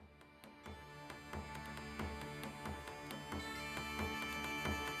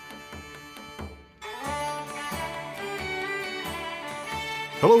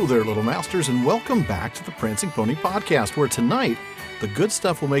Hello there, Little Masters, and welcome back to the Prancing Pony Podcast, where tonight, the good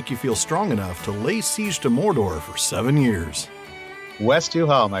stuff will make you feel strong enough to lay siege to Mordor for 7 years. West to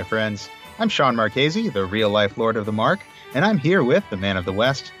Hall, my friends. I'm Shawn Marchese, the real-life Lord of the Mark, and I'm here with the man of the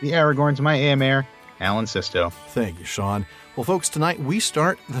West, the Aragorn to my Aemir, Alan Sisto. Thank you, Shawn. Well, folks, tonight we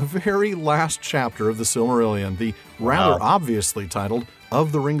start the very last chapter of the Silmarillion, the rather obviously titled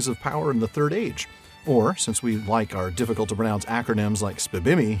Of the Rings of Power in the Third Age. Or, since we like our difficult-to-pronounce acronyms like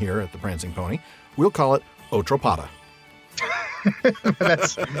SPBIMI here at the Prancing Pony, we'll call it Otropada.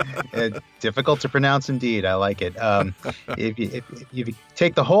 That's difficult to pronounce indeed. I like it. If you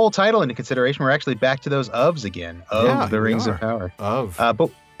take the whole title into consideration, we're actually back to those ofs again. Of the Rings of Power. But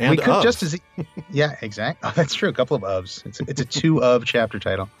we could just as... Yeah, exactly. Oh, that's true. A couple of ofs. It's a two of chapter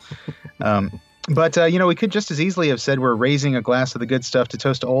title. But, we could just as easily have said we're raising a glass of the good stuff to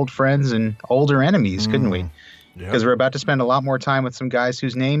toast to old friends and older enemies, couldn't we? Because we're about to spend a lot more time with some guys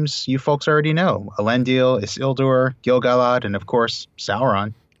whose names you folks already know. Elendil, Isildur, Gil-galad, and, of course,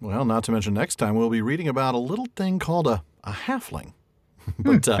 Sauron. Well, not to mention next time we'll be reading about a little thing called a halfling.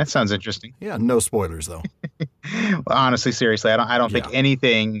 But, that sounds interesting. Yeah, no spoilers, though. Well, honestly, seriously, I don't think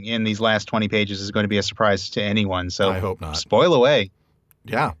anything in these last 20 pages is going to be a surprise to anyone. So I hope not. Spoil away.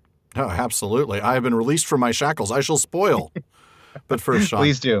 Yeah. Oh, absolutely. I have been released from my shackles. I shall spoil. But first, Shawn.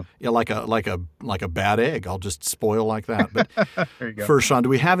 Please do. Yeah, like a bad egg. I'll just spoil like that. But there you go. First, Shawn, do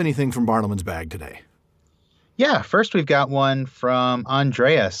we have anything from Bartleman's bag today? Yeah, first we've got one from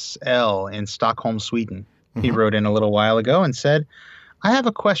Andreas L. in Stockholm, Sweden. He wrote in a little while ago and said, I have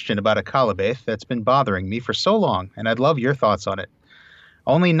a question about a Calabaith that's been bothering me for so long, and I'd love your thoughts on it.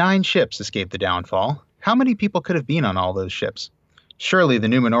 Only 9 ships escaped the downfall. How many people could have been on all those ships? Surely the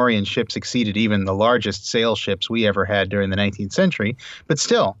Númenórean ships exceeded even the largest sail ships we ever had during the 19th century, but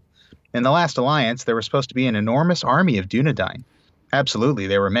still, in the last alliance, there was supposed to be an enormous army of Dúnedain. Absolutely,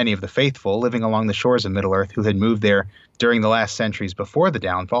 there were many of the faithful living along the shores of Middle-earth who had moved there during the last centuries before the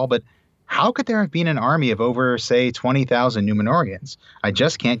downfall, but how could there have been an army of over, say, 20,000 Númenóreans? I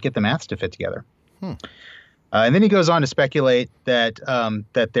just can't get the maths to fit together. And then he goes on to speculate that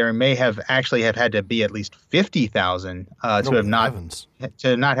that there may have actually have had to be at least 50,000 to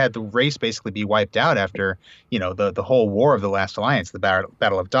not had the race basically be wiped out after the whole war of the Last Alliance, the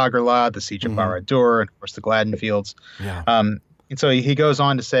Battle of Dagorlad, the Siege of Barad-dûr, and of course the Gladden Fields. Yeah. And so he goes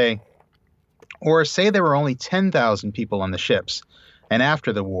on to say, or say there were only 10,000 people on the ships, and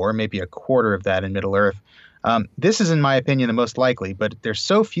after the war, maybe a quarter of that in Middle-earth. This is, in my opinion, the most likely, but there's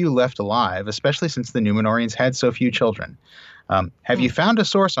so few left alive, especially since the Númenóreans had so few children. Have you found a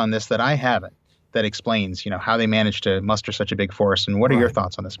source on this that I haven't that explains, how they managed to muster such a big force, and what are your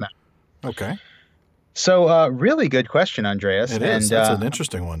thoughts on this matter? Okay. So, really good question, Andreas. It is. That's an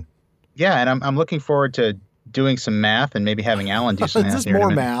interesting one. Yeah, and I'm looking forward to doing some math and maybe having Alan do some math. Is this more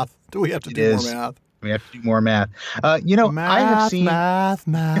math? Do we have to do more math? We have to do more math. I have seen math.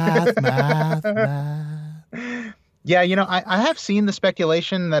 Yeah, I have seen the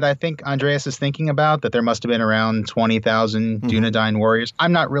speculation that I think Andreas is thinking about, that there must have been around 20,000 Dúnedain warriors.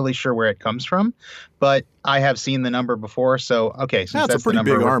 I'm not really sure where it comes from, but I have seen the number before. So, okay. That's a pretty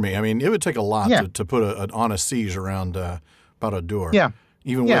big army. I mean, it would take a lot to put on a siege around Barad-dûr. Yeah.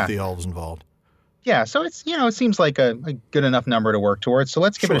 Even with the elves involved. Yeah. So it's, it seems like a good enough number to work towards. So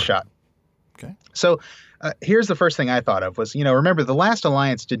let's give it a shot. Okay. So here's the first thing I thought of was, remember the last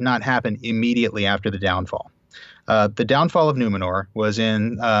alliance did not happen immediately after the downfall. The downfall of Númenor was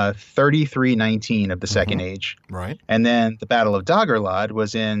in 3319 of the Second Age. Right. And then the Battle of Dagorlad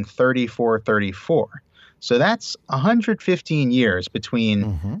was in 3434. So that's 115 years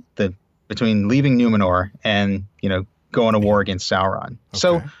between between leaving Númenor and, going to war against Sauron. Okay.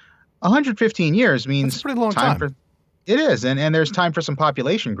 So 115 years means that's a pretty long time. It is, and there's time for some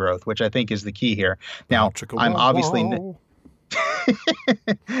population growth, which I think is the key here. Now, I'm obviously...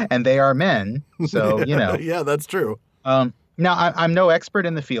 and they are men, so, Yeah, that's true. Now, I'm no expert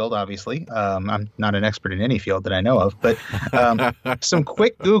in the field, obviously. I'm not an expert in any field that I know of, but some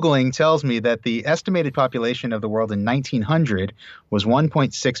quick Googling tells me that the estimated population of the world in 1900 was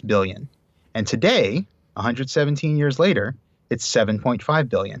 1.6 billion. And today, 117 years later, it's 7.5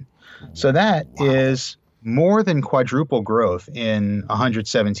 billion. So that is more than quadruple growth in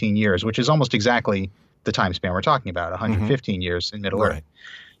 117 years, which is almost exactly the time span we're talking about, 115 years in Middle-earth. Right.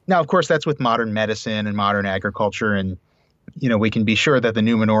 Now, of course, that's with modern medicine and modern agriculture. And, we can be sure that the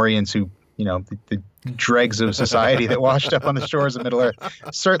Númenóreans who, the dregs of society that washed up on the shores of Middle-earth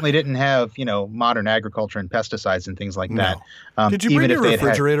certainly didn't have, modern agriculture and pesticides and things like that. Did you bring your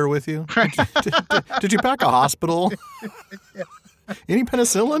refrigerator with you? Did you pack a hospital? Any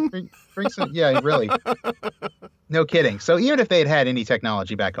penicillin? Bring some, yeah, really. No kidding. So even if they had had any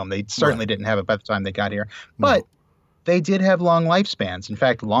technology back home, they certainly didn't have it by the time they got here. But they did have long lifespans. In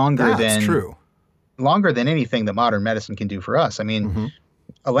fact, longer than anything that modern medicine can do for us. I mean,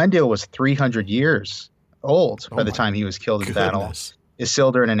 Elendil was 300 years old by the time he was killed in battle.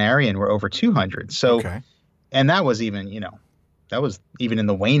 Isildur and Anarion were over 200. So, and that was even, in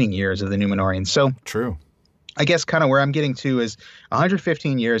the waning years of the Númenóreans. So true. I guess kind of where I'm getting to is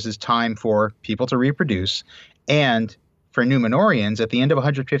 115 years is time for people to reproduce. And for Númenóreans, at the end of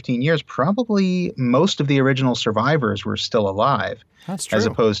 115 years, probably most of the original survivors were still alive. That's true. As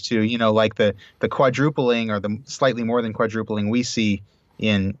opposed to, like the quadrupling or the slightly more than quadrupling we see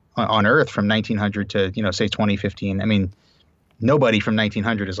on Earth from 1900 to, say 2015. I mean, nobody from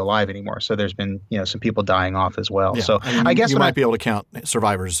 1900 is alive anymore. So there's been, some people dying off as well. Yeah. So I guess you might be able to count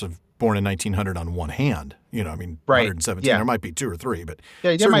survivors born in 1900 on one hand. 117. There might be 2 or 3, but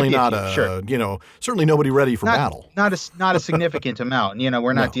certainly not certainly nobody ready for battle. Not a significant amount.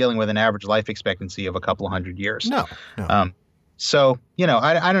 We're not dealing with an average life expectancy of a couple of hundred years. No. So,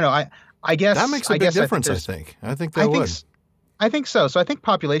 I don't know. I guess that makes a big difference. I think that would. I think so. So I think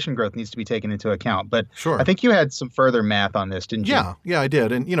population growth needs to be taken into account. But sure. I think you had some further math on this, didn't you? Yeah, I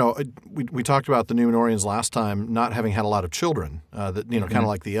did. And we talked about the Númenóreans last time not having had a lot of children. That kind of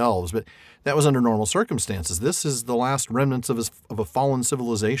like the Elves, but that was under normal circumstances. This is the last remnants of a fallen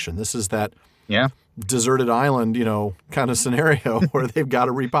civilization. This is that deserted island, kind of scenario where they've got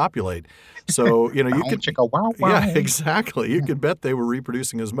to repopulate. So you could yeah, exactly. You could bet they were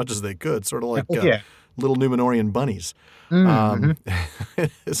reproducing as much as they could, sort of like little Númenórean bunnies. Isildur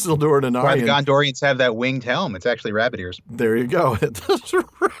and Anarion. Why the Gondorians have that winged helm? It's actually rabbit ears. There you go. Those are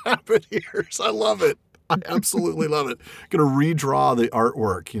rabbit ears. I love it. I absolutely love it. Going to redraw the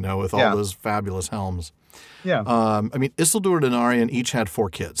artwork, with all those fabulous helms. Yeah. Isildur and Anarion each had 4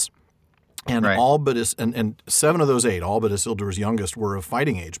 kids. And all but and 7 of those 8, all but Isildur's youngest, were of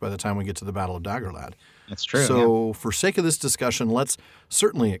fighting age by the time we get to the Battle of Dagorlad. That's true. So for sake of this discussion, let's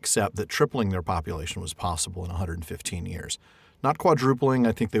certainly accept that tripling their population was possible in 115 years. Not quadrupling.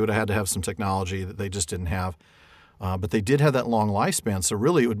 I think they would have had to have some technology that they just didn't have. But they did have that long lifespan. So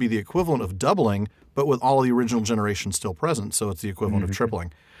really it would be the equivalent of doubling, but with all the original generation still present. So it's the equivalent of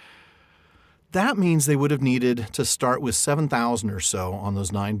tripling. That means they would have needed to start with 7,000 or so on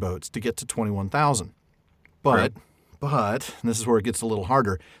those 9 boats to get to 21,000. But, and this is where it gets a little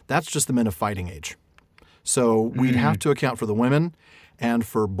harder, that's just the men of fighting age. So we'd have to account for the women and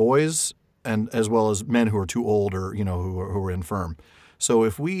for boys, and as well as men who are too old or, who are infirm. So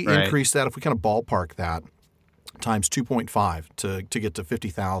if we increase that, if we kind of ballpark that times 2.5 to get to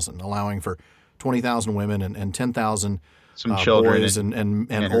 50,000, allowing for 20,000 women and 10,000 some children boys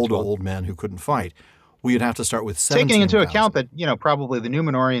and old men who couldn't fight, we'd have to start with 17,000. Taking into account that, probably the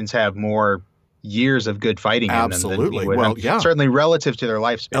Númenóreans have more years of good fighting in them than we would have. Certainly relative to their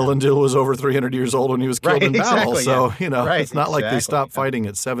lifespan. Elendil was over 300 years old when he was killed in battle. So, it's not like they stopped fighting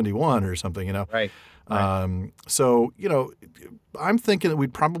at 71 or something, Right. So, I'm thinking that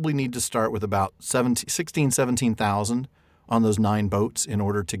we'd probably need to start with about 17,000 on those 9 boats in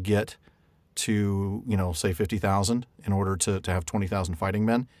order to get to, say 50,000 in order to have 20,000 fighting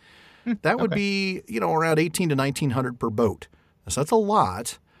men. That would be, around 1,800 to 1,900 per boat. So that's a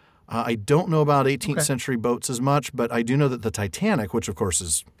lot. I don't know about 18th century boats as much, but I do know that the Titanic, which of course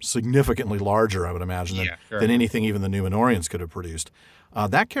is significantly larger, I would imagine, than anything even the Númenóreans could have produced,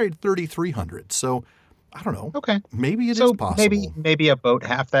 that carried 3,300. So I don't know. Okay. Maybe it is possible. Maybe a boat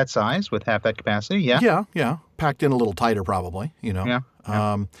half that size with half that capacity. Yeah. Yeah. Packed in a little tighter, probably. Yeah.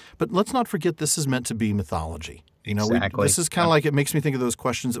 But let's not forget this is meant to be mythology. Exactly. This is kind of like, it makes me think of those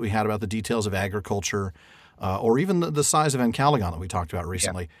questions that we had about the details of agriculture, or even the size of Encaligon that we talked about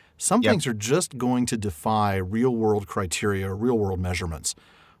recently. Some things are just going to defy real-world criteria, real-world measurements.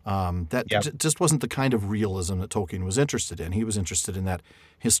 Just wasn't the kind of realism that Tolkien was interested in. He was interested in that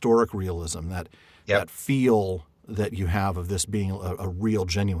historic realism, that feel that you have of this being a real,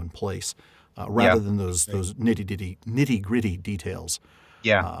 genuine place, rather than those nitty-gritty details.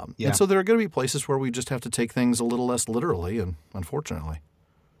 And so there are going to be places where we just have to take things a little less literally, and unfortunately.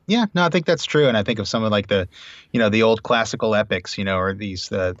 Yeah, no, I think that's true, and I think of some of like the old classical epics, or these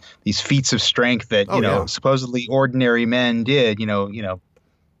feats of strength that supposedly ordinary men did.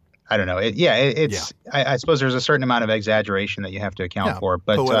 I don't know. I suppose there's a certain amount of exaggeration that you have to account for,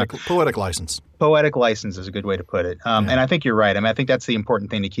 but poetic license. Poetic license is a good way to put it. And I think you're right. I mean, I think that's the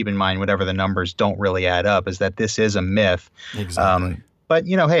important thing to keep in mind. Whatever the numbers don't really add up, is that this is a myth. Exactly. But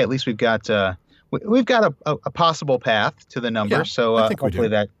hey, at least we've got a possible path to the numbers. Yeah, so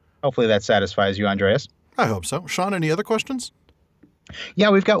hopefully that satisfies you, Andreas. I hope so. Shawn, any other questions? Yeah,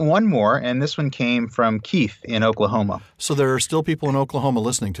 we've got one more, and this one came from Keith in Oklahoma. So there are still people in Oklahoma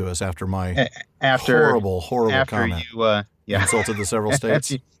listening to us after my After horrible comment. you Insulted the several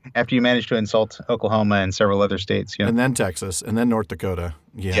states. after you managed to insult Oklahoma and several other states, and then Texas, and then North Dakota.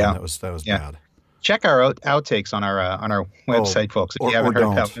 Yeah. that was bad. Check our outtakes on our website, folks. If you haven't heard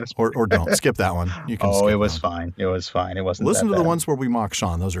about this, or don't skip that one. You can. It was fine. It was fine. It wasn't. Listen that to the bad. ones where we mock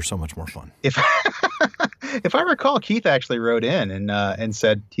Shawn. Those are so much more fun. If I recall, Keith actually wrote in and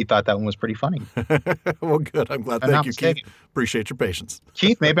said he thought that one was pretty funny. Well, good. I'm glad. Thank you, Keith. Appreciate your patience.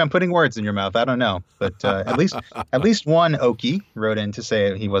 Keith, maybe I'm putting words in your mouth. I don't know, but at least one Okie wrote in to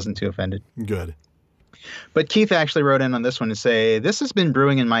say he wasn't too offended. Good. But Keith actually wrote in on this one to say, this has been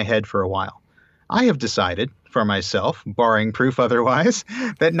brewing in my head for a while. I have decided for myself, barring proof otherwise,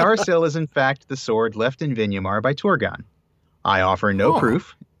 that Narsil is in fact the sword left in Vinyamar by Turgon. I offer no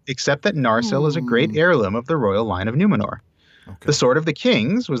proof, except that Narsil is a great heirloom of the royal line of Numenor. Okay. The sword of the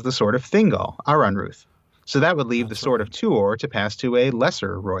kings was the sword of Thingol, Aranruth. So that would leave the sword of Tuor to pass to a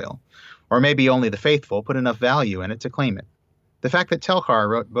lesser royal. Or maybe only the faithful put enough value in it to claim it. The fact that Telchar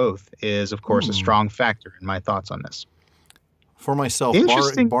wrote both is, of course, a strong factor in my thoughts on this. For myself,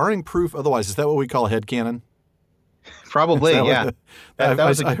 barring proof otherwise, is that what we call headcanon? Probably, yeah.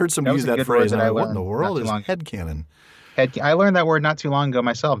 I heard somebody use that phrase, and what in the world is headcanon? I learned that word not too long ago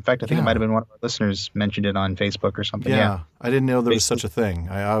myself. In fact, I think it might have been one of our listeners mentioned it on Facebook or something. Yeah. I didn't know there was such a thing.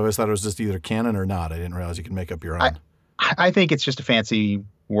 I always thought it was just either canon or not. I didn't realize you could make up your own. I think it's just a fancy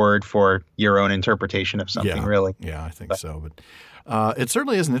word for your own interpretation of something, really. Yeah, I think so. But it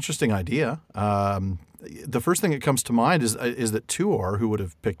certainly is an interesting idea. The first thing that comes to mind is that Tuor, who would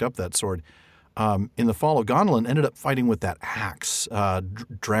have picked up that sword, in the fall of Gondolin, ended up fighting with that axe,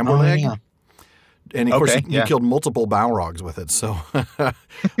 Dramborleg. Yeah. And of course, he killed multiple Balrogs with it. So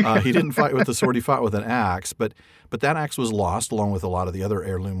he didn't fight with the sword; he fought with an axe. But that axe was lost, along with a lot of the other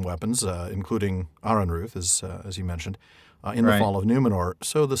heirloom weapons, including Aranruth, as you mentioned, in the fall of Numenor.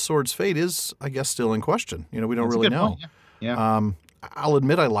 So the sword's fate is, I guess, still in question. We don't really know. Yeah. I'll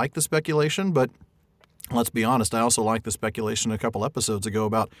admit I like the speculation, but let's be honest, I also liked the speculation a couple episodes ago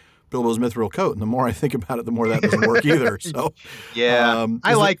about Bilbo's mithril coat, and the more I think about it, the more that doesn't work either. So,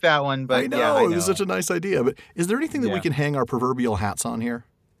 I like that one, but I know it was such a nice idea. But is there anything that we can hang our proverbial hats on here?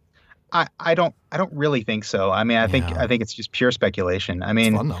 I don't really think so. I mean, I think it's just pure speculation. I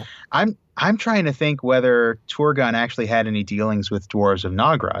mean, it's fun, though. I'm trying to think whether Turgon actually had any dealings with dwarves of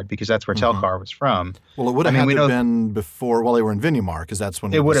Nogrod, because that's where Telchar was from. Well, it would have had to have been before, while they were in Vinyamar, because that's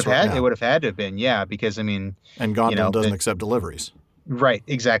when it would have had. It would have had to have been, because I mean, and Gondolin doesn't accept deliveries. Right,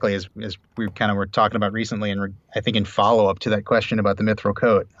 exactly, as we kind of were talking about recently, and I think in follow up to that question about the mithril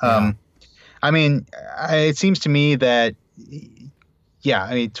coat. I mean, it seems to me that.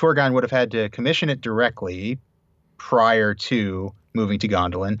 Turgon would have had to commission it directly prior to moving to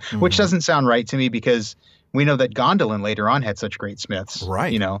Gondolin, which doesn't sound right to me because we know that Gondolin later on had such great smiths.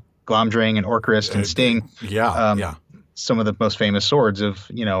 Right. Glomdring and Orcrist and Sting. Some of the most famous swords of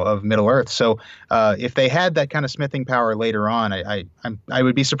Middle Earth. So if they had that kind of smithing power later on, I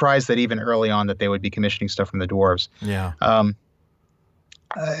would be surprised that even early on that they would be commissioning stuff from the dwarves. Yeah.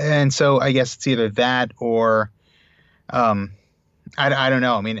 And so I guess it's either that or I don't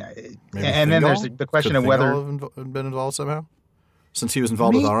know. I mean, and then there's the question of whether have been involved somehow, since he was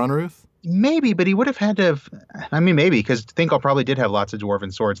involved with Aranruth. Maybe, but he would have had to have. I mean, maybe because Thingol probably did have lots of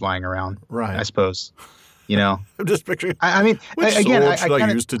dwarven swords lying around. Right. I suppose. I'm just picturing. I mean, which again, sword should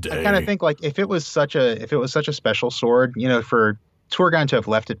I use today? I kind of think like if it was such a special sword, for Turgon to have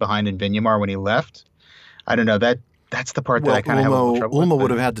left it behind in Vinyamar when he left, I don't know that. That's the part that I kind of have a little trouble with. Ulma would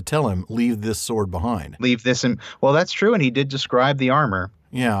have had to tell him, leave this sword behind. Leave this in. Well, that's true, and he did describe the armor.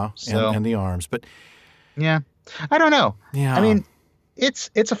 Yeah, and the arms, but yeah, I don't know. Yeah, I mean, it's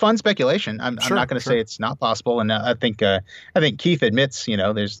a fun speculation. I'm not going to say it's not possible, and I think Keith admits,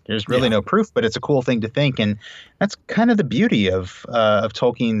 there's really no proof, but it's a cool thing to think, and that's kind of the beauty of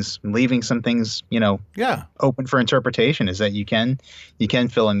Tolkien's leaving some things, open for interpretation, is that you can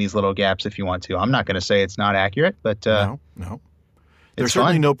fill in these little gaps if you want to. I'm not going to say it's not accurate, but no, there's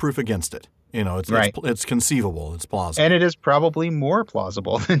certainly no proof against it. It's conceivable. It's plausible. And it is probably more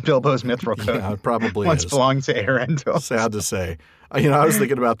plausible than Bilbo's mithril coat. Yeah, it probably once belonged to Eärendil. Sad to say. I was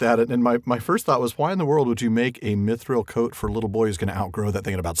thinking about that, and my first thought was, why in the world would you make a mithril coat for a little boy who's going to outgrow that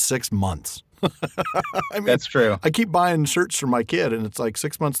thing in about 6 months? I mean, that's true. I keep buying shirts for my kid, and it's like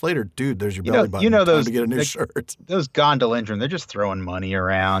 6 months later, dude, there's your belly button. Time to get a new shirt. Those Gondolindran, they're just throwing money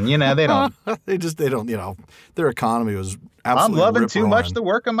around. They don't. they don't. Their economy was absolutely. I'm loving too much the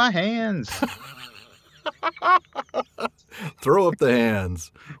work of my hands. Throw up the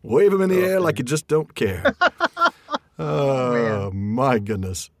hands, wave them in the air like you just don't care. Oh, my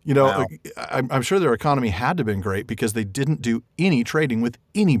goodness. You know, Wow. I'm sure their economy had to have been great because they didn't do any trading with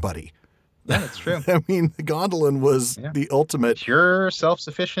anybody. Yeah, that's true. I mean, the Gondolin was the ultimate. Pure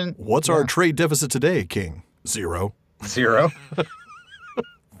self-sufficient. What's our trade deficit today, King? 0. 0.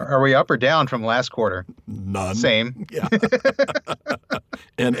 Are we up or down from last quarter? None. Same. Yeah.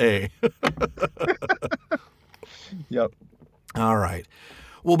 NA. Yep. All right.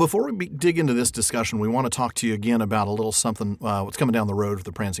 Well, before we dig into this discussion, we want to talk to you again about a little something, what's coming down the road with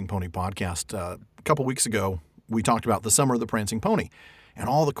the Prancing Pony podcast. A couple weeks ago, we talked about the Summer of the Prancing Pony and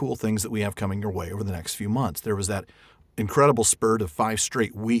all the cool things that we have coming your way over the next few months. There was that incredible spurt of 5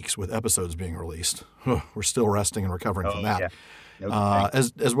 straight weeks with episodes being released. We're still resting and recovering from that. Yeah. No,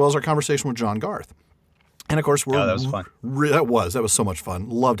 as well as our conversation with John Garth. And, of course, that was fun. That was so much fun.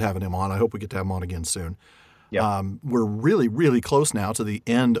 Loved having him on. I hope we get to have him on again soon. Yep. We're really, really close now to the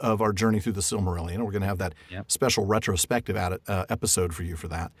end of our journey through the Silmarillion. We're going to have that special retrospective episode for you for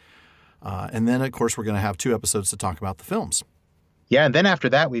that. And then, of course, we're going to have 2 episodes to talk about the films. Yeah, and then after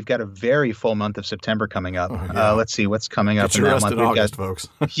that, we've got a very full month of September coming up. Let's see what's coming up in that month. August, folks.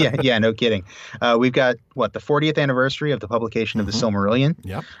 yeah, no kidding. We've got, the 40th anniversary of the publication of the Silmarillion.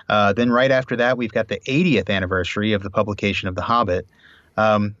 Yep. Then right after that, we've got the 80th anniversary of the publication of The Hobbit.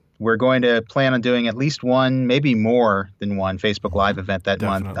 We're going to plan on doing at least one, maybe more than one Facebook Live event that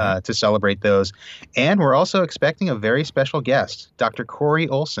month to celebrate those. And we're also expecting a very special guest. Dr. Corey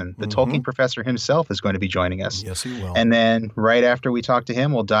Olson, the Tolkien professor himself, is going to be joining us. Yes, he will. And then right after we talk to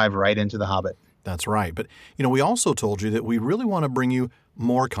him, we'll dive right into The Hobbit. That's right. But, we also told you that we really want to bring you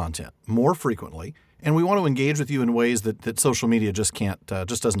more content, more frequently, and we want to engage with you in ways that social media just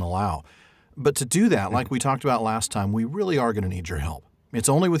doesn't allow. But to do that, like we talked about last time, we really are going to need your help. It's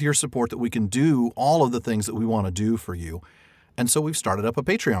only with your support that we can do all of the things that we want to do for you. And so we've started up a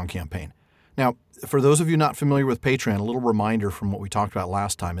Patreon campaign. Now, for those of you not familiar with Patreon, a little reminder from what we talked about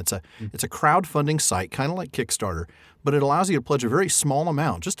last time. It's a crowdfunding site, kind of like Kickstarter, but it allows you to pledge a very small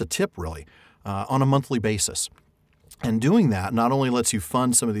amount, just a tip really, on a monthly basis. And doing that not only lets you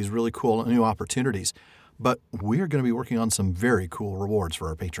fund some of these really cool new opportunities, but we're going to be working on some very cool rewards for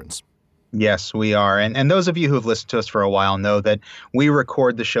our patrons. Yes, we are. And those of you who have listened to us for a while know that we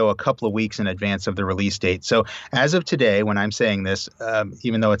record the show a couple of weeks in advance of the release date. So as of today, when I'm saying this,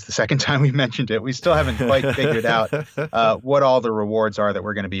 even though it's the second time we've mentioned it, we still haven't quite figured out what all the rewards are that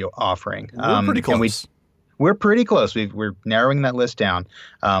we're going to be offering. We're pretty close. We're pretty close. We're narrowing that list down,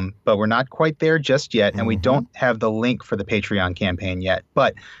 but we're not quite there just yet. And we don't have the link for the Patreon campaign yet.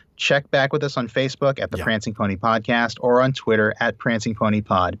 But check back with us on Facebook at the Prancing Pony Podcast or on Twitter at Prancing Pony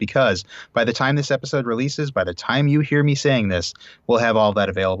Pod, because by the time this episode releases, by the time you hear me saying this, we'll have all that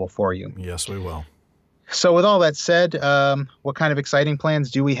available for you. Yes, we will. So with all that said, what kind of exciting plans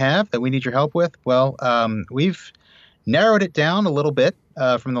do we have that we need your help with? Well, we've narrowed it down a little bit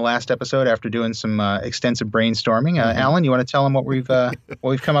from the last episode after doing some extensive brainstorming. Alan, you want to tell them what we've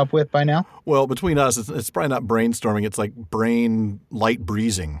come up with by now? Well, between us, it's probably not brainstorming. It's like brain light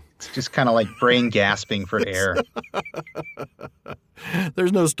breezing. It's just kind of like brain gasping for air.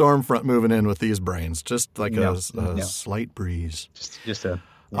 There's no storm front moving in with these brains. Just like a slight breeze. Just a.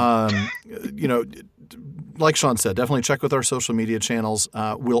 Like Shawn said, definitely check with our social media channels.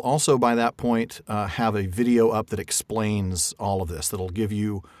 We'll also, by that point, have a video up that explains all of this. That'll give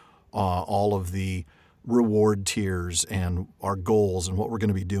you all of the reward tiers and our goals and what we're going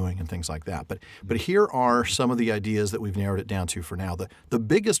to be doing and things like that. But here are some of the ideas that we've narrowed it down to for now. The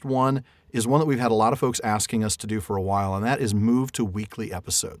biggest one is one that we've had a lot of folks asking us to do for a while, and that is move to weekly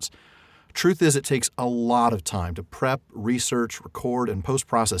episodes. Truth is, it takes a lot of time to prep, research, record, and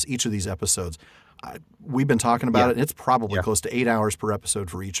post-process each of these episodes. We've been talking about it, and it's probably close to 8 hours per episode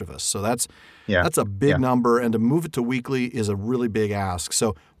for each of us. So that's a big number, and to move it to weekly is a really big ask.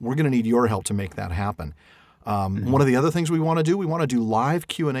 So we're going to need your help to make that happen. One of the other things we want to do live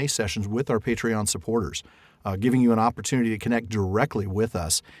Q&A sessions with our Patreon supporters, giving you an opportunity to connect directly with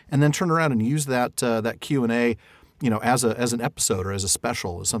us, and then turn around and use that Q&A as an episode or as a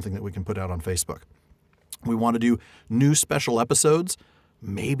special, is something that we can put out on Facebook. We want to do new special episodes,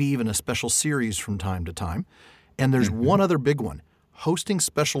 maybe even a special series from time to time. And there's one other big one, hosting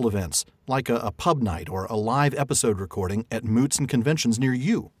special events like a pub night or a live episode recording at moots and conventions near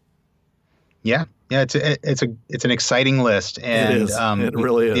you. Yeah, it's an exciting list, and it is. It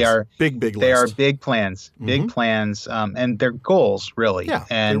really is. They are big list. They are big plans, and they're goals really. Yeah,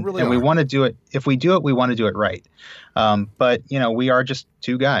 and they really are. We want to do it. If we do it, we want to do it right. But we are just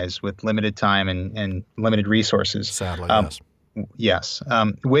two guys with limited time and limited resources. Sadly, yes. Yes.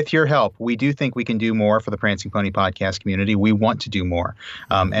 With your help, we do think we can do more for the Prancing Pony podcast community. We want to do more.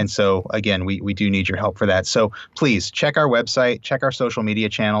 And so, again, we do need your help for that. So please check our website, check our social media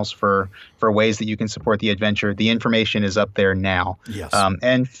channels for ways that you can support the adventure. The information is up there now. Yes.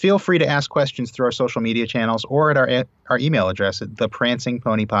 And feel free to ask questions through our social media channels or at our email address at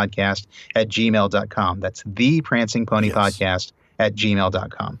theprancingponypodcast@gmail.com. That's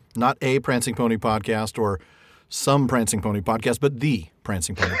theprancingponypodcast@gmail.com. Not a Prancing Pony podcast or some Prancing Pony podcast, but the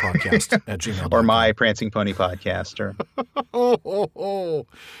Prancing Pony podcast at gmail.com. Or my Prancing Pony podcast. Or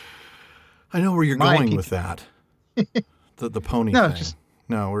I know where you're going with that. The pony thing.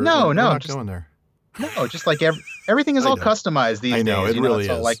 We're not going there. No, just like everything is all customized these days. I know, it really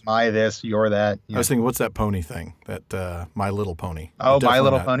is. Like my this, your that. I was thinking, what's that pony thing? That My Little Pony. Oh, My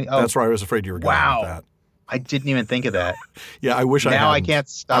Little Pony. Oh, that's where I was afraid you were going with that. I didn't even think of that. Yeah, I wish I hadn't. Now I can't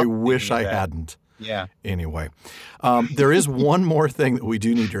stop. I wish I hadn't. Yeah. Anyway, there is one more thing that we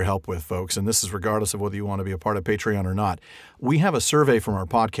do need your help with, folks, and this is regardless of whether you want to be a part of Patreon or not. We have a survey from our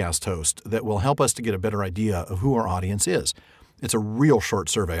podcast host that will help us to get a better idea of who our audience is. It's a real short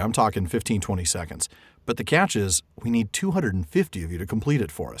survey. I'm talking 15, 20 seconds. But the catch is we need 250 of you to complete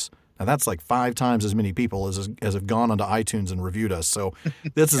it for us. Now, that's like 5 times as many people as have gone onto iTunes and reviewed us. So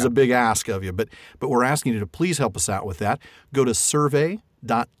this is a big ask of you. But we're asking you to please help us out with that. Go to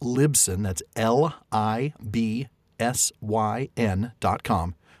survey.libsyn, that's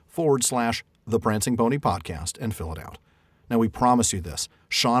LIBSYN.com/The Prancing Pony Podcast and fill it out. Now, we promise you this.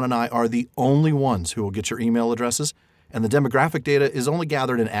 Shawn and I are the only ones who will get your email addresses, and the demographic data is only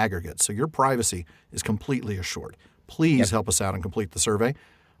gathered in aggregate, so your privacy is completely assured. Please help us out and complete the survey.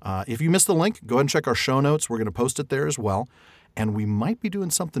 If you missed the link, go ahead and check our show notes. We're going to post it there as well. And we might be doing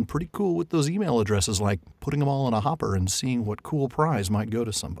something pretty cool with those email addresses, like putting them all in a hopper and seeing what cool prize might go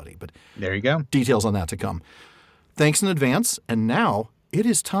to somebody. But there you go. Details on that to come. Thanks in advance. And now it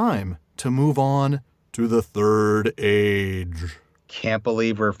is time to move on to the Third Age. Can't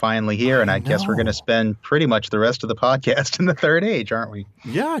believe we're finally here, and I guess we're going to spend pretty much the rest of the podcast in the Third Age, aren't we?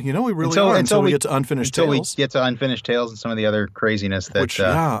 Yeah, we really are until we get to Unfinished Tales. Until we get to Unfinished Tales and some of the other craziness that... Which,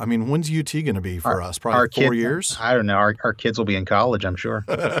 when's UT going to be for us? Probably 4 years? I don't know. Our kids will be in college, I'm sure.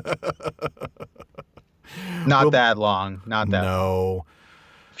 Not that long. Not that long.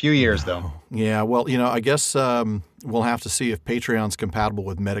 Few years, though. Yeah, well, I guess we'll have to see if Patreon's compatible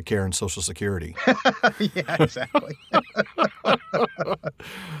with Medicare and Social Security. Yeah, exactly.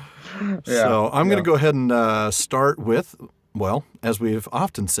 So I'm going to go ahead and start with, well, as we've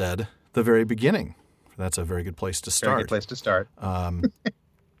often said, the very beginning. That's a very good place to start. Very good place to start. Of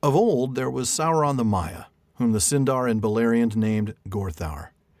old, there was Sauron the Maya, whom the Sindar and Beleriand named Gorthar.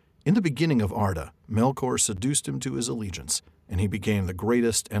 In the beginning of Arda, Melkor seduced him to his allegiance, and he became the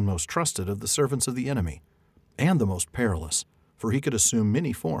greatest and most trusted of the servants of the enemy, and the most perilous, for he could assume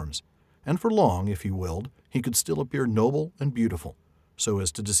many forms, and for long, if he willed, he could still appear noble and beautiful, so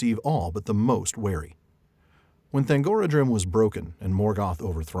as to deceive all but the most wary. When Thangorodrim was broken and Morgoth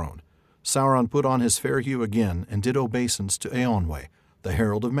overthrown, Sauron put on his fair hue again and did obeisance to Eonwe, the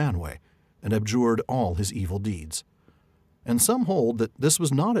herald of Manwë, and abjured all his evil deeds. And some hold that this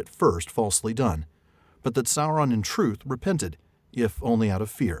was not at first falsely done, but that Sauron in truth repented, if only out of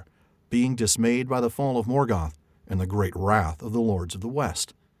fear, being dismayed by the fall of Morgoth and the great wrath of the lords of the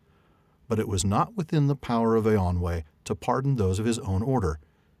West. But it was not within the power of Eonwe to pardon those of his own order,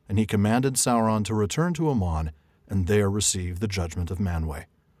 and he commanded Sauron to return to Aman and there receive the judgment of Manwë.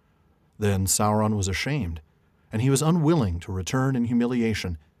 Then Sauron was ashamed, and he was unwilling to return in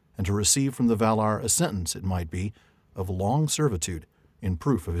humiliation and to receive from the Valar a sentence, it might be, of long servitude in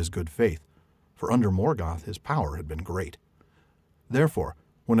proof of his good faith, for under Morgoth his power had been great. Therefore,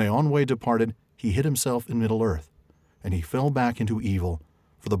 when Eonwe departed, he hid himself in Middle-earth, and he fell back into evil,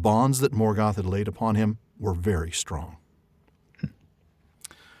 for the bonds that Morgoth had laid upon him were very strong.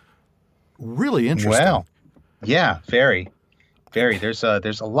 Really interesting. Well, yeah, very. Very. There's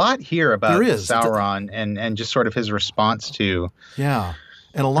a lot here about Sauron and just sort of his response to... Yeah,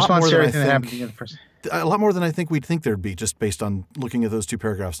 and a lot more than I think we'd think there'd be, just based on looking at those 2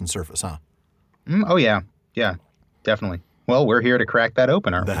 paragraphs on surface, huh? Oh, yeah. Yeah, definitely. Well, we're here to crack that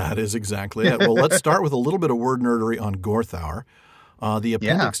open, aren't we? That is exactly it. Well, let's start with a little bit of word nerdery on Gorthar. The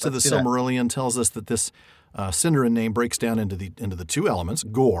appendix to the Silmarillion tells us that this Sindarin name breaks down into the 2 elements,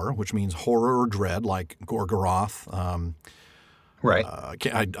 Gor, which means horror or dread, like Gorgoroth. Right.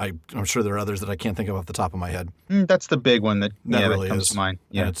 I'm sure there are others that I can't think of off the top of my head. That's the big one that really comes to mind.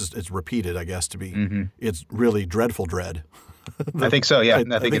 Yeah. And it's repeated, I guess, to be it's really dreadful dread. I think so, yeah.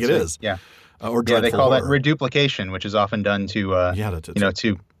 I think it is. Yeah. Or dreadful they call horror. that reduplication, which is often done to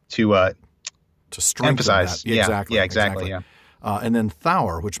to strengthen emphasize that. exactly. Yeah, exactly. Yeah. and then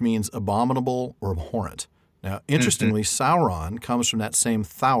Thaur, which means abominable or abhorrent. Now, interestingly, Sauron comes from that same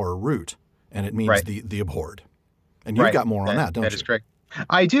Thaur root, and it means the abhorred. And you've got more on that, don't you? That is correct.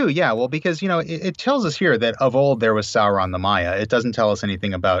 I do, yeah. Well, because, it tells us here that of old there was Sauron the Maya. It doesn't tell us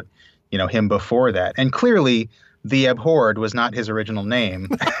anything about, him before that. And clearly, the abhorred was not his original name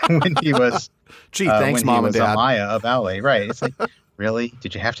when he was Gee, thanks, Mom and Dad. A Maya of Valley. Right. It's like, really?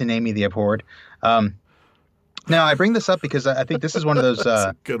 Did you have to name me the abhorred? Now, I bring this up because I think this is one of those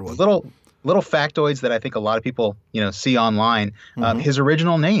good one. little factoids that I think a lot of people, see online. His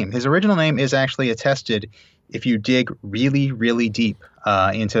original name is actually attested if you dig really, really deep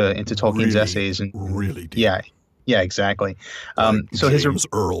into Tolkien's essays. And really deep. Yeah, exactly. So James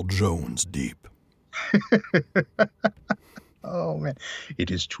Earl Jones deep. Oh, man.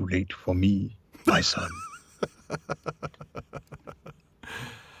 It is too late for me, my son.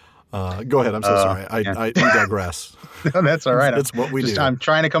 Go ahead. I'm so sorry. I digress. No, that's all right. That's what we do. I'm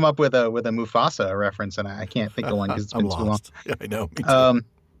trying to come up with a Mufasa reference, and I can't think of one because it's been too long. Yeah, I know. Me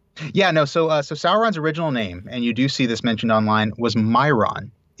too. So Sauron's original name, and you do see this mentioned online, was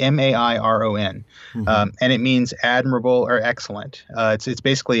Mairon, Mairon, and it means admirable or excellent. It's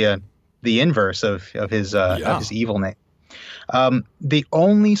basically the inverse of his evil name. The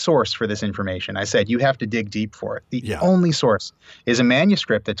only source for this information, I said you have to dig deep for it. The only source is a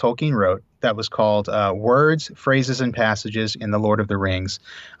manuscript that Tolkien wrote that was called Words, Phrases, and Passages in the Lord of the Rings.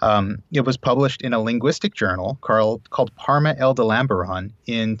 It was published in a linguistic journal called Parma El Delambaron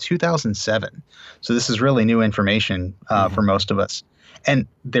in 2007. So this is really new information for most of us. And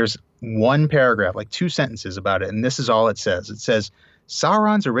there's one paragraph, like 2 sentences about it, and this is all it says. It says,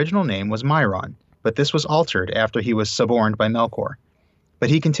 Sauron's original name was Mairon, but this was altered after he was suborned by Melkor. But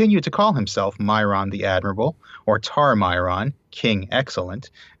he continued to call himself Mairon the Admirable, or Tar Mairon, King Excellent,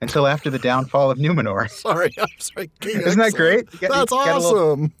 until after the downfall of Numenor. Sorry. King Isn't that great? That's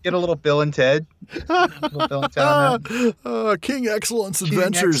awesome. Get a little Bill and Ted. On that. King Excellent's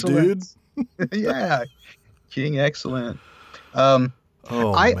Adventures, dude. Yeah. King Excellent. Man.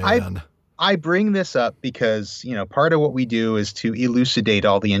 I bring this up because, part of what we do is to elucidate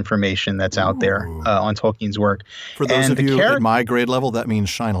all the information that's out there on Tolkien's work. For those of you at my grade level, that means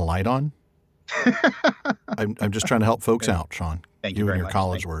shine a light on. I'm just trying to help folks out, Shawn. Thank you and very your much.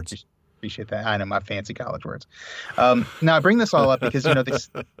 college words. Appreciate that. I know my fancy college words. Now, I bring this all up because,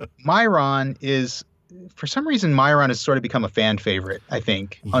 Mairon is, for some reason, Mairon has sort of become a fan favorite, I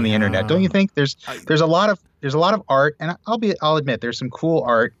think, on the internet. Don't you think? There's a lot of art, and I'll admit there's some cool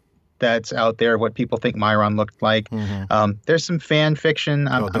art that's out there of what people think Mairon looked like. There's some fan fiction.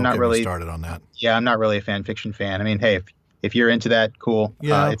 I'm not really started on that. Yeah, I'm not really a fan fiction fan. I mean, hey, if you're into that, cool.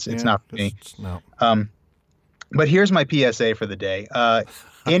 It's not for me. No. But here's my PSA for the day.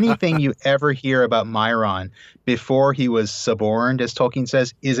 Anything you ever hear about Mairon before he was suborned, as Tolkien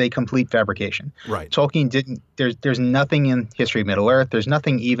says, is a complete fabrication. Right. Tolkien didn't. There's nothing in History of Middle Earth. There's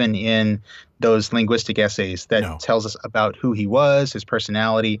nothing even in those linguistic essays that tells us about who he was, his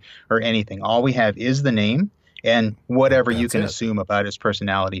personality, or anything. All we have is the name and whatever you can assume about his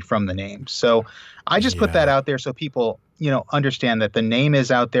personality from the name. So I just put that out there so people, understand that the name is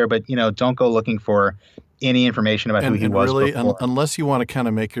out there, but don't go looking for any information about who he was really, before. Unless you want to kind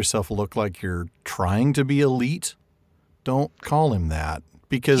of make yourself look like you're trying to be elite, don't call him that,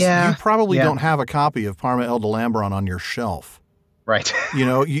 because you probably don't have a copy of Parma El Delambaron on your shelf. Right.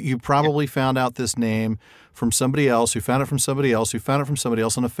 You probably found out this name from somebody else who found it from somebody else who found it from somebody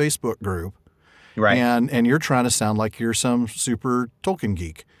else in a Facebook group. Right. And you're trying to sound like you're some super Tolkien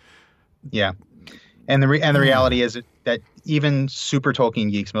geek. Yeah. And the reality is that even super Tolkien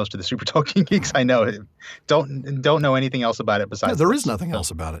geeks, most of the super Tolkien geeks I know, don't know anything else about it besides. There is nothing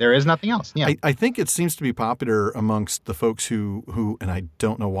else about it. There is nothing else. Yeah. I think it seems to be popular amongst the folks who, and I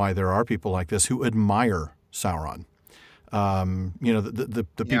don't know why there are people like this, who admire Sauron.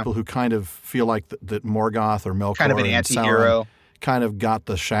 The people who kind of feel like that Morgoth or Melkor kind of an and anti-hero Sauron kind of got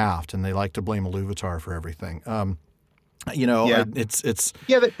the shaft, and they like to blame Iluvatar for everything. It's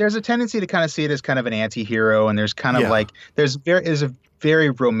there's a tendency to kind of see it as kind of an anti-hero, and there's kind of like there's a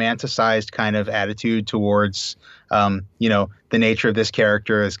very romanticized kind of attitude towards the nature of this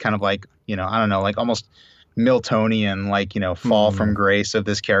character is kind of like, I don't know, like almost Miltonian, like, fall from grace of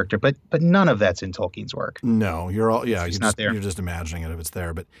this character, but none of that's in Tolkien's work. No, you're not there. You're just imagining it if it's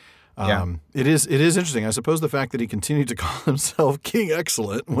there, but it is interesting. I suppose the fact that he continued to call himself King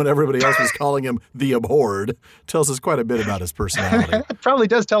Excellent when everybody else was calling him the Abhorred tells us quite a bit about his personality. It probably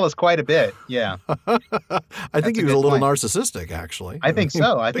does tell us quite a bit. Yeah. I think he was a little narcissistic, actually. I think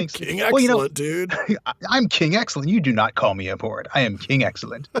so. I think King Excellent, dude. I'm King Excellent. You do not call me Abhorred. I am King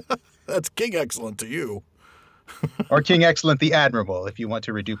Excellent. That's King Excellent to you. Or King Excellent the Admirable, if you want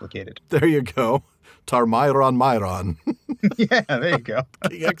to reduplicate it. There you go. Tar Myron. Yeah, there you go.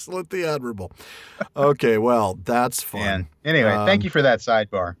 King Excellent the Admirable. Okay, well, that's fun. And anyway, thank you for that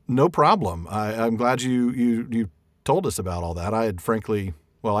sidebar. No problem. I'm glad you told us about all that. I had frankly,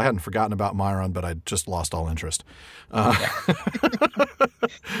 well, I hadn't forgotten about Myron, but I'd just lost all interest.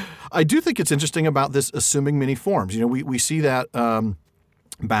 I do think it's interesting about this assuming many forms. You know, we see that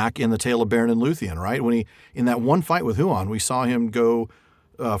back in the Tale of Beren and Luthien, right? When in that one fight with Huon, we saw him go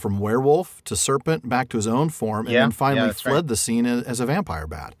from werewolf to serpent back to his own form, and then finally fled the scene as a vampire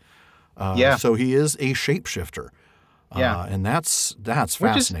bat. So he is a shapeshifter. And that's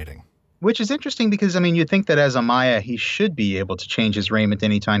fascinating. Which is interesting because, I mean, you'd think that as a Maya, he should be able to change his raiment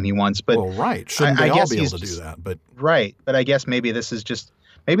anytime he wants. But right. Shouldn't they all be able to do that? But right. But I guess maybe this is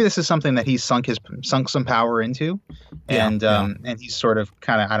something that he's sunk some power into. And he's sort of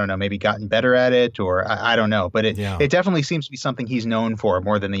kind of, I don't know, maybe gotten better at it, or I don't know. But it definitely seems to be something he's known for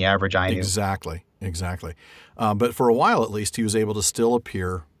more than the average Ainu. Exactly. But for a while, at least, he was able to still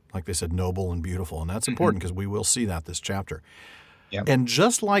appear, like they said, noble and beautiful. And that's important because we will see that this chapter. Yep. And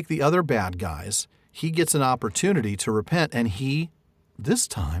just like the other bad guys, he gets an opportunity to repent, and he, this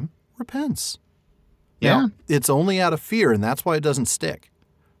time, repents. Yeah. Now, it's only out of fear, and that's why it doesn't stick,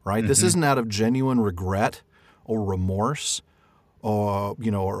 right? This isn't out of genuine regret or remorse or.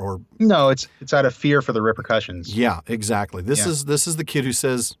 No, it's out of fear for the repercussions. Yeah, exactly. This is the kid who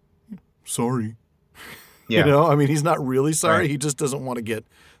says, sorry. Yeah. I mean, he's not really sorry. Right. He just doesn't want to get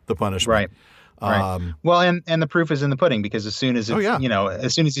the punishment. Right. Well, and the proof is in the pudding, because as soon as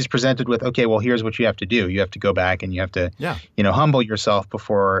as soon as he's presented with, okay, well, here's what you have to do. You have to go back and you have to, humble yourself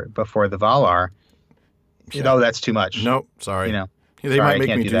before the Valar. Yeah. That's too much. Nope, sorry. They might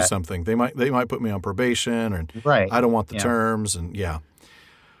make me do something. They might put me on probation, or I don't want the terms, and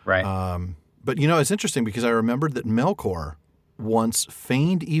Right. But it's interesting because I remembered that Melkor once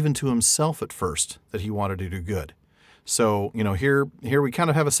feigned even to himself at first that he wanted to do good. So here we kind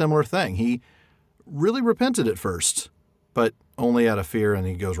of have a similar thing. He really repented at first, but only out of fear, and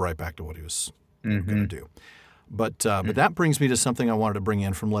he goes right back to what he was going to do. But that brings me to something I wanted to bring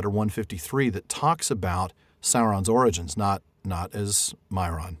in from letter 153 that talks about Sauron's origins, not as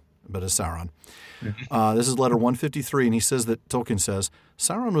Myron, but as Sauron. This is letter 153, and he says that Tolkien says,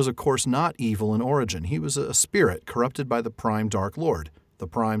 Sauron was, of course, not evil in origin. He was a spirit corrupted by the prime Dark Lord, the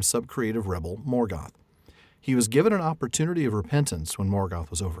prime subcreative rebel Morgoth. He was given an opportunity of repentance when Morgoth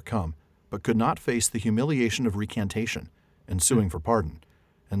was overcome, but could not face the humiliation of recantation and suing for pardon.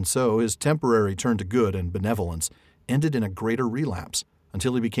 And so his temporary turn to good and benevolence ended in a greater relapse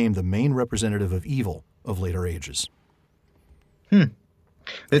until he became the main representative of evil of later ages.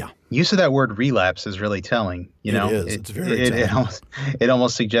 The use of that word relapse is really telling. It is. It's very telling. It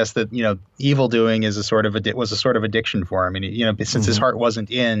almost suggests that evil doing was a sort of addiction for him. And since his heart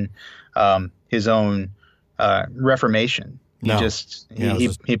wasn't in his own reformation,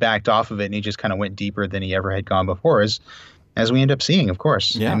 he backed off of it, and he just kind of went deeper than he ever had gone before, as we end up seeing, of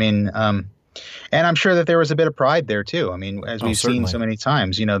course. Yeah. I mean, and I'm sure that there was a bit of pride there too. I mean, as we've seen so many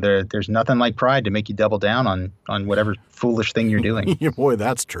times, there's nothing like pride to make you double down on whatever foolish thing you're doing. Boy,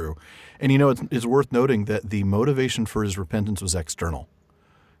 that's true. And it's worth noting that the motivation for his repentance was external.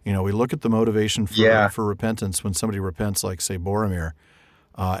 We look at the motivation for repentance when somebody repents, like say Boromir,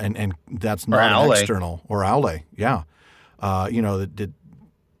 and that's not external, or Aule. Yeah.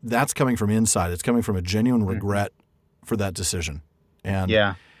 That's coming from inside. It's coming from a genuine regret for that decision.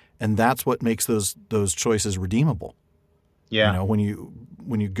 And that's what makes those choices redeemable. Yeah. When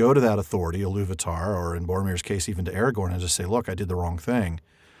you go to that authority, Iluvatar, or in Boromir's case, even to Aragorn, and just say, look, I did the wrong thing.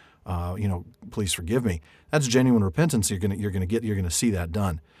 Please forgive me. That's genuine repentance. You're gonna see that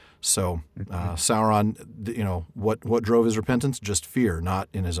done. So Sauron, what drove his repentance? Just fear, not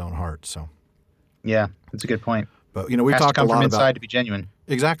in his own heart. So. Yeah, that's a good point. But we've talked a lot from inside about to be genuine.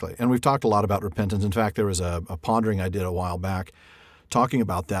 Exactly, and we've talked a lot about repentance. In fact, there was a pondering I did a while back, talking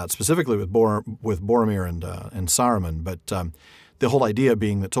about that specifically with Boromir and Saruman. But the whole idea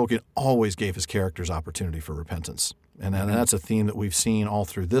being that Tolkien always gave his characters opportunity for repentance, and that's a theme that we've seen all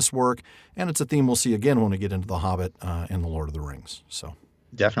through this work, and it's a theme we'll see again when we get into The Hobbit and The Lord of the Rings. So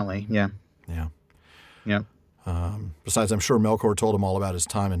definitely, yeah. Besides, I'm sure Melkor told him all about his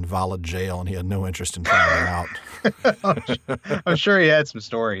time in Vala jail, and he had no interest in finding out. I'm sure he had some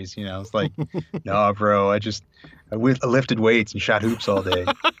stories. It's like, no, bro, I lifted weights and shot hoops all day.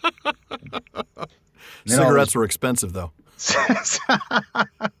 Cigarettes were expensive, though.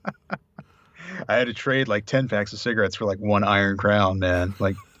 I had to trade like 10 packs of cigarettes for like one Iron Crown, man.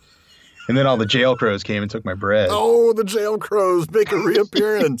 Like, And then all the jail crows came and took my bread. Oh, the jail crows make a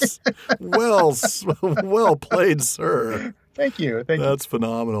reappearance. Well played, sir. Thank you. That's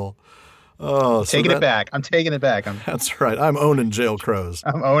phenomenal. Oh, taking it back. I'm taking it back. That's right. I'm owning jail crows.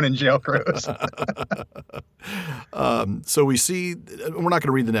 I'm owning jail crows. So we see, we're not going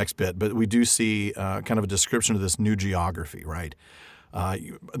to read the next bit, but we do see kind of a description of this new geography, right?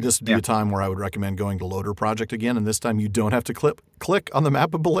 This would be a time where I would recommend going to Loader Project again, and this time you don't have to click on the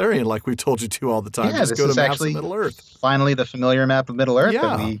map of Beleriand like we told you to all the time. Yeah, Just go to Maps of actually Middle-earth. Finally, the familiar map of Middle-earth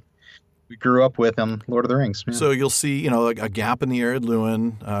that we grew up with in Lord of the Rings. Yeah. So you'll see, a gap in the arid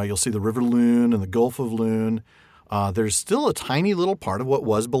Luin. You'll see the River Lune and the Gulf of Lune. There's still a tiny little part of what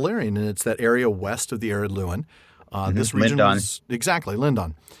was Beleriand, and it's that area west of the arid Luin. This region was exactly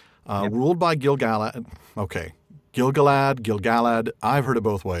Lindon, ruled by Gil-galad. Okay. Gil-galad. I've heard it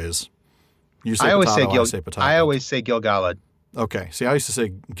both ways. You say I say potato. I always say Gil-galad. Okay. See, I used to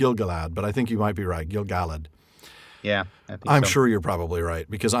say Gil-galad, but I think you might be right. Gil-galad. Yeah, I'm sure you're probably right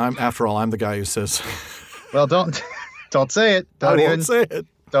because after all, I'm the guy who says. Well, don't say it. I won't say it.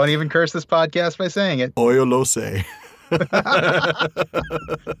 Don't even curse this podcast by saying it. Oyo lo sé.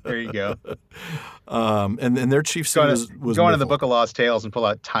 There you go. And their chief city was go into the Book of Lost Tales and pull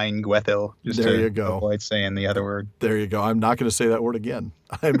out Tyne Gwethil. There you go. Avoid saying the other word. There you go. I'm not going to say that word again.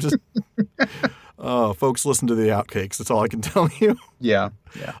 I'm just. Folks, listen to the outtakes. That's all I can tell you. Yeah.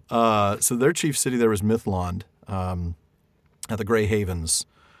 So their chief city there was Mithlond, at the Grey Havens.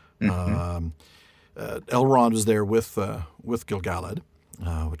 Elrond was there with Gil-galad,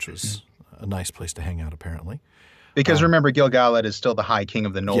 which was a nice place to hang out, apparently. Because remember, Gil-galad is still the High King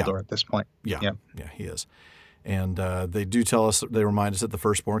of the Noldor at this point. Yeah, he is. And they do tell us, they remind us that the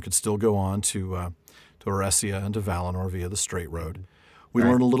Firstborn could still go on to Eresia and to Valinor via the Straight Road. We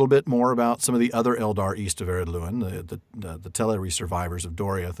learn a little bit more about some of the other Eldar east of Ered Luin, the Teleri survivors of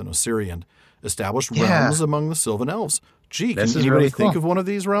Doriath and Osirian, established realms among the Sylvan Elves. Gee, can anybody think of one of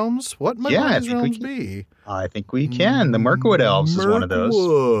these realms? What might one of these realms be? I think we can. The Mirkwood Elves is one of those.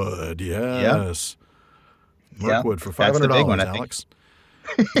 Mirkwood, yes. Mirkwood for $500, Alex.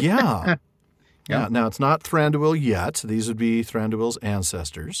 Yeah. Now, it's not Thranduil yet. These would be Thranduil's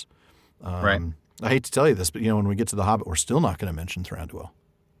ancestors. Right. I hate to tell you this, but when we get to The Hobbit, we're still not going to mention Thranduil.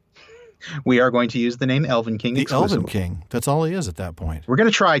 We are going to use the name Elven King exclusively. Elven King. That's all he is at that point. We're going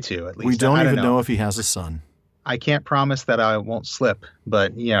to try to, at least. We don't even know if he has a son. I can't promise that I won't slip,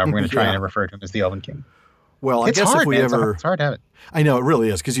 but we're going to try and refer to him as the Elven King. Well, I guess hard, if we ever... It's hard to have it. I know, it really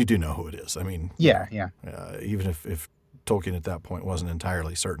is, because you do know who it is. I mean... Yeah. Even if Tolkien at that point wasn't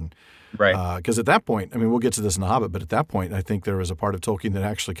entirely certain. Right. Because at that point, I mean, we'll get to this in The Hobbit, but at that point, I think there was a part of Tolkien that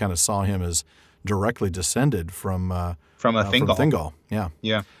actually kind of saw him as directly descended from Thingol. From Thingol, yeah.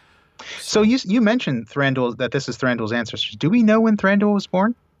 Yeah. So you mentioned Thranduil, that this is Thranduil's ancestors. Do we know when Thranduil was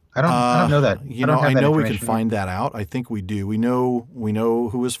born? I don't know that. I know we can find that out. I think we do. We know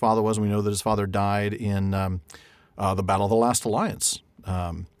who his father was, and we know that his father died in the Battle of the Last Alliance.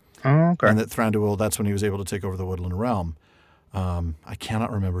 Okay. And that Thranduil, that's when he was able to take over the Woodland Realm. I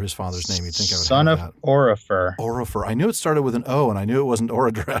cannot remember his father's name. You'd think I would Son have of that. Orifer. Orifer. I knew it started with an O, and I knew it wasn't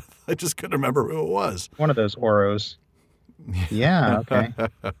Orodreth. I just couldn't remember who it was. One of those Oros. Yeah, okay.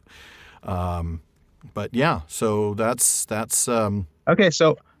 But yeah, so that's okay,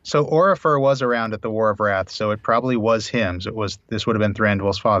 so Orifer was around at the War of Wrath, so it probably was him. So this would have been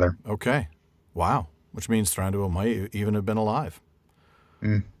Thranduil's father. Okay. Wow. Which means Thranduil might even have been alive.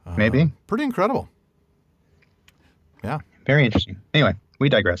 Maybe. Pretty incredible. Yeah. Very interesting. Anyway, we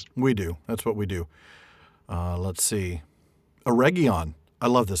digress. We do. That's what we do. Let's see. Eregion. I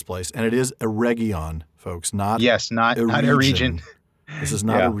love this place. And it is Eregion, folks, not Eregion. This is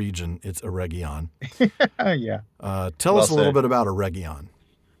not Eregion. It's Eregion. Yeah. Tell us a little bit about Eregion.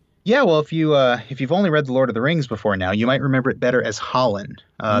 Yeah, well, if you've only read The Lord of the Rings before now, you might remember it better as Holland.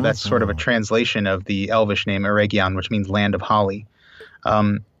 That's sort of a translation of the Elvish name Eregion, which means land of holly.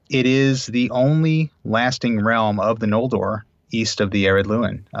 It is the only lasting realm of the Noldor east of the Ered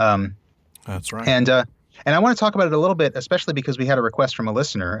Luin. That's right. And I want to talk about it a little bit, especially because we had a request from a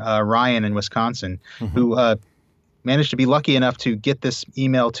listener, Ryan in Wisconsin, who managed to be lucky enough to get this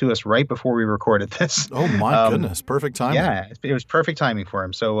email to us right before we recorded this. Oh, my goodness. Perfect timing. Yeah, it was perfect timing for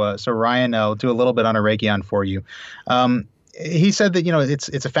him. So Ryan, I'll do a little bit on Eregion for you. He said that,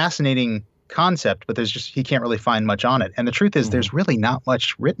 it's a fascinating concept, but he can't really find much on it. And the truth is there's really not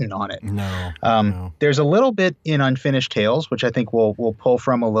much written on it. No. There's a little bit in Unfinished Tales, which I think we'll pull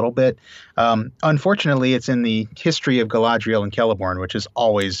from a little bit. Unfortunately, it's in the history of Galadriel and Celeborn, which is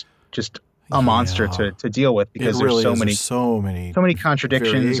always just a monster to deal with because really there's so many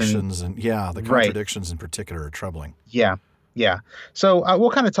contradictions and the contradictions in particular are troubling. Yeah. Yeah. So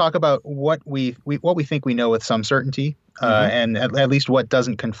we'll kind of talk about what what we think we know with some certainty, and at least what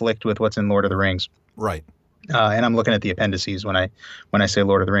doesn't conflict with what's in Lord of the Rings. Right. And I'm looking at the appendices when I say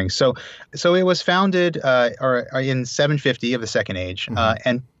Lord of the Rings. So it was founded or in 750 of the Second Age,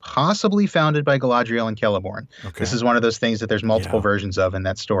 and possibly founded by Galadriel and Celeborn. Okay. This is one of those things that there's multiple versions of in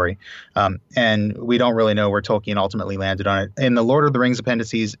that story, and we don't really know where Tolkien ultimately landed on it. In the Lord of the Rings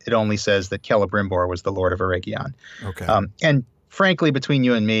appendices, it only says that Celebrimbor was the Lord of Eregion. Okay. And frankly, between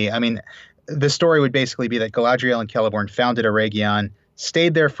you and me, I mean, the story would basically be that Galadriel and Celeborn founded Eregion,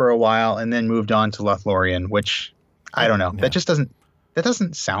 stayed there for a while, and then moved on to Lothlorien, which I don't know. Yeah. That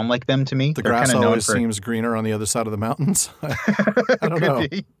doesn't sound like them to me. The grass always seems greener on the other side of the mountains. I don't know.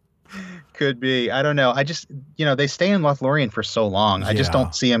 Could be. I don't know. I just, they stay in Lothlorien for so long. I just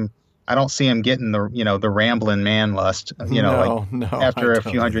don't see him. I don't see him getting the rambling man lust, after a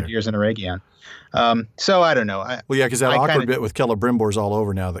few hundred years in Eregion. So I don't know. Because that awkward bit with Celebrimbor's all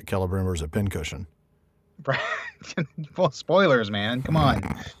over now that Celebrimbor's a pincushion. Right. Well, spoilers, man. Come on.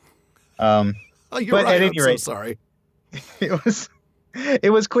 You're right. At any rate, so sorry.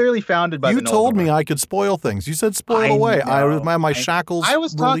 It was clearly founded by. You told me I could spoil things. You said spoil away. I was my shackles. I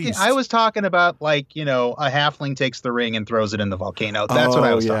was talking about a halfling takes the ring and throws it in the volcano. That's what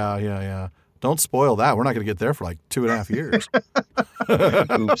I was talking about. Yeah. Don't spoil that. We're not going to get there for 2.5 years.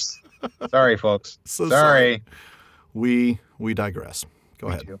 Oops. Sorry, folks. So sorry. We digress. Go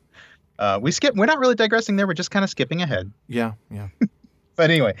ahead. We're not really digressing there. We're just kind of skipping ahead. Yeah. But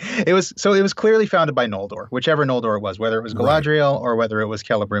anyway, it was clearly founded by Noldor, whichever Noldor it was, whether it was Galadriel or whether it was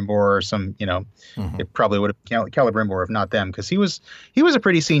Celebrimbor or some, it probably would have been Celebrimbor if not them, because he was a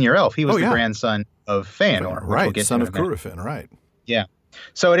pretty senior elf. He was the grandson of Feanor. Right, son of Curufin, right. Yeah.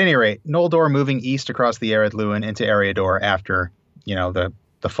 So at any rate, Noldor moving east across the Ered Luin into Eriador after,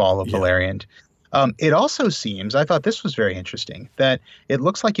 the fall of Beleriand. It also seems, I thought this was very interesting, that it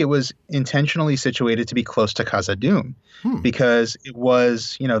looks like it was intentionally situated to be close to Khazad-dûm, because it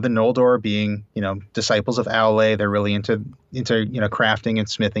was, the Noldor being, disciples of Aule. They're really into crafting and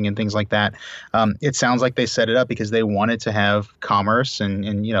smithing and things like that. It sounds like they set it up because they wanted to have commerce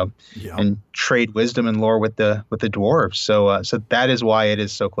and trade wisdom and lore with the dwarves. So that is why it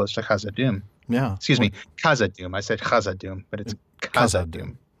is so close to Khazad-dûm. Yeah. Excuse me, Khazad-dûm. I said Khazad-dûm, but it's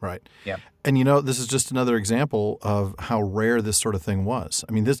Khazad-dûm. Right. Yeah. And this is just another example of how rare this sort of thing was.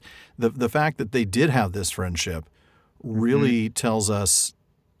 I mean, the fact that they did have this friendship really tells us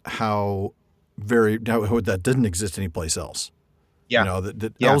how that didn't exist anyplace else. Yeah.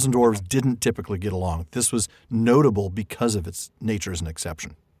 That elves and dwarves didn't typically get along. This was notable because of its nature as an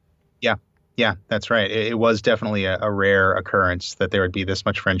exception. Yeah. Yeah, that's right. It was definitely a rare occurrence that there would be this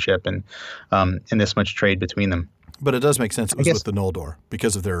much friendship and this much trade between them. But it does make sense. It was with the Noldor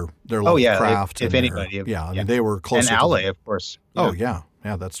because of their love of craft. If anybody. I mean, they were closer. And Aule, of course. Oh, yeah.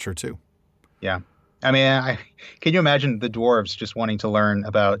 Yeah, that's true, too. Yeah. I mean, can you imagine the dwarves just wanting to learn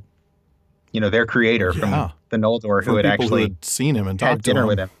about, their creator from the Noldor who had actually seen him and talked to dinner him.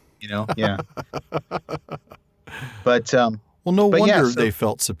 with him, Yeah. But no wonder they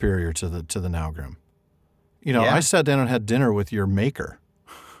felt superior to the Naugrim. I sat down and had dinner with your maker.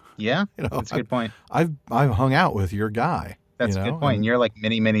 Yeah, that's a good point. I've hung out with your guy. That's a good point. And you're like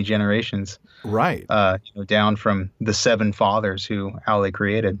many, many generations, right? Down from the 7 fathers who Aule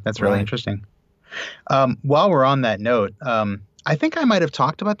created. That's really interesting. While we're on that note, I think I might have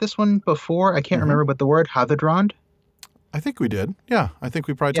talked about this one before. I can't remember, but the word Hadhadrand. I think we did. Yeah, I think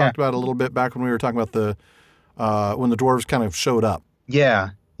we probably talked about it a little bit back when we were talking about when the dwarves kind of showed up. Yeah.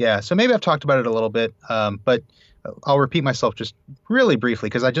 So maybe I've talked about it a little bit, but I'll repeat myself just really briefly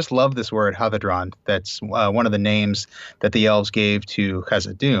because I just love this word Hadhadrand. That's one of the names that the elves gave to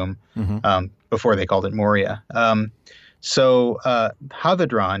Khazad-dûm before they called it Moria. So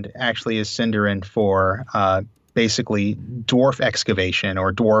Hadhadrand actually is Sindarin for basically dwarf excavation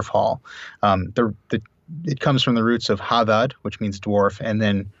or dwarf hall. It comes from the roots of Hadad, which means dwarf, and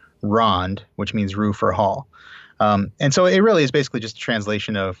then Rand, which means roof or hall. And so it really is basically just a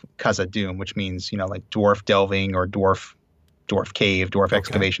translation of Khazad-dûm, which means, like dwarf delving or dwarf cave, dwarf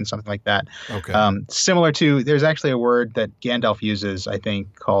excavation, something like that. Okay. Similar to, there's actually a word that Gandalf uses, I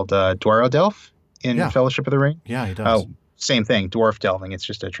think, called Dwaradelf in Fellowship of the Ring. Yeah, he does. Same thing, dwarf delving. It's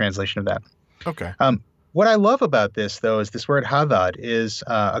just a translation of that. Okay. What I love about this, though, is this word Hadad is,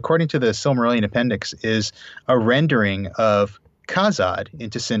 according to the Silmarillion Appendix, is a rendering of Khazad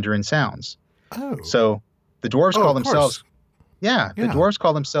into Sindarin sounds. Oh. So the dwarves call themselves, the Yeah. dwarves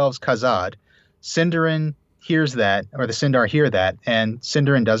call themselves Khazad. Sindarin hears that, or the Sindar hear that, and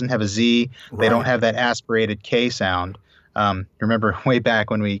Sindarin doesn't have a Z. They don't have that aspirated K sound. Remember way back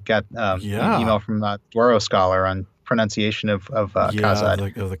when we got an email from Dwaro Scholar on pronunciation of Yeah,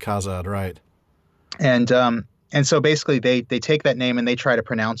 Khazad. of the Khazad, right. And so basically they take that name and they try to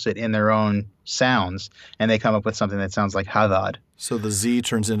pronounce it in their own sounds, and they come up with something that sounds like Hadad. So the Z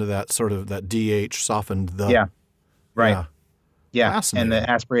turns into that sort of that DH softened the. Yeah, right. Yeah. Yeah, Fascinating. and the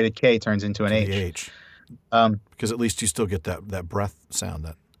aspirated K turns into an H. Because at least you still get that breath sound,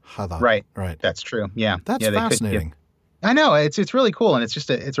 that Hadad. Right. Right. That's true. Yeah. That's yeah, fascinating. I know, it's really cool, and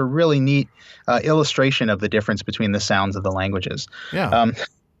it's a really neat illustration of the difference between the sounds of the languages. Yeah.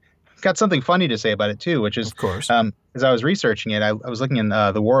 Got something funny to say about it too, which is, of course, as I was researching it, I was looking in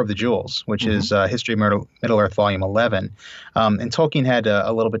the War of the Jewels, which is History of Middle-earth, Volume 11, and Tolkien had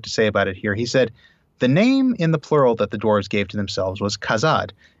a little bit to say about it here. He said, the name in the plural that the dwarves gave to themselves was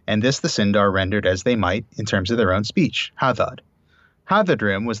Khazad, and this the Sindar rendered as they might in terms of their own speech, Hadad.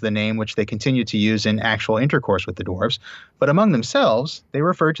 Hadadrim was the name which they continued to use in actual intercourse with the dwarves, but among themselves, they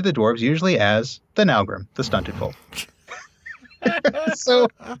referred to the dwarves usually as the Naugrim, the stunted folk. so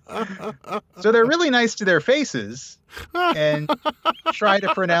they're really nice to their faces and try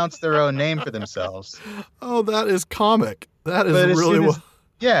to pronounce their own name for themselves. Oh, that is comic. That is really...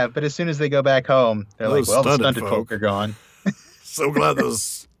 Yeah, but as soon as they go back home, they're like, well, the stunted folk are gone. So glad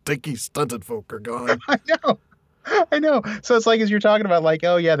those stinky stunted folk are gone. I know. So it's like, as you're talking about, like,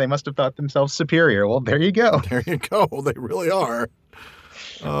 oh, yeah, they must have thought themselves superior. Well, there you go. There you go. They really are.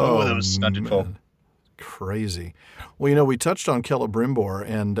 Oh, those stunted folk. Crazy. Well, we touched on Celebrimbor,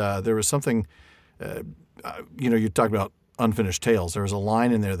 and there was something, you talked about unfinished tales. There was a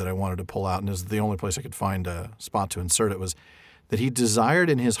line in there that I wanted to pull out, and this is the only place I could find a spot to insert it, was that he desired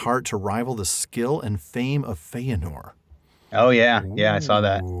in his heart to rival the skill and fame of Feanor. Oh, yeah. Yeah, I saw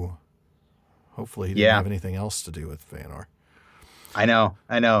that. Hopefully he didn't have anything else to do with Feanor. I know.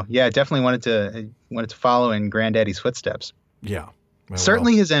 Yeah, definitely wanted to follow in Granddaddy's footsteps. Yeah.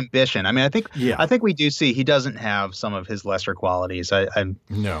 Certainly his ambition. I mean, I think we do see he doesn't have some of his lesser qualities. I'm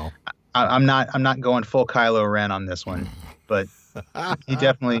not going full Kylo Ren on this one, but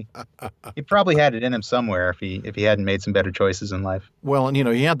he probably had it in him somewhere if he hadn't made some better choices in life. Well, and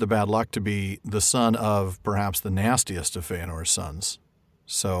he had the bad luck to be the son of perhaps the nastiest of Feanor's sons.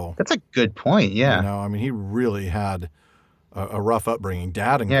 So that's a good point. Yeah. He really had a rough upbringing.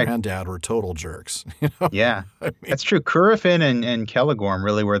 Dad and Granddad were total jerks. Yeah, that's true. Curufin and Celegorm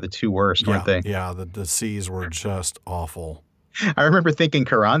really were the two worst, weren't they? Yeah, the seas were just awful. I remember thinking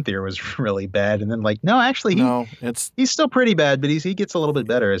Caranthir was really bad, and then no, actually, he's still pretty bad, but he gets a little bit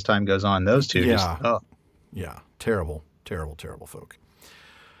better as time goes on. Those two, yeah, terrible, terrible, terrible folk.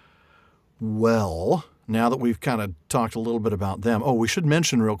 Well, now that we've kind of talked a little bit about them, we should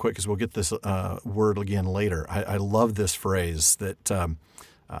mention real quick, because we'll get this word again later. I love this phrase that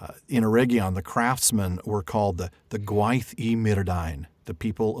in Eregion, the craftsmen were called the Gwaith y Myrdain, the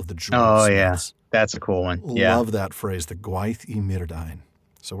people of the jewels. Oh, yeah. That's a cool one. Yeah. Love that phrase, the Gwaith y Myrdain.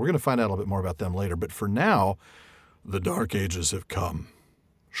 So we're going to find out a little bit more about them later. But for now, the Dark Ages have come.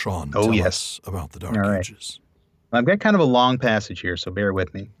 Shawn, tell us about the Dark Ages. I've got kind of a long passage here, so bear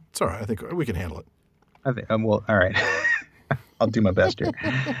with me. It's all right. I think we can handle it. All right. I'll do my best here.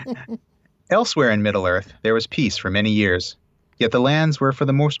 Elsewhere in Middle-earth, there was peace for many years. Yet the lands were for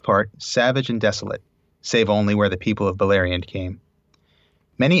the most part savage and desolate, save only where the people of Beleriand came.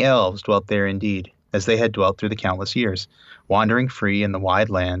 Many elves dwelt there indeed, as they had dwelt through the countless years, wandering free in the wide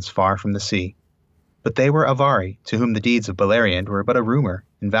lands far from the sea. But they were Avari, to whom the deeds of Beleriand were but a rumor,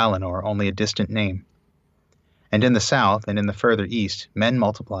 and Valinor only a distant name. And in the south and in the further east men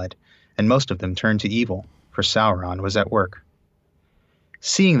multiplied, and most of them turned to evil, for Sauron was at work.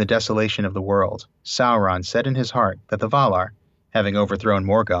 Seeing the desolation of the world, Sauron said in his heart that the Valar, having overthrown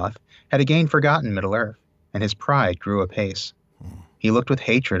Morgoth, had again forgotten Middle-earth, and his pride grew apace. He looked with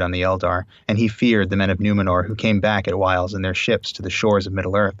hatred on the Eldar, and he feared the men of Numenor who came back at whiles in their ships to the shores of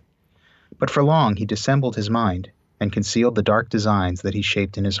Middle-earth. But for long he dissembled his mind, and concealed the dark designs that he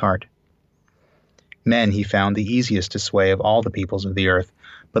shaped in his heart. Men he found the easiest to sway of all the peoples of the earth,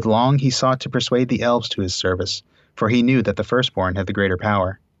 but long he sought to persuade the elves to his service, for he knew that the firstborn had the greater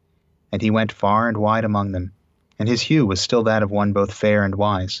power. And he went far and wide among them, and his hue was still that of one both fair and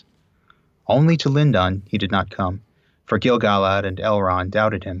wise. Only to Lindon he did not come, for Gil-galad and Elrond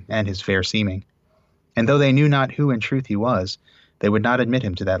doubted him and his fair seeming. And though they knew not who in truth he was, they would not admit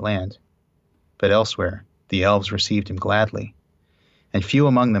him to that land. But elsewhere the elves received him gladly, and few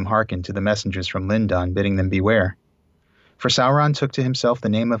among them hearkened to the messengers from Lindon bidding them beware. For Sauron took to himself the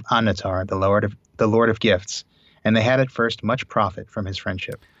name of Annatar, the Lord of Gifts, and they had at first much profit from his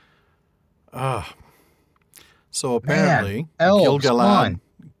friendship. So apparently,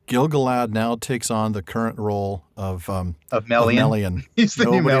 Gil-galad now takes on the current role of Melian. Melian. He's the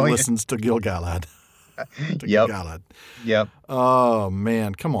new Nobody Melian. listens to Gil-galad. to Yep. Gil-galad. Yep. Oh,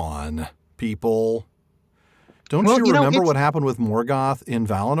 man. Come on, people. Don't Well, you you know, remember it's- what happened with Morgoth in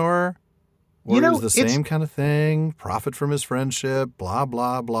Valinor? Where You it know, was the it's- same kind of thing. Profit from his friendship, blah,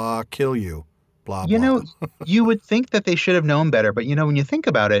 blah, blah. Kill you, blah, You blah. know, you would think that they should have known better, but when you think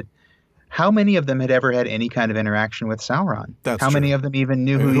about it, how many of them had ever had any kind of interaction with Sauron? That's how many true. of them even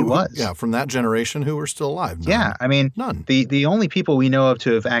knew who he was? Yeah, from that generation who were still alive. None. Yeah, I mean, None. the only people we know of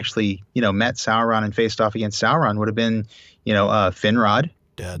to have actually, met Sauron and faced off against Sauron would have been, Finrod.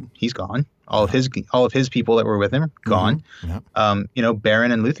 Dead. He's gone. All of his people that were with him gone. Yeah.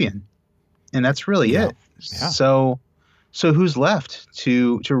 Beren and Luthien, and that's really Yeah. it. Yeah. So who's left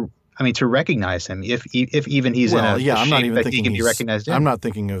to recognize him if even he's in a I'm shape not even that thinking he can be he's- recognized in? I'm not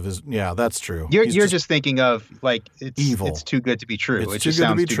thinking of his. Yeah, that's true. You're He's just thinking of like it's evil. It's too good to be true. It's It too just good to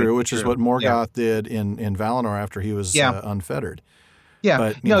sounds be too true, good which to be is true. what Morgoth did in Valinor after he was unfettered. Yeah.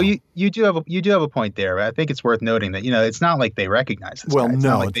 But, no, you know. you do have a point there. I think it's worth noting that it's not like they recognize this Well, guy. It's no,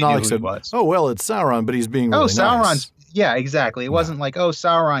 not like it's they not knew like who said, he was. oh well, it's Sauron, but he's being really nice. Sauron's. Yeah, exactly. It wasn't like, oh,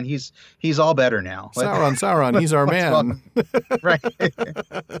 Sauron, he's all better now. Sauron, he's our man. Right.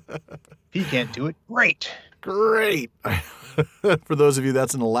 He can't do it. Great. Great. For those of you,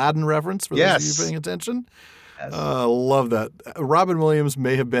 that's an Aladdin reference. For those of you paying attention, Yes. love that. Robin Williams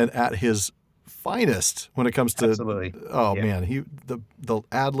may have been at his finest when it comes to. Absolutely. Oh Yeah. man, the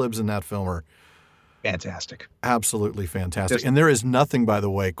ad libs in that film are Fantastic. absolutely fantastic. And there is nothing, by the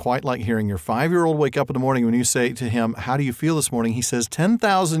way, quite like hearing your 5-year-old wake up in the morning when you say to him, "How do you feel this morning?" He says,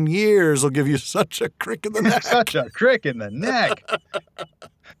 10,000 years will give you such a crick in the neck. Such a crick in the neck.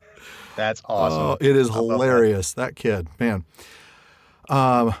 That's awesome. Oh, it is I love hilarious. That kid, man.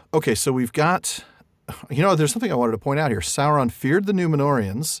 Okay, so we've got, there's something I wanted to point out here. Sauron feared the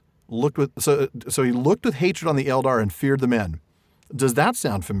Númenóreans, so he looked with hatred on the Eldar and feared the men. Does that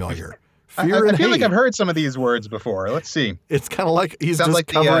sound familiar? Fear I and feel hate. like I've heard some of these words before. Let's see. It's kind of like he's Sounds just like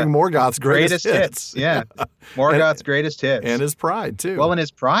the, covering Morgoth's greatest hits. Yeah. Morgoth's greatest hits. And his pride, too. Well, and his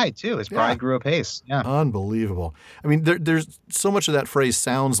pride, too. His pride Yeah. grew apace. Yeah. Unbelievable. I mean, there's so much of that phrase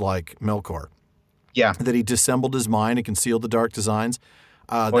sounds like Melkor. Yeah. That he dissembled his mind and concealed the dark designs.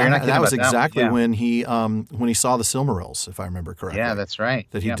 Well, you're not kidding that was about that one. exactly Yeah. when he saw the Silmarils, if I remember correctly. Yeah, that's right.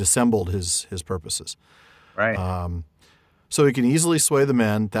 That he Yeah. dissembled his purposes. Right. So he can easily sway the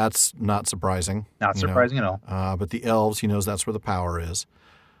men. That's not surprising. Not surprising at all. But the elves, he knows that's where the power is.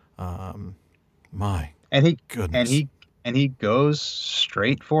 My And he goodness. and he goes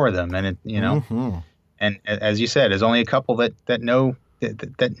straight for them, and Mhm. and as you said, there's only a couple that know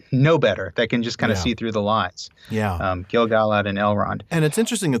that know better, that can just kind of Yeah. see through the lies. Yeah. Gil-galad and Elrond. And it's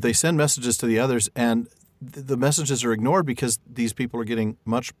interesting that they send messages to the others, and the messages are ignored because these people are getting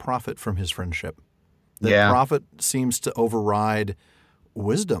much profit from his friendship. The profit seems to override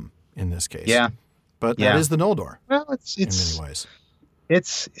wisdom in this case. Yeah. But Yeah. that is the Noldor Well, it's in many ways.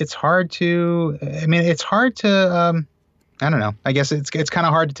 it's hard to. I mean, it's hard to. I don't know. I guess it's kind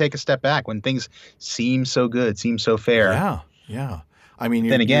of hard to take a step back when things seem so good, seem so fair. Yeah, yeah. I mean,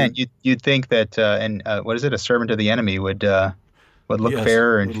 Then again, you'd think that what is it? A servant of the enemy would look yes,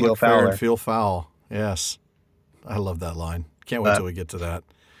 fairer and would feel look fair fouler. and feel foul. Yes, I love that line. Can't wait till we get to that.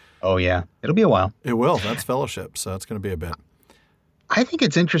 Oh yeah, it'll be a while. It will. That's fellowship, so it's going to be a bit. I think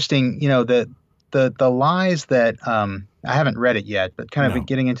it's interesting, the lies that I haven't read it yet, but kind of No.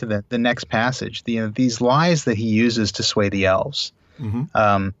 getting into the next passage. These lies that he uses to sway the elves.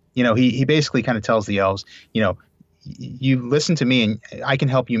 Mm-hmm. He basically kind of tells the elves, you listen to me, and I can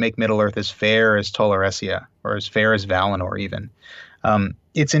help you make Middle Earth as fair as Tolaresia, or as fair as Valinor, even.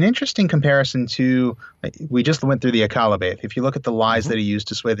 It's an interesting comparison to, we just went through the Akalabath. If you look at the lies that he used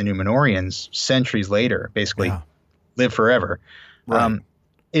to sway the Númenóreans centuries later, basically live forever. Right.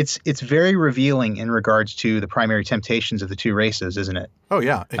 It's very revealing in regards to the primary temptations of the two races, isn't it? Oh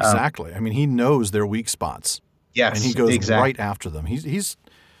yeah, exactly. I mean, he knows their weak spots. Yes, and he goes exactly. right after them. He's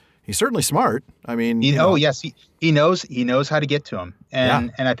certainly smart. I mean, yes, he knows how to get to them,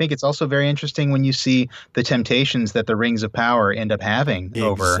 and I think it's also very interesting when you see the temptations that the Rings of Power end up having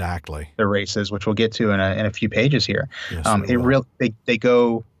over the races, which we'll get to in a few pages here. Yes, they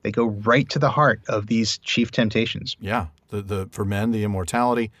go right to the heart of these chief temptations. Yeah, the for men the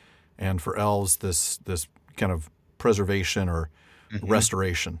immortality, and for elves this kind of preservation or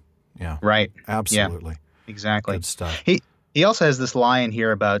restoration. Yeah, right. Absolutely. Yeah, exactly. Good stuff. He also has this line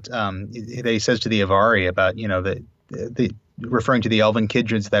here about that he says to the Avari about the referring to the elven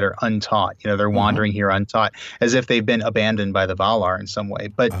kindreds that are untaught. They're wandering here untaught, as if they've been abandoned by the Valar in some way.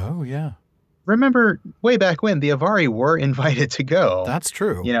 But oh yeah, remember way back when the Avari were invited to go. That's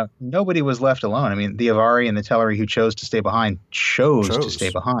true. Nobody was left alone. I mean, the Avari and the Teleri who chose to stay behind chose to stay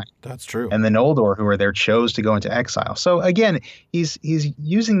behind. That's true. And the Noldor who were there chose to go into exile. So again, he's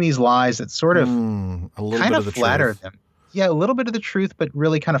using these lies that sort of kind of flatter them. Yeah, a little bit of the truth, but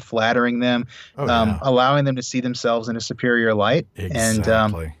really kind of flattering them, allowing them to see themselves in a superior light.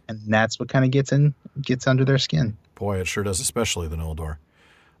 Exactly. And that's what kind of gets under their skin. Boy, it sure does, especially the Noldor.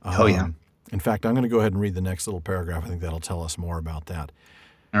 Oh, yeah. In fact, I'm going to go ahead and read the next little paragraph. I think that'll tell us more about that.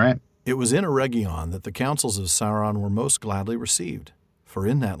 All right. It was in Eregion that the counsels of Sauron were most gladly received, for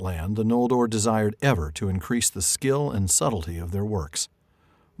in that land the Noldor desired ever to increase the skill and subtlety of their works.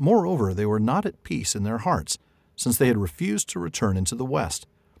 Moreover, they were not at peace in their hearts, since they had refused to return into the West,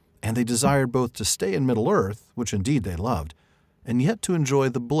 and they desired both to stay in Middle-earth, which indeed they loved, and yet to enjoy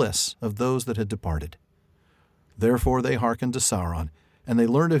the bliss of those that had departed. Therefore they hearkened to Sauron, and they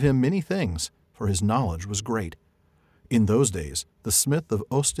learned of him many things, for his knowledge was great. In those days the smith of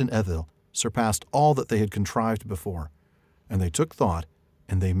Ost-in-Edhil surpassed all that they had contrived before, and they took thought,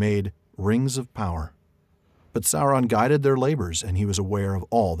 and they made rings of power. But Sauron guided their labors, and he was aware of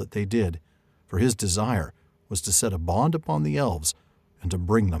all that they did, for his desire was to set a bond upon the elves and to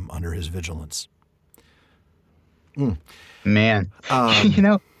bring them under his vigilance. Man,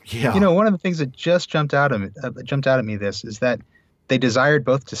 Yeah. One of the things that just jumped out at me this is that they desired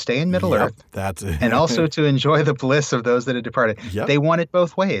both to stay in Middle-earth and also to enjoy the bliss of those that had departed. Yep. They want it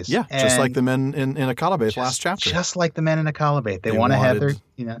both ways. Yeah, just like the men in Akalabath last chapter. Just like the men in Akalabath. They want to have their,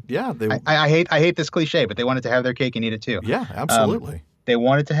 Yeah. I hate this cliche, but they wanted to have their cake and eat it too. Yeah, absolutely. They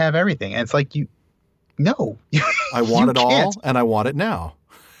wanted to have everything. And it's like, no. I want it all, and I want it now.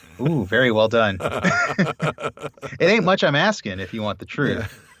 Ooh, very well done. It ain't much I'm asking if you want the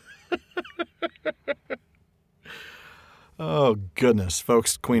truth. Yeah. Oh, goodness,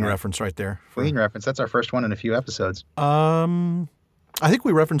 folks. Queen reference right there. Queen reference. That's our first one in a few episodes. I think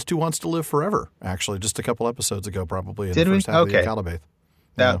we referenced Who Wants to Live Forever, actually, just a couple episodes ago, probably. In did the first we? half Okay. Of the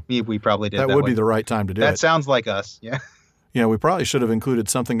Akalabath. We probably did. That would be the right time to do it. That sounds like us. Yeah. We probably should have included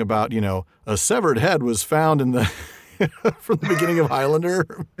something about, a severed head was found in the from the beginning of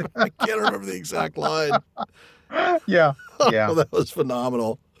Highlander. I can't remember the exact line. Yeah. Oh, that was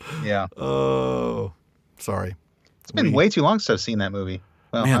phenomenal. Yeah. Oh, sorry. It's been way too long since I've seen that movie.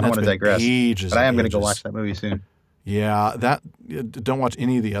 Well, Man, I don't want to digress, but I am going to go ages. watch that movie soon. Yeah, don't watch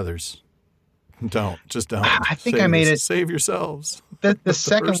any of the others. Just don't. I think I made it. Save yourselves. The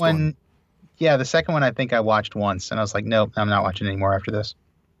second one. Yeah, the second one I think I watched once, and I was like, nope, I'm not watching anymore after this.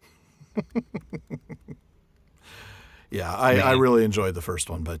 Yeah, I really enjoyed the first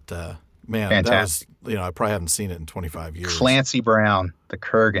one, but man, fantastic. That was, I probably haven't seen it in 25 years. Clancy Brown, the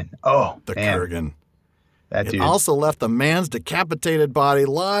Kurgan. Oh, the man. Kurgan. That dude. It also left the man's decapitated body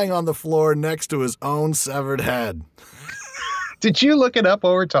lying on the floor next to his own severed head. Did you look it up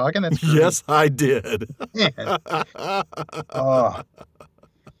while we're talking? That's great. Yes, I did. Oh.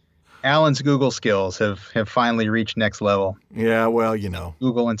 Alan's Google skills have finally reached next level. Yeah, well,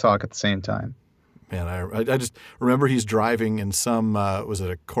 Google and talk at the same time. Man, I just remember he's driving in some, was it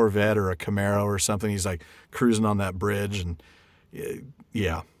a Corvette or a Camaro or something? He's like cruising on that bridge, and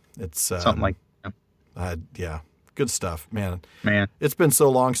yeah, it's something like yeah, good stuff, man. Man, it's been so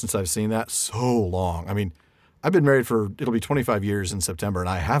long since I've seen that. So long. I mean, I've been married it'll be 25 years in September, and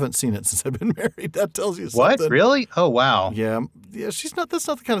I haven't seen it since I've been married. That tells you something. What? Really? Oh, wow. Yeah. That's not the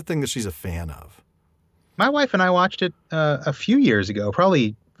kind of thing that she's a fan of. My wife and I watched it a few years ago,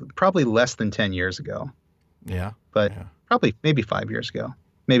 probably less than 10 years ago. Yeah. But probably maybe 5 years ago.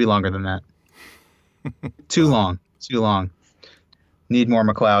 Maybe longer than that. Too long. Need more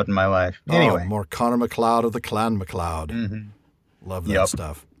MacLeod in my life. Anyway. More Connor MacLeod of the Clan MacLeod. Mm-hmm. Love that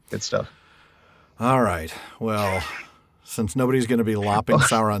stuff. Good stuff. All right. Well, since nobody's going to be lopping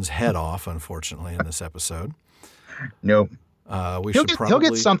Sauron's head off, unfortunately, in this episode. Nope. He'll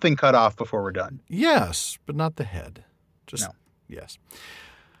get something cut off before we're done. Yes, but not the head. Yes.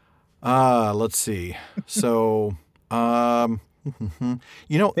 Let's see. So, that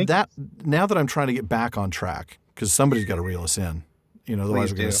now that I'm trying to get back on track, because somebody's got to reel us in.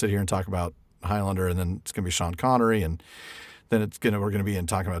 Otherwise we're going to sit here and talk about Highlander, and then it's going to be Sean Connery, and then we're going to be in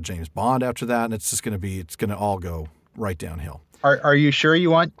talking about James Bond after that, and it's going to all go right downhill. Are you sure you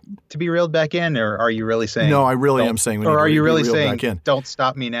want to be reeled back in, or are you really saying? No, I really am saying. Or are you really saying? Don't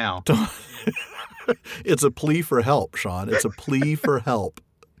stop me now. It's a plea for help, Sean. It's a plea for help.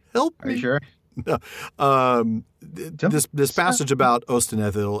 Help me. Are you sure? No. This passage about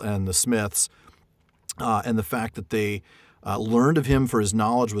Ost-in-Edhil and the Smiths, and the fact that they Learned of him for his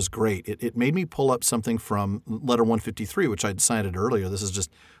knowledge was great. It made me pull up something from letter 153, which I'd cited earlier. This is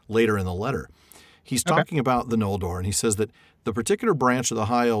just later in the letter. He's talking about the Noldor, and he says that the particular branch of the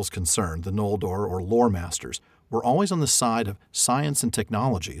High Elves concerned, the Noldor or lore masters, were always on the side of science and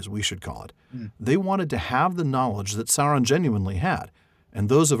technology, as we should call it. They wanted to have the knowledge that Sauron genuinely had, and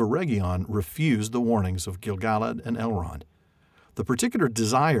those of Eregion refused the warnings of Gil-galad and Elrond. The particular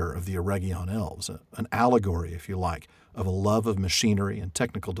desire of the Eregion elves, an allegory, if you like, of a love of machinery and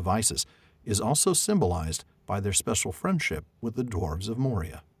technical devices, is also symbolized by their special friendship with the dwarves of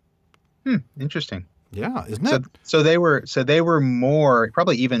Moria. Interesting. Yeah, isn't it? So they were more,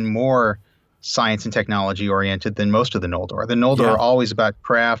 probably even more science and technology oriented than most of the Noldor. The Noldor are always about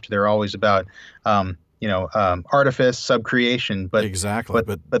craft. They're always about artifice, subcreation. But exactly.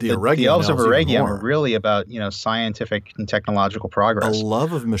 But the elves of Eregion were really about scientific and technological progress. A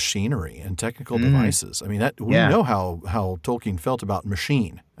love of machinery and technical devices. I mean, we know how Tolkien felt about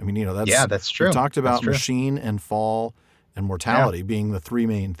machine. I mean, that's true. We talked about machine and fall and mortality being the three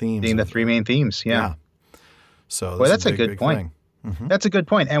main themes. Yeah. So that's a good point. Mm-hmm. That's a good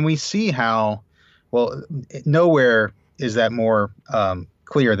point. And we see how, nowhere is that more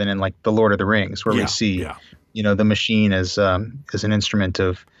clear than in like the Lord of the Rings, where we see, the machine as an instrument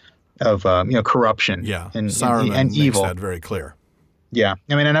of corruption and Saruman evil. Makes that very clear. Yeah,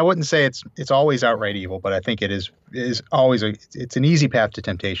 I mean, and I wouldn't say it's always outright evil, but I think it is always it's an easy path to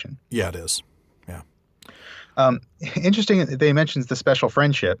temptation. Yeah, it is. Yeah. Interesting. They mentions the special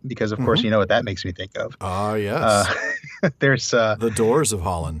friendship because, of course, you know what that makes me think of. Yes. There's the doors of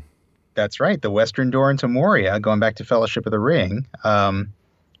Holland. That's right. The western door into Moria, going back to Fellowship of the Ring.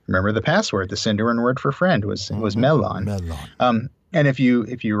 Remember the password, the Sindarin word for friend was Melon. Melon. And if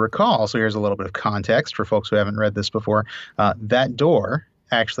you recall, so here's a little bit of context for folks who haven't read this before. That door,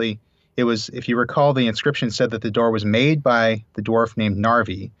 actually, it was, if you recall, the inscription said that the door was made by the dwarf named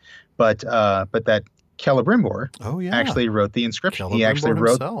Narvi, but that Celebrimbor actually wrote the inscription. He actually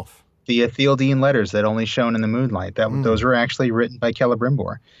wrote himself the Ethildine letters that only shone in the moonlight. Those were actually written by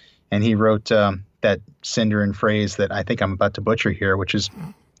Celebrimbor. And he wrote that Sindarin phrase that I think I'm about to butcher here, which is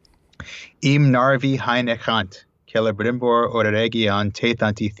Im Narvi Hainechant, Celebrimbor Eregion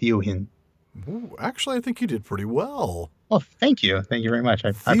Tetanti Thiuhin. Actually, I think you did pretty well. Well, thank you. Thank you very much.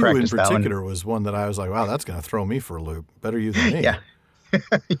 I Thew practiced in particular was one that I was like, wow, that's going to throw me for a loop. Better you than me. Yeah.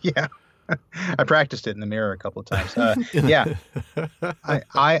 Yeah. I practiced it in the mirror a couple of times. I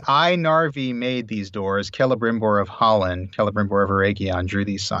Narvi made these doors. Celebrimbor of Holland, Celebrimbor of Eregion drew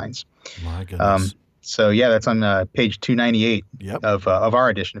these signs. My goodness. That's on page 298 Yep. of our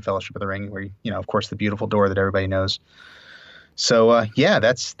edition of Fellowship of the Ring, where of course, the beautiful door that everybody knows. So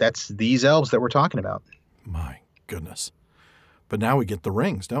that's these elves that we're talking about. My goodness. But now we get the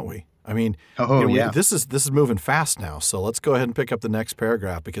rings, don't we? I mean, this is moving fast now. So let's go ahead and pick up the next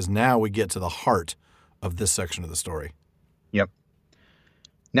paragraph, because now we get to the heart of this section of the story. Yep.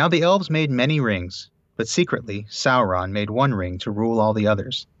 Now the elves made many rings, but secretly Sauron made one ring to rule all the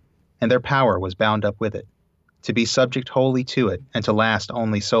others, and their power was bound up with it, to be subject wholly to it, and to last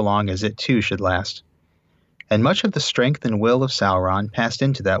only so long as it too should last. And much of the strength and will of Sauron passed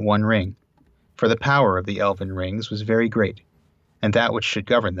into that one ring, for the power of the elven rings was very great, and that which should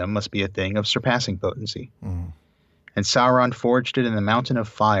govern them must be a thing of surpassing potency. And Sauron forged it in the mountain of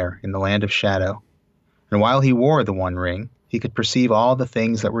fire in the land of shadow. And while he wore the one ring, he could perceive all the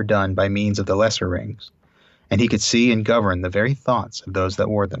things that were done by means of the lesser rings, and he could see and govern the very thoughts of those that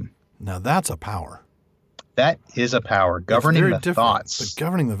wore them. Now that's a power. That is a power, governing the thoughts. But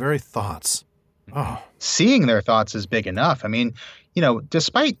governing the very thoughts. Oh. Seeing their thoughts is big enough. I mean,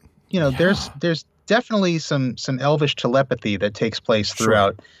 despite, there's definitely some elvish telepathy that takes place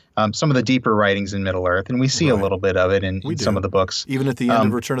throughout some of the deeper writings in Middle-earth, and we see a little bit of it in some of the books. Even at the end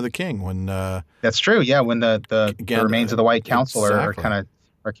of Return of the King, when that's true. Yeah, when the remains of the White Council are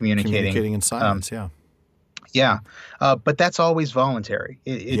communicating in silence. But that's always voluntary.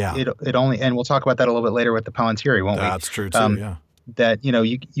 It only, and we'll talk about that a little bit later with the Palantiri, won't we? That's true too. That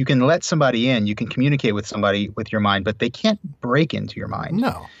you can let somebody in, you can communicate with somebody with your mind, but they can't break into your mind.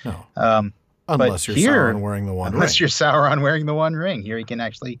 No. Unless you're Sauron wearing the one ring. Unless you're Sauron wearing the one ring. Here he can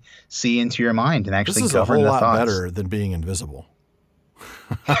actually see into your mind and actually govern the thoughts. This is a whole lot better than being invisible.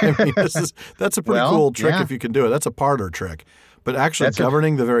 I mean, that's a pretty cool trick if you can do it. That's a parlor trick. But actually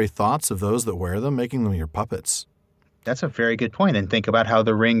governing the very thoughts of those that wear them, making them your puppets. That's a very good point. And think about how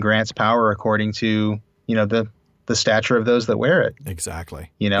the ring grants power according to, the stature of those that wear it.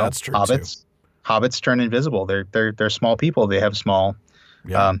 Exactly. That's true Hobbits turn invisible. They're small people. They have small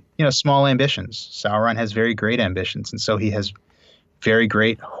small ambitions. Sauron has very great ambitions, and so he has very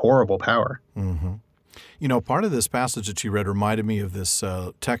great, horrible power. Mm-hmm. Part of this passage that you read reminded me of this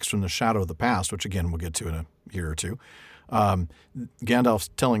text from the Shadow of the Past, which, again, we'll get to in a year or two. Gandalf's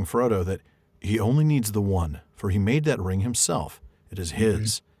telling Frodo that he only needs the one, for he made that ring himself. It is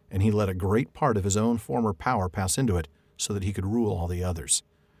his, and he let a great part of his own former power pass into it so that he could rule all the others.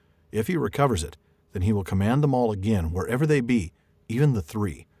 If he recovers it, then he will command them all again, wherever they be, even the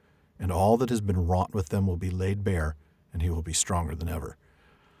three, and all that has been wrought with them will be laid bare, and he will be stronger than ever.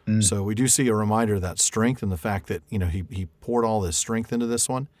 So we do see a reminder of that strength and the fact that, he poured all his strength into this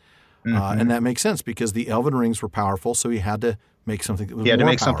one. And that makes sense because the elven rings were powerful, so he had to make something that was more powerful. He had to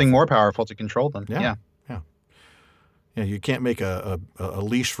make something more powerful to control them. Yeah. You can't make a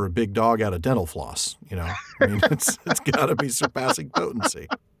leash for a big dog out of dental floss, I mean, it's got to be surpassing potency.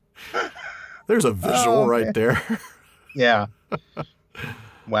 There's a visual right there. Yeah.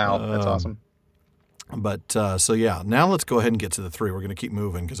 Wow, that's awesome. But now let's go ahead and get to the three. We're going to keep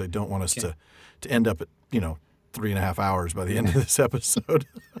moving because I don't want us to end up at 3.5 hours by the end of this episode.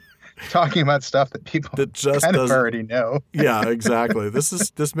 Talking about stuff that people that just kind of already know. Yeah, exactly.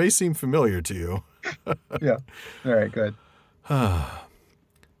 This may seem familiar to you. Yeah. All right, good.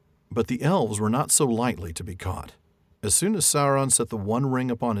 But the elves were not so lightly to be caught. As soon as Sauron set the one ring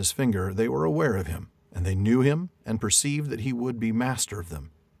upon his finger, they were aware of him, and they knew him and perceived that he would be master of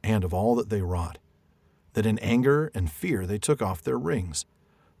them and of all that they wrought. That in anger and fear they took off their rings.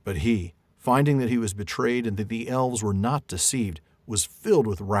 But he, finding that he was betrayed and that the elves were not deceived, was filled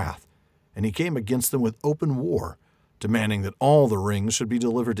with wrath, and he came against them with open war, demanding that all the rings should be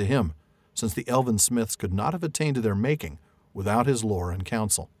delivered to him, since the elven smiths could not have attained to their making without his lore and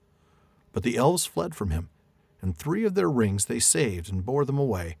counsel. But the elves fled from him, and 3 of their rings they saved and bore them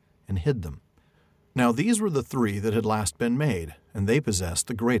away and hid them. Now these were the 3 that had last been made, and they possessed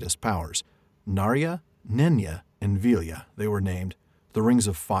the greatest powers. Narya, Nenya, and Vilya they were named, the rings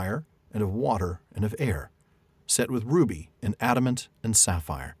of fire, and of water, and of air, set with ruby, and adamant, and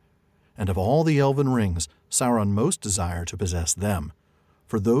sapphire. And of all the elven rings, Sauron most desired to possess them,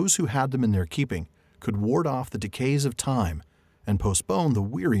 for those who had them in their keeping could ward off the decays of time and postpone the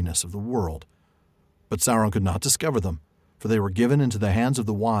weariness of the world. But Sauron could not discover them, for they were given into the hands of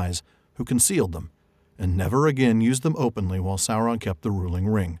the wise, who concealed them, and never again used them openly while Sauron kept the ruling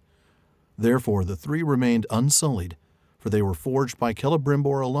ring. Therefore the 3 remained unsullied, for they were forged by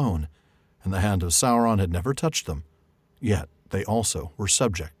Celebrimbor alone, and the hand of Sauron had never touched them. Yet they also were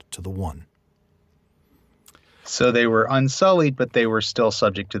subject to the one. So they were unsullied, but they were still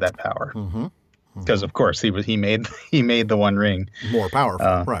subject to that power. Because of course he made the one ring more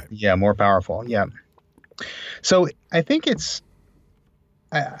powerful, right? Yeah, more powerful. Yeah. So I think it's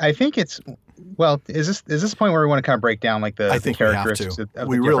well, is this the point where we want to kind of break down like the characteristics of the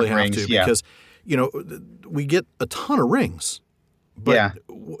really have rings? to because we get a ton of rings. But,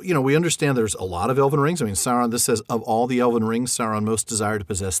 we understand there's a lot of elven rings. I mean, Sauron, this says, of all the elven rings, Sauron most desired to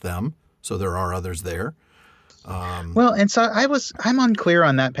possess them. So there are others there. Well, and so I'm unclear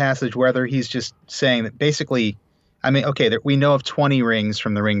on that passage, whether he's just saying that basically, I mean, okay, we know of 20 rings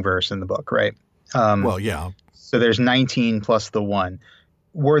from the ring verse in the book, right? Well, yeah. So there's 19 plus the one.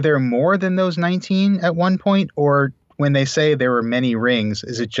 Were there more than those 19 at one point? Or when they say there were many rings,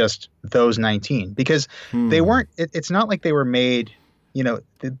 is it just those 19? Because they weren't, it's not like they were made...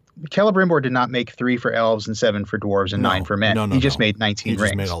 Celebrimbor did not make 3 for elves and 7 for dwarves and 9 for men. He just made 19 rings. He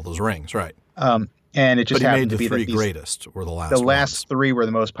just made all those rings, right. And it just happened to be that the 3 greatest were the last ones. The last 3 were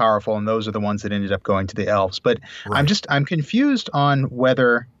the most powerful, and those are the ones that ended up going to the elves. But I'm confused on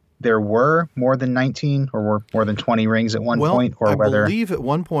whether there were more than 19 or were more than 20 rings at one point, or whether... I believe at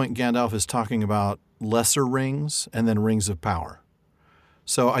one point Gandalf is talking about lesser rings and then rings of power.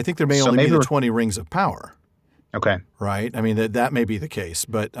 So I think there may only be the 20 rings of power. Okay. Right? I mean, that may be the case.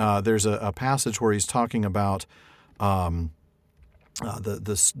 But there's a passage where he's talking about the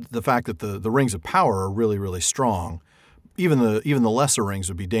fact that the rings of power are really, really strong. Even the lesser rings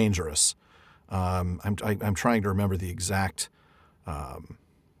would be dangerous. I'm trying to remember the exact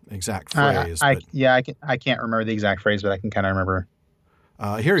phrase. I can't remember the exact phrase, but I can kind of remember.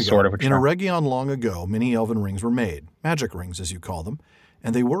 Here you go. In Eregion long ago, many elven rings were made, magic rings as you call them.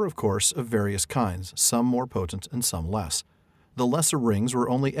 And they were, of course, of various kinds, some more potent and some less. The lesser rings were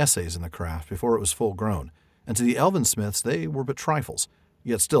only essays in the craft before it was full grown, and to the elven smiths they were but trifles,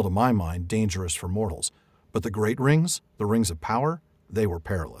 yet still, to my mind, dangerous for mortals. But the great rings, the rings of power, they were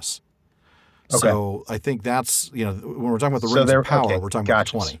perilous. Okay. So I think that's, when we're talking about the rings of power, we're talking about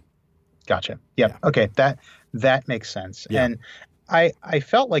 20. Gotcha. Yep. Yeah. Okay, that makes sense. Yeah. And I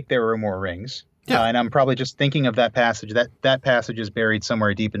felt like there were more rings. Yeah. And I'm probably just thinking of that passage. That passage is buried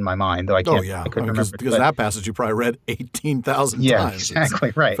somewhere deep in my mind, though I can't. I couldn't remember. Because that passage you probably read 18,000 yeah, times.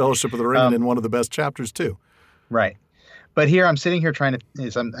 exactly right. Fellowship of the Ring, and in one of the best chapters too. Right. But here I'm sitting here trying to,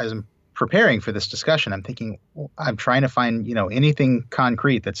 as I'm preparing for this discussion, I'm thinking, I'm trying to find, anything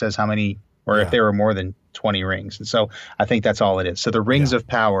concrete that says how many, or if there were more than 20 rings. And so I think that's all it is. So the rings of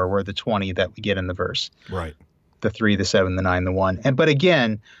power were the 20 that we get in the verse. Right. The 3, the 7, the 9, the 1. But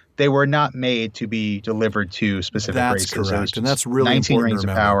again, they were not made to be delivered to specific races. That's correct. And that's really 19 important rings to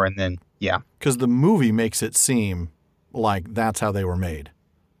of remember. power, and then, Because the movie makes it seem like that's how they were made.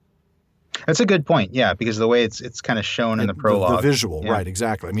 That's a good point. Yeah, because the way it's kind of shown in the prologue, the visual, right?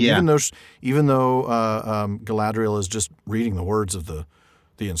 Exactly. I mean, even though Galadriel is just reading the words of the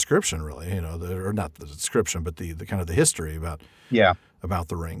inscription, really, or not the inscription, but the kind of the history about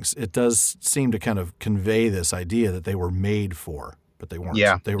the rings, it does seem to kind of convey this idea that they were made for, but they weren't.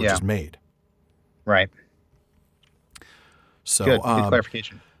 Yeah, they were just made. Right. So good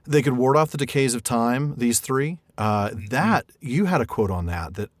clarification. They could ward off the decays of time. These 3. That you had a quote on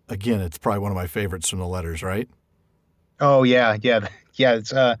that again, it's probably one of my favorites from the letters, right? Oh yeah.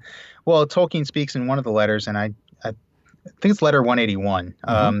 It's well, Tolkien speaks in one of the letters, and I think it's letter 181.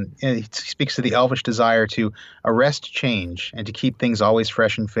 And he speaks to the elvish desire to arrest change and to keep things always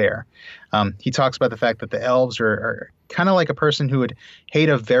fresh and fair. He talks about the fact that the elves are kind of like a person who would hate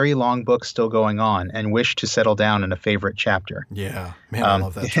a very long book still going on and wish to settle down in a favorite chapter. Yeah, man, I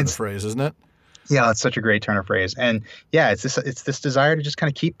love that turn of phrase, isn't it? Yeah, it's such a great turn of phrase. And it's this desire to just kind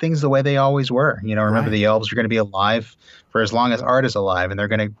of keep things the way they always were. Remember the elves are going to be alive for as long as art is alive, and they're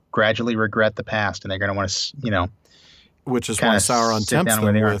going to gradually regret the past, and they're going to want to, which is why Sauron tempts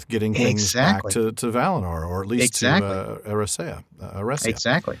them with getting things back to Valinor, or at least to Eregion.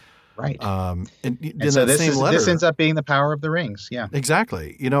 Exactly. Right. And so this ends up being the power of the rings. Yeah.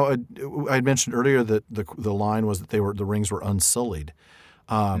 Exactly. I had mentioned earlier that the line was that the rings were unsullied.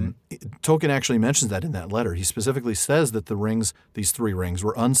 Tolkien actually mentions that in that letter. He specifically says that these 3 rings,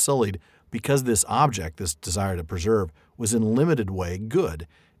 were unsullied because this object, this desire to preserve, was in limited way good,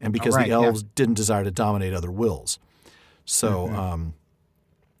 and because the elves didn't desire to dominate other wills. So,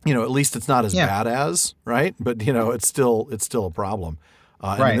 at least it's not as bad as, right? But it's still a problem.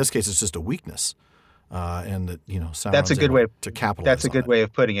 And in this case, it's just a weakness. And that Sauron's that's a good way to capitalize. That's a good way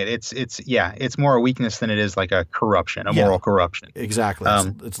of putting it. It's more a weakness than it is like a corruption, a moral corruption. Exactly.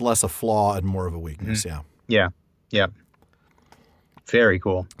 It's less a flaw and more of a weakness. Yeah. Very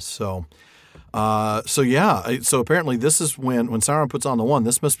cool. So apparently this is when Sauron puts on the 1.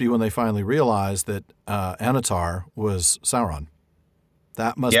 This must be when they finally realized that Anatar was Sauron.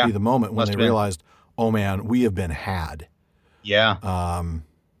 That must be the moment when they realized, oh man, we have been had. Yeah.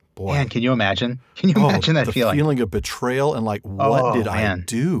 Boy. Man, can you imagine? Can you imagine that feeling? The feeling of betrayal and like, what did I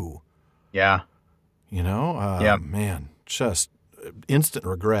do? Yeah. Man, just instant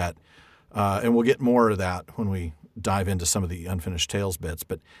regret. And we'll get more of that when we dive into some of the Unfinished Tales bits.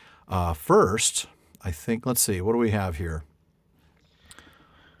 But first, I think, let's see, what do we have here?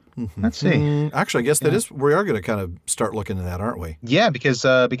 Let's see. Actually, I guess that is, we are going to kind of start looking at that, aren't we? Yeah, because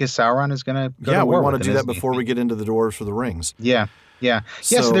Sauron is going to go to war. Yeah, we want to do that before we get into the Dwarves for the Rings. Yeah.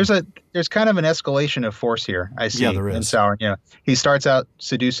 So there's kind of an escalation of force here. I see. Yeah, there is. In Sauron, he starts out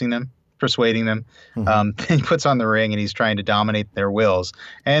seducing them, persuading them. Then he puts on the ring and he's trying to dominate their wills.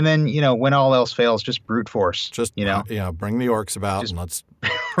 And then when all else fails, just brute force. Just bring the orcs about and let's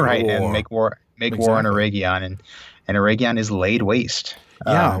and make war on Eregion, and Eregion is laid waste.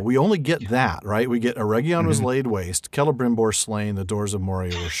 Yeah, we only get that, right? We get Eregion was laid waste, Celebrimbor slain, the doors of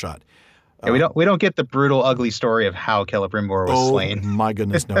Moria were shut. We don't get the brutal, ugly story of how Celebrimbor was slain. Oh my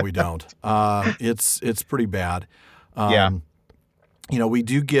goodness, no, we don't. It's pretty bad. We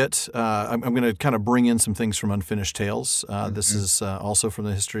do get. I'm going to kind of bring in some things from Unfinished Tales. This is also from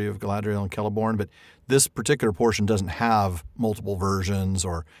the history of Galadriel and Celeborn, but this particular portion doesn't have multiple versions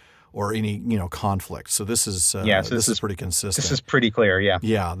or any conflict. So this is this is pretty consistent. This is pretty clear. Yeah.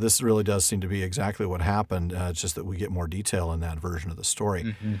 Yeah, this really does seem to be exactly what happened. It's just that we get more detail in that version of the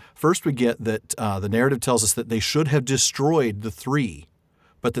story. First, we get that the narrative tells us that they should have destroyed the 3,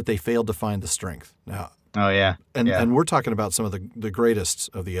 but that they failed to find the strength. Now. Oh yeah. And we're talking about some of the greatest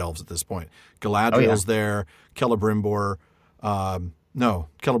of the elves at this point. Galadriel's there. Celebrimbor. No,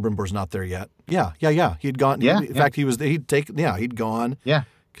 Celebrimbor's not there yet. Yeah. He'd gone. Yeah. In fact, he'd gone. Yeah.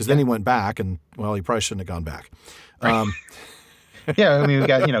 Because then he went back, and he probably shouldn't have gone back. Yeah, I mean, we've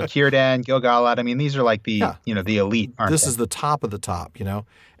got Círdan, Gil-galad. I mean, these are like the the elite. This is the top of the top,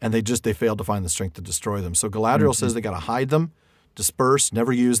 and they failed to find the strength to destroy them. So Galadriel says they got to hide them, disperse,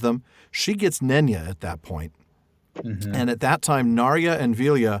 never use them. She gets Nenya at that point. And at that time, Narya and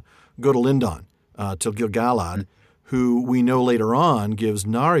Vilya go to Lindon, to Gil-galad, who we know later on gives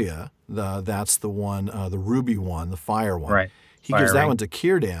Narya, that's the one, the ruby one, the fire one. Right. He gives that one to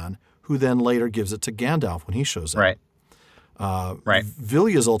Círdan, who then later gives it to Gandalf when he shows up. Right.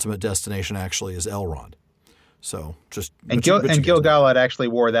 Vilya's ultimate destination actually is Elrond. So and Gil-galad actually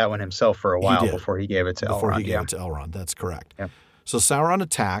wore that one himself for a while before he gave it to Elrond. Before he gave it to Elrond, that's correct. Yeah. So Sauron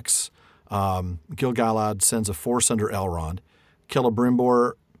attacks. Gil-galad sends a force under Elrond.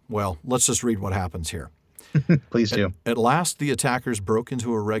 Celebrimbor, well, let's just read what happens here. Please do. At last the attackers broke into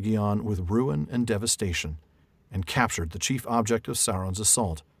Eregion with ruin and devastation and captured the chief object of Sauron's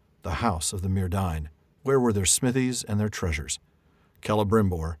assault, the house of the Myrdain, where were their smithies and their treasures.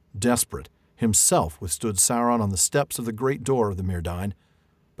 Celebrimbor, desperate, himself withstood Sauron on the steps of the great door of the Myrdain,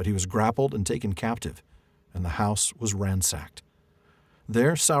 but he was grappled and taken captive, and the house was ransacked.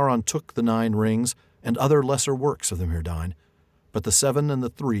 There Sauron took the 9 rings and other lesser works of the Myrdain, but the 7 and the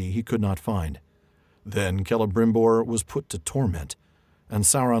 3 he could not find. Then Celebrimbor was put to torment, and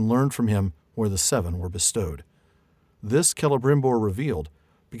Sauron learned from him where the 7 were bestowed. This Celebrimbor revealed,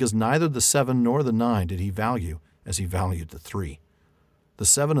 because neither the 7 nor the 9 did he value as he valued the 3. The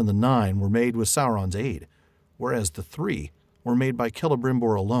 7 and the 9 were made with Sauron's aid, whereas the 3 were made by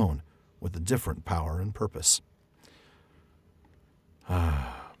Celebrimbor alone, with a different power and purpose. Man.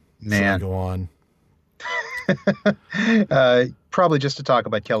 Should I go on? Probably just to talk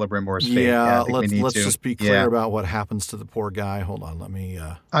about Celebrimbor's fate. Yeah, let's just be clear about what happens to the poor guy. Hold on, let me...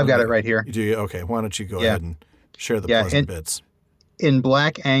 I've got it right here. Do you? Okay, why don't you go ahead and share the pleasant bits. In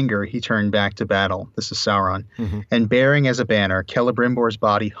black anger, he turned back to battle. This is Sauron. And bearing as a banner, Celebrimbor's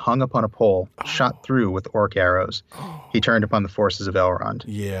body hung upon a pole, shot through with orc arrows. He turned upon the forces of Elrond.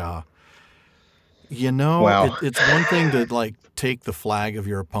 Yeah. You know, it's one thing to take the flag of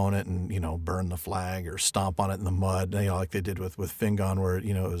your opponent and, burn the flag or stomp on it in the mud, like they did with Fingon, where,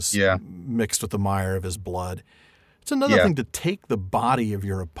 it was mixed with the mire of his blood. It's another thing to take the body of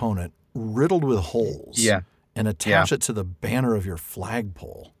your opponent riddled with holes and attach it to the banner of your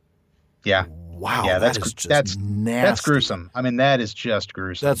flagpole. Yeah. Wow. Yeah, that's just nasty. That's gruesome. I mean, that is just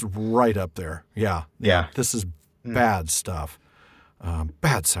gruesome. That's right up there. Yeah. This is bad stuff.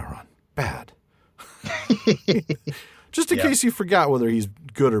 Bad Sauron. Bad. Just in case you forgot whether he's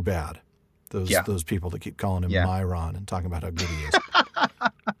good or bad. Those people that keep calling him Myron and talking about how good he is.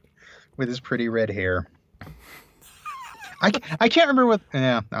 With his pretty red hair. I can't remember what...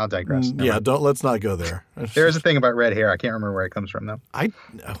 Yeah, I'll digress. Let's not go there. There is a thing about red hair. I can't remember where it comes from, though.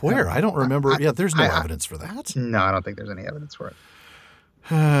 Where? I don't remember. There's no evidence for that. No, I don't think there's any evidence for it.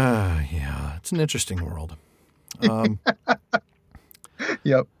 It's an interesting world.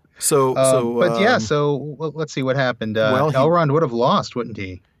 Yep. So let's see what happened. Elrond would have lost, wouldn't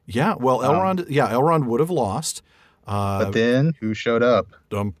he? Yeah, Elrond would have lost. But then, who showed up?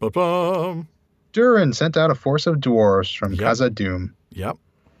 Dum-ba-bum. Durin sent out a force of dwarves from Khazad-dûm. Yep.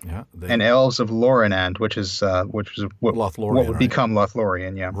 Yeah. And elves of Lorinand, which was what would become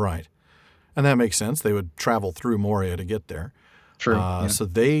Lothlorien. Yeah. Right. And that makes sense. They would travel through Moria to get there. True. So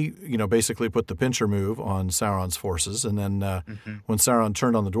they, basically put the pincher move on Sauron's forces, and then when Sauron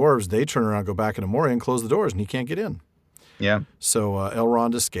turned on the dwarves, they turn around, go back into Moria, and close the doors, and he can't get in. Yeah. So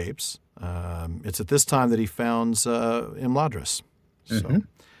Elrond escapes. It's at this time that he founds Imladris. So,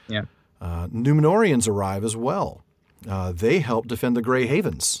 Númenóreans arrive as well. They help defend the Grey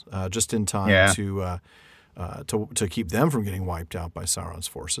Havens just in time to keep them from getting wiped out by Sauron's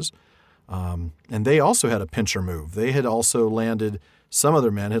forces. And they also had a pincher move. They had also landed, some of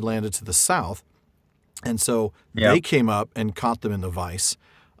their men had landed to the south, and so they came up and caught them in the vice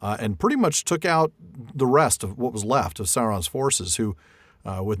and pretty much took out the rest of what was left of Sauron's forces, who,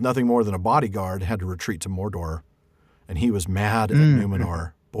 with nothing more than a bodyguard, had to retreat to Mordor. And he was mad at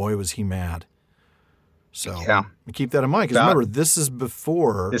Númenor. Boy, was he mad. So keep that in mind, because remember, this is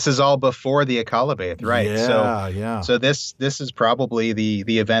before... This is all before the Akalabath, right? Yeah, So this is probably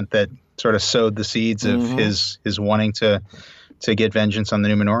the event that sort of sowed the seeds of his wanting to get vengeance on the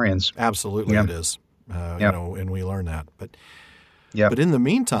Númenóreans. Absolutely, it is. And we learn that. But in the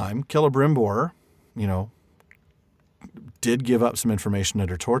meantime, Celebrimbor, did give up some information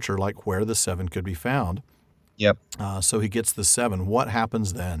under torture, like where the 7 could be found. Yep. So he gets the 7. What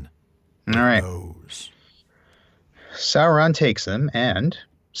happens then? All right. Sauron takes them, and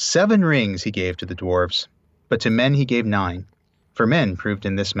 7 rings he gave to the dwarves, but to men he gave 9. For men proved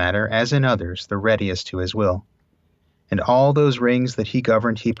in this matter, as in others, the readiest to his will. And all those rings that he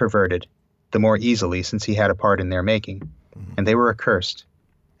governed he perverted, the more easily since he had a part in their making. And they were accursed,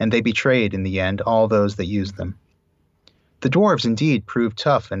 and they betrayed in the end all those that used them. The dwarves indeed proved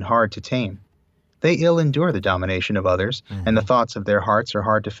tough and hard to tame. They ill endure the domination of others, and the thoughts of their hearts are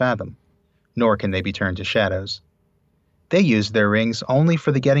hard to fathom. nor can they be turned to shadows. They used their rings only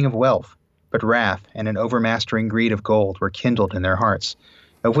for the getting of wealth, but wrath and an overmastering greed of gold were kindled in their hearts,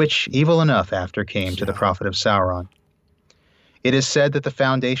 of which evil enough after came to the prophet of Sauron. It is said that the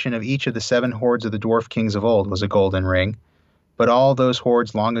foundation of each of the 7 hordes of the dwarf kings of old was a golden ring, but all those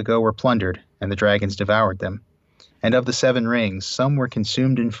hordes long ago were plundered, and the dragons devoured them. And of the 7 rings, some were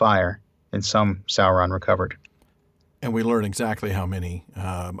consumed in fire, and some Sauron recovered. And we learn exactly how many.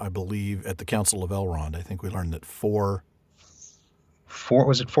 I believe at the Council of Elrond, I think we learned that 4.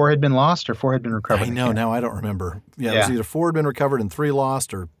 Was it 4 had been lost or 4 had been recovered? I know, now I don't remember. Yeah, it was either 4 had been recovered and 3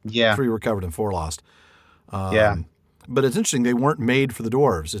 lost, or 3 recovered and 4 lost. But it's interesting, they weren't made for the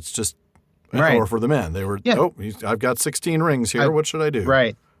dwarves. It's just, or for the men. They were, I've got 16 rings here. What should I do?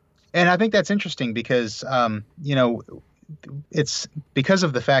 Right. And I think that's interesting because, it's because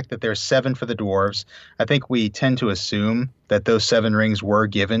of the fact that there's 7 for the dwarves. I think we tend to assume that those 7 rings were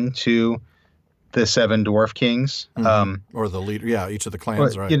given to the 7 dwarf kings, or the leader, each of the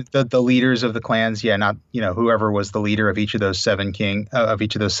clans, right? The leaders of the clans, not whoever was the leader of each of those 7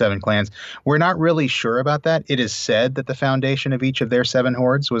 clans. We're not really sure about that. It is said that the foundation of each of their 7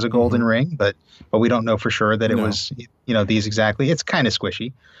 hordes was a golden ring, but we don't know for sure that it was these exactly. It's kind of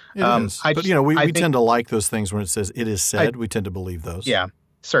squishy. It is. But we tend to like those things when it says it is said. We tend to believe those. Yeah,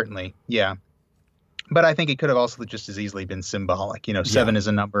 certainly. Yeah. But I think it could have also just as easily been symbolic. 7 is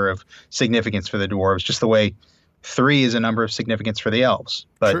a number of significance for the dwarves, just the way 3 is a number of significance for the elves.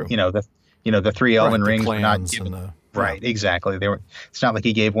 But True. The 3 elven rings were not given. Right, exactly. They were. It's not like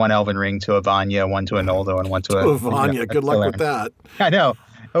he gave 1 elven ring to a Vanya, 1 to a Noldo, and 1 to a Vanya. Good luck with that. I know.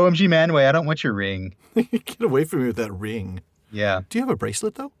 OMG Manway, I don't want your ring. Get away from me with that ring. Yeah. Do you have a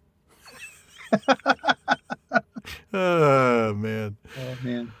bracelet though? Oh man.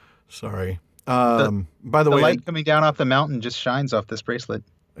 Sorry. By the way, the light coming down off the mountain just shines off this bracelet.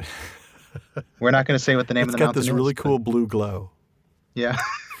 We're not going to say what the name of the mountain is. It's got this really cool blue glow. Yeah.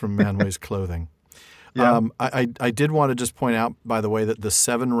 From Manway's clothing. Yeah. I did want to just point out, by the way, that the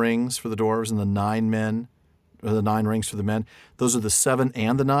 7 rings for the dwarves and the 9 men, or the 9 rings for the men, those are the 7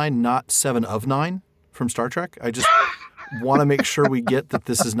 and the 9, not 7 of 9 from Star Trek. I just want to make sure we get that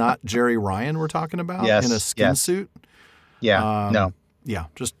this is not Jerry Ryan we're talking about in a skin suit. Yeah. No. Yeah,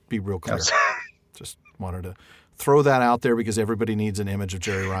 just be real clear. Just wanted to throw that out there because everybody needs an image of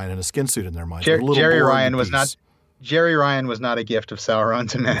Jerry Ryan in a skin suit in their mind. Jerry Ryan was not a gift of Sauron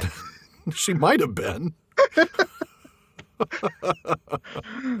to men. She might have been.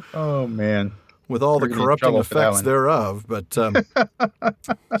 Oh man. With all the corrupting effects thereof. But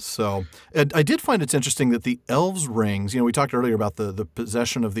so I did find it's interesting that the elves' rings, we talked earlier about the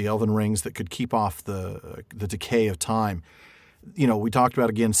possession of the elven rings that could keep off the decay of time. We talked about,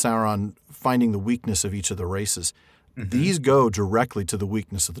 again, Sauron finding the weakness of each of the races. Mm-hmm. These go directly to the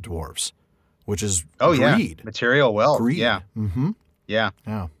weakness of the dwarves, which is greed. Yeah. Material wealth. Greed. Yeah. Mm-hmm. Yeah.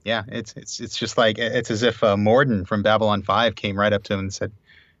 It's just like, it's as if Morden from Babylon 5 came right up to him and said,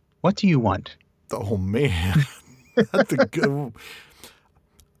 "What do you want?" Oh, man. That's a good...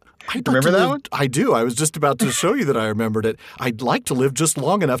 Remember that one? I do. I was just about to show you that I remembered it. I'd like to live just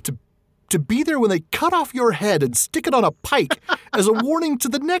long enough to be there when they cut off your head and stick it on a pike as a warning to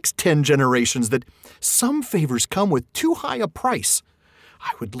the next 10 generations that some favors come with too high a price.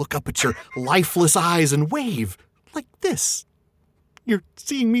 I would look up at your lifeless eyes and wave like this. You're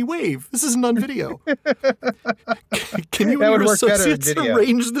seeing me wave. This isn't on video. Can you and your associates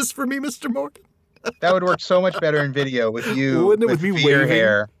arrange this for me, Mr. Morgan? That would work so much better in video with you. Wouldn't it, with me Veer waving?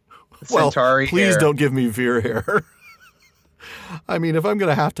 Hair. Centauri please hair. Don't give me Veer hair. I mean, if I'm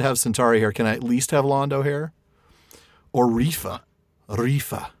going to have Centauri hair, can I at least have Londo hair? Or Rifa.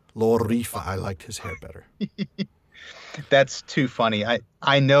 Lord Rifa. I liked his hair better. That's too funny.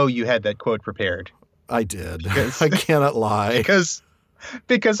 I know you had that quote prepared. I did. I cannot lie.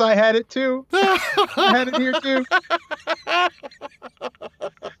 Because I had it too. I had it here too.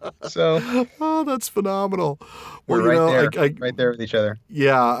 So, that's phenomenal. We're right there with each other.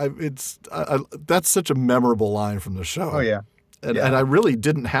 Yeah, that's such a memorable line from the show. Oh yeah, and I really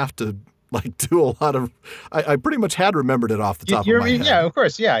didn't have to do a lot of. I pretty much had remembered it off the top of my head. Yeah, of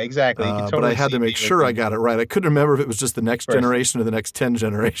course, yeah, exactly. But I had to make sure I got it right. I couldn't remember if it was just the next generation or the next 10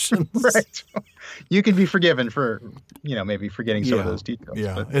 generations. Right. You can be forgiven for maybe forgetting some of those details.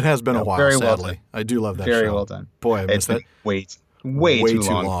 Yeah, it has been a while. Very sadly, well done. I do love that show. Very well done. Boy, I missed that. Way too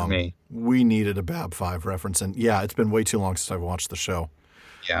long for me. We needed a Bab 5 reference, and it's been way too long since I've watched the show.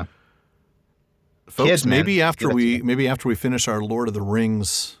 Yeah, folks, kids, maybe after we finish our Lord of the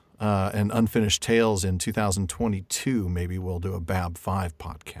Rings and Unfinished Tales in 2022, maybe we'll do a Bab 5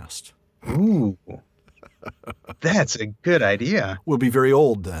 podcast. Ooh, that's a good idea. We'll be very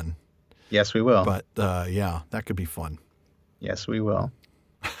old then. Yes, we will. But yeah, that could be fun. Yes, we will.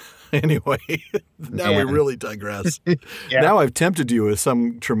 Anyway, now we really digress. Yeah. Now I've tempted you with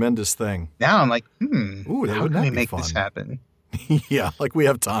some tremendous thing. Now I'm like, Ooh, how can we make this happen? Yeah, like we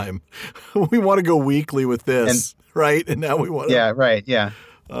have time. We want to go weekly with this, right? And now we want to. Yeah, right. Yeah.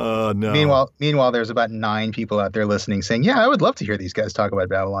 No. Meanwhile, there's about 9 people out there listening saying, yeah, I would love to hear these guys talk about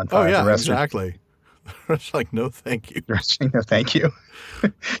Babylon 5. Oh, yeah, exactly. It's like, no, thank you. No, thank you.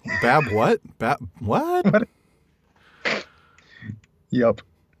 Bab what? Bab what? Yep.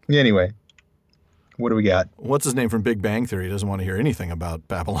 Anyway, what do we got? What's his name from Big Bang Theory doesn't want to hear anything about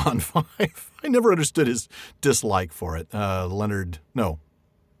Babylon 5. I never understood his dislike for it. Leonard, no.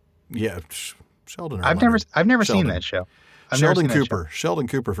 Yeah, Sheldon or I've Leonard. never Sheldon. seen that show. Sheldon Cooper. Sheldon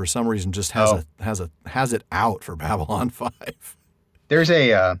Cooper, for some reason, just has it out for Babylon 5. There's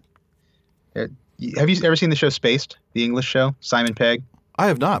a have you ever seen the show Spaced, the English show? Simon Pegg? I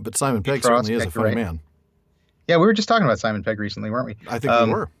have not, but Simon Pegg certainly is a funny man. Yeah, we were just talking about Simon Pegg recently, weren't we? I think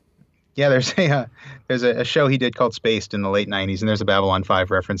we were. Yeah, there's a show he did called Spaced in the late 90s, and there's a Babylon 5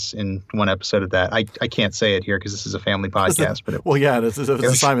 reference in one episode of that. I can't say it here because this is a family podcast. But it's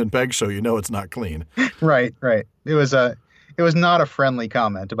a Simon Pegg show. You know it's not clean. Right. It was not a friendly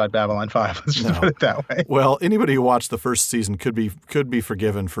comment about Babylon 5. Let's just put it that way. Well, anybody who watched the first season could be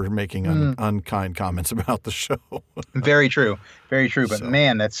forgiven for making unkind comments about the show. Very true. But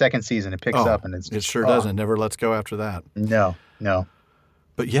man, that second season, it picks up and it sure doesn't. Never lets go after that. No.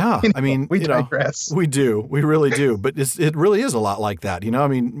 But yeah, I mean, we digress. We do. We really do. But it really is a lot like that. I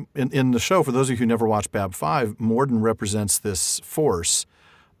mean, in the show, for those of you who never watched Bab 5, Morden represents this force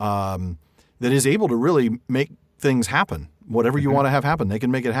that is able to really make things happen. Whatever you want to have happen, they can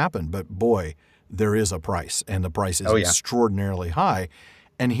make it happen. But boy, there is a price, and the price is extraordinarily high.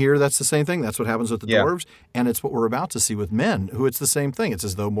 And here, that's the same thing. That's what happens with the dwarves, and it's what we're about to see with men, who it's the same thing. It's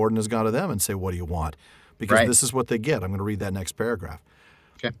as though Morden has gone to them and say, what do you want? Because this is what they get. I'm going to read that next paragraph.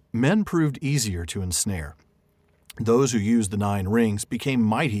 Okay. Men proved easier to ensnare. Those who used the 9 rings became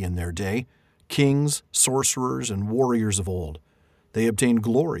mighty in their day, kings, sorcerers, and warriors of old. They obtained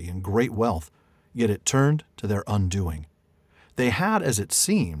glory and great wealth, yet it turned to their undoing. They had, as it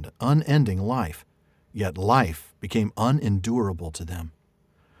seemed, unending life, yet life became unendurable to them.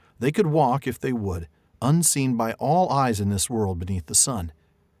 They could walk, if they would, unseen by all eyes in this world beneath the sun,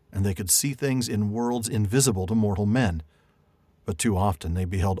 and they could see things in worlds invisible to mortal men. But too often they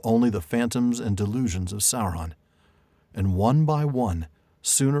beheld only the phantoms and delusions of Sauron. And one by one,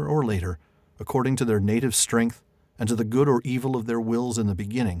 sooner or later, according to their native strength and to the good or evil of their wills in the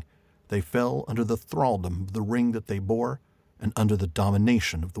beginning, they fell under the thraldom of the ring that they bore and under the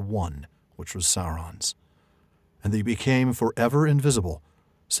domination of the One, which was Sauron's. And they became forever invisible,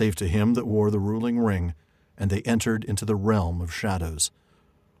 save to him that wore the ruling ring, and they entered into the realm of shadows.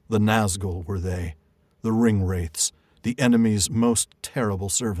 The Nazgul were they, the ring-wraiths, the enemy's most terrible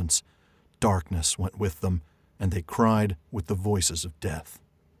servants. Darkness went with them, and they cried with the voices of death.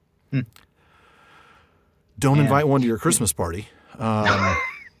 Don't invite one to your Christmas party. No,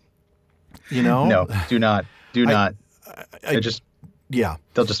 do not. Do not.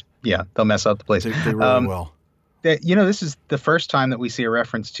 They'll mess up the place. They really will. This is the first time that we see a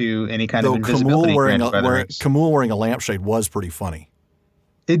reference to any kind of invisibility. Camul wearing a lampshade was pretty funny.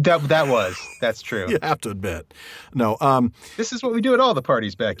 That's true. You have to admit. No. This is what we do at all the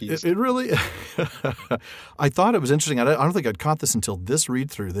parties, Becky. It really. I thought it was interesting. I don't think I'd caught this until this read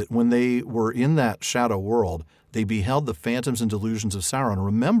through, that when they were in that shadow world, they beheld the phantoms and delusions of Sauron.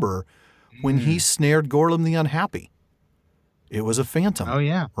 Remember when he snared Gorlim the Unhappy? It was a phantom. Oh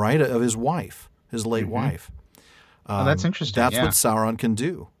yeah, right, of his wife, his late wife. That's interesting. That's what Sauron can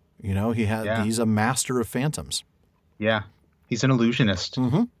do. He's a master of phantoms. Yeah. He's an illusionist, a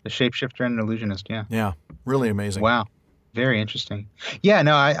shapeshifter and an illusionist, Yeah, really amazing. Wow, very interesting. Yeah,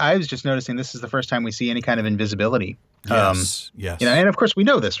 no, I was just noticing this is the first time we see any kind of invisibility. Yes. And of course we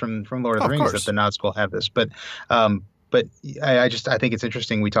know this from Lord of the Rings that the Nazgul have this, but I think it's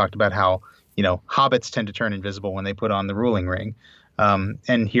interesting. We talked about how hobbits tend to turn invisible when they put on the ruling ring,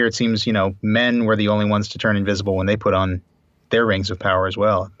 and here it seems men were the only ones to turn invisible when they put on their rings of power as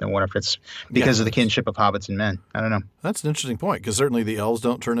well. I wonder if it's because of the kinship of hobbits and men. I don't know. That's an interesting point, because certainly the elves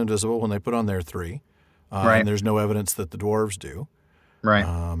don't turn invisible when they put on their 3. Right. And there's no evidence that the dwarves do. Right.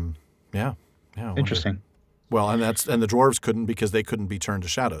 Yeah. Interesting. Well, and the dwarves couldn't because they couldn't be turned to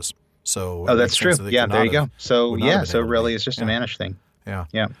shadows. So that's true. Yeah, there you go. So so really it's just a Manish thing. Yeah.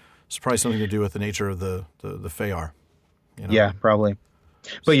 Yeah. It's probably something to do with the nature of the Fëanor. Yeah, probably.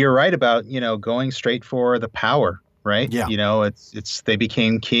 But you're right about, going straight for the power right? Yeah. It's they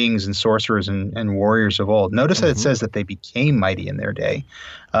became kings and sorcerers and warriors of old. Notice that it says that they became mighty in their day.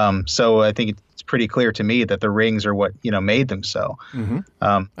 So I think it's pretty clear to me that the rings are what made them so.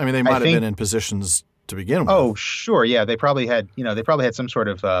 I mean, they might have been in positions to begin with. Oh, sure, yeah, they probably had some sort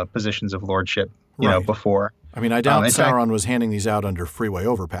of positions of lordship, before. I mean, I doubt Sauron was handing these out under freeway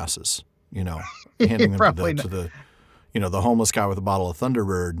overpasses. Handing them to the homeless guy with a bottle of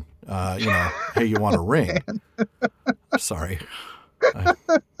Thunderbird. Hey, you want a ring? Sorry.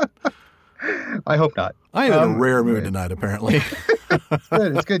 I hope not. I am in a rare mood tonight, apparently.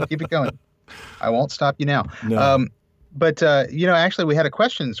 It's good. Keep it going. I won't stop you now. No. But actually, we had a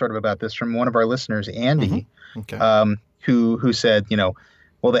question sort of about this from one of our listeners, Andy, who said,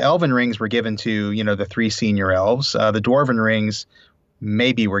 well, the elven rings were given to, the 3 senior elves. The dwarven rings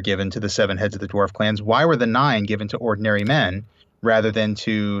maybe were given to the 7 heads of the dwarf clans. Why were the 9 given to ordinary men rather than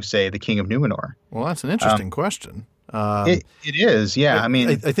to, say, the king of Numenor? Well, that's an interesting question. It is, yeah.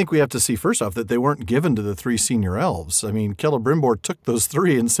 I think we have to see first off that they weren't given to the 3 senior elves. I mean, Celebrimbor took those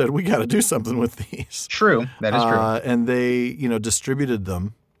 3 and said, "We got to do something with these." True, that is true. And they, distributed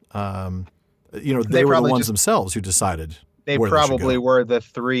them. They were the ones themselves who decided. They probably were the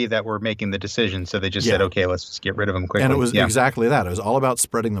 3 that were making the decision, so they just said, "Okay, let's just get rid of them quickly." And it was exactly that. It was all about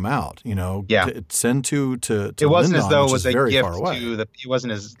spreading them out. Send 2 to it wasn't Lindon, as though it was a gift to the. It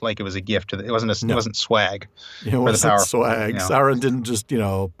wasn't as like it was a gift to the. It wasn't swag. It wasn't swag. Sauron didn't just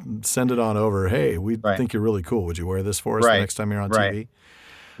send it on over. Hey, we think you're really cool. Would you wear this for us the next time you're on TV?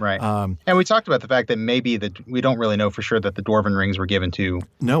 Right. And we talked about the fact that maybe we don't really know for sure that the dwarven rings were given to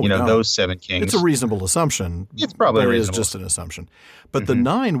those 7 kings. It's a reasonable assumption. It's probably reasonable. It is just an assumption. But the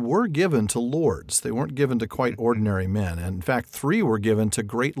 9 were given to lords. They weren't given to quite ordinary men. And in fact, 3 were given to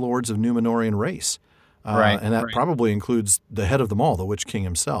great lords of Numenorean race. And that probably includes the head of them all, the Witch King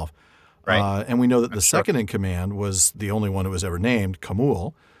himself. Right. And we know that the second in command was the only one who was ever named,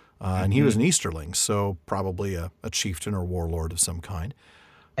 Camul. And he was an Easterling, so probably a chieftain or warlord of some kind.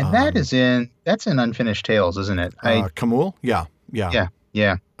 And that's in Unfinished Tales, isn't it? Camul? Yeah.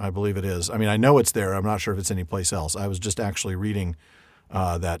 Yeah. I believe it is. I mean, I know it's there. I'm not sure if it's anyplace else. I was just actually reading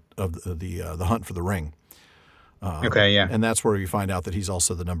that of the Hunt for the Ring. Okay, yeah. And that's where you find out that he's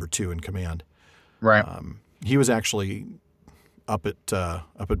also the number 2 in command. Right. He was actually up at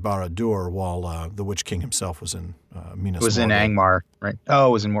Barad-dûr while the Witch King himself was in Minas Morgul. Was in Angmar, right? Oh,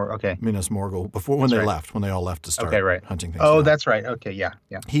 it was in Morgul. Okay. Minas Morgul when they all left to start hunting things. Oh, that's right. Okay, yeah.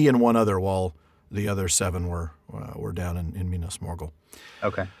 He and one other, while the other 7 were down in Minas Morgul.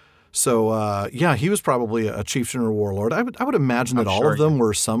 Okay. So he was probably a chieftain or warlord. I would imagine that all of them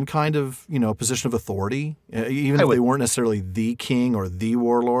were some kind of position of authority, even if they weren't necessarily the king or the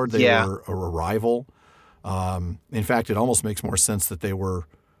warlord. They were a rival. In fact, it almost makes more sense that they were,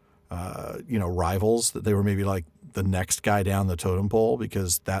 rivals, that they were maybe like the next guy down the totem pole,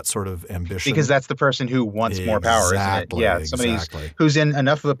 because that sort of ambition. Because that's the person who wants more power, isn't it? Yeah, somebody who's in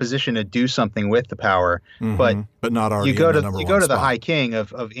enough of a position to do something with the power, but not already. You go to the High King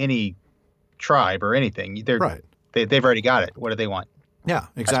of any tribe or anything. They've already got it. What do they want? Yeah,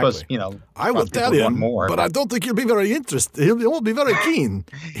 exactly. I suppose, I will tell him more, but I don't think he'll be very interested. He won't be very keen.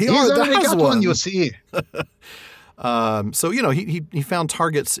 He already has one. You see. So he found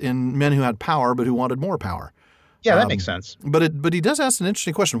targets in men who had power, but who wanted more power. Yeah, that makes sense. But he does ask an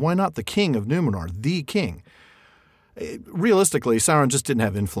interesting question: why not the king of Numenor, the king? Realistically, Sauron just didn't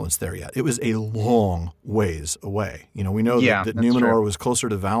have influence there yet. It was a long ways away. We know that Numenor was closer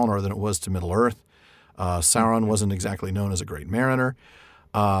to Valinor than it was to Middle Earth. Sauron wasn't exactly known as a great mariner.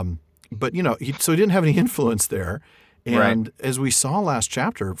 But, so he didn't have any influence there. And as we saw last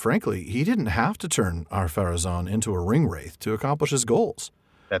chapter, frankly, he didn't have to turn Ar-Pharazôn into a ring wraith to accomplish his goals.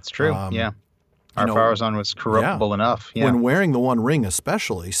 That's true, Ar-Pharazôn was corruptible enough. Yeah. When wearing the One Ring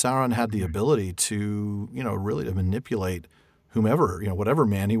especially, Sauron had the ability to, really to manipulate whomever, whatever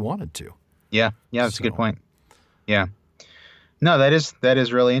man he wanted to. Yeah, that's a good point. Yeah. No, that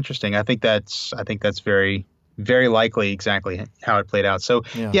is really interesting. I think that's very, very likely exactly how it played out. So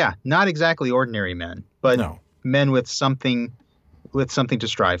not exactly ordinary men, but men with something to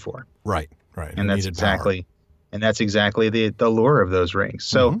strive for. Right. And that's exactly the lure of those rings.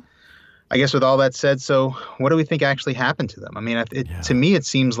 So I guess with all that said, so what do we think actually happened to them? I mean, to me it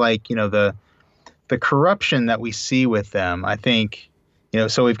seems like the corruption that we see with them. I think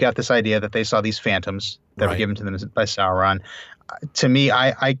so we've got this idea that they saw these phantoms that were given to them by Sauron. To me,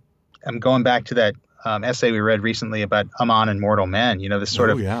 I'm going back to that essay we read recently about Aman and Mortal Men. This sort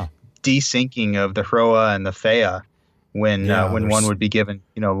of desyncing of the Hroa and the Fea when one would be given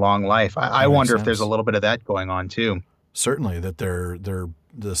long life. I wonder if there's a little bit of that going on too. Certainly, that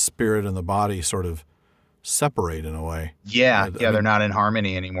the spirit and the body sort of separate in a way. Yeah, they're not in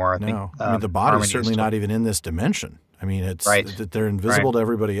harmony anymore. I think. I mean, the body's certainly not even in this dimension. I mean, it's they're invisible to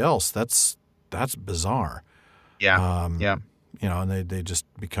everybody else. That's bizarre. Yeah, and they just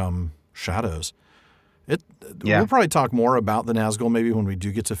become shadows. We'll probably talk more about the Nazgul maybe when we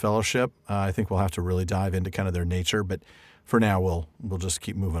do get to Fellowship. I think we'll have to really dive into kind of their nature, but for now we'll just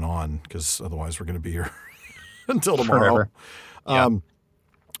keep moving on because otherwise we're going to be here until tomorrow.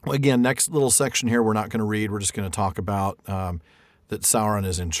 Again, next little section here we're not going to read. We're just going to talk about that Sauron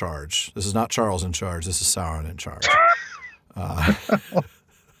is in charge. This is not Charles in charge. This is Sauron in charge.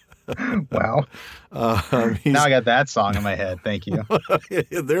 Wow. Now I got that song in my head. Thank you.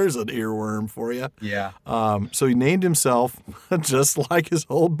 There's an earworm for you. Yeah. So he named himself, just like his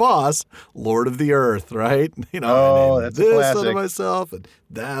old boss, Lord of the Earth, right? That's this a classic. unto myself and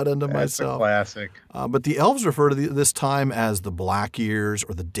that unto myself. That's a classic. But the elves refer to this time as the Black Years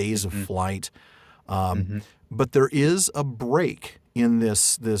or the Days of Flight. But there is a break in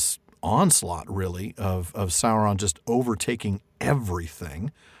this onslaught, really, of Sauron just overtaking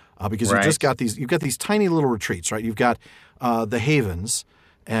everything. Because you've got these tiny little retreats, right? You've got the Havens,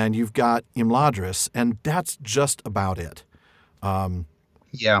 and you've got Imladris, and that's just about it. So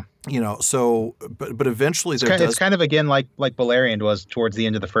but eventually it's kind of again like Beleriand was towards the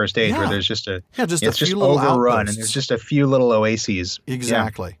end of the First Age, where there's just a few little overrun, outposts. And there's just a few little oases.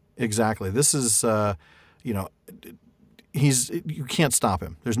 Exactly. This is you can't stop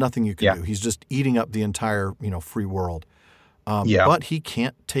him. There's nothing you can do. He's just eating up the entire free world. But he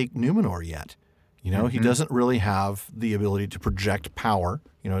can't take Numenor yet. He doesn't really have the ability to project power.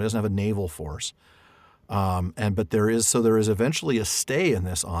 He doesn't have a naval force. But there is eventually a stay in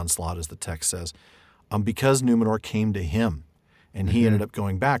this onslaught, as the text says, because Numenor came to him, and he ended up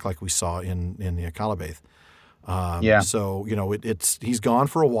going back, like we saw in the Akalabaith. So he's gone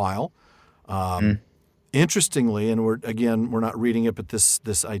for a while. Interestingly, and we're not reading it, but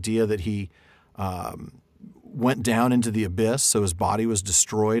this idea that he went down into the abyss, so his body was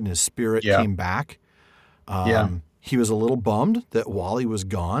destroyed and his spirit came back. He was a little bummed that Wally was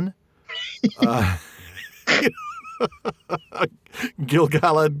gone.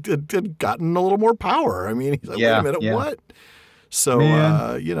 Gil-galad had gotten a little more power. I mean, he's like, wait a minute, what? So,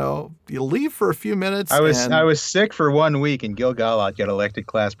 you leave for a few minutes. I was sick for 1 week, and Gil-galad got elected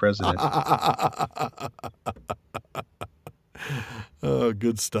class president. Oh,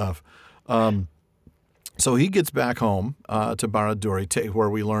 good stuff. So he gets back home to Barad-dûr, where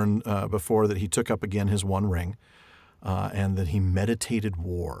we learned before that he took up again his One Ring, and that he meditated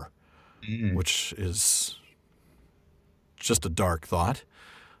war, which is just a dark thought.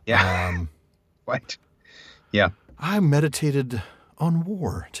 Yeah. What? Yeah. I meditated on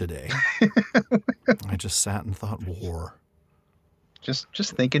war today. I just sat and thought war. Just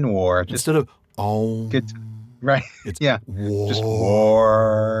thinking war. Instead of right. It's war. Just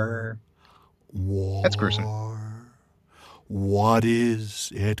war. War. That's gruesome. What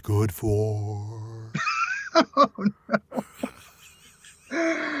is it good for? Oh,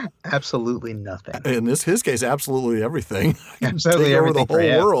 no. Absolutely nothing. In his case, absolutely everything. Absolutely take over everything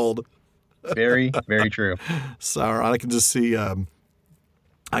the whole world. Very, very true. Sauron, I can just see.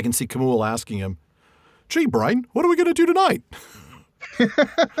 I can see Camul asking him, "Gee, Brian, what are we going to do tonight?"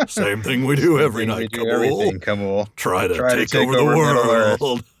 Same thing we do every night, Camul. Try to take over the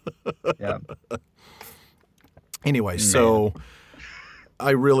world. Yeah. Anyway, so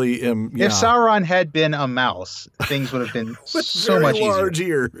I really am. Yeah. If Sauron had been a mouse, things would have been so much easier. Large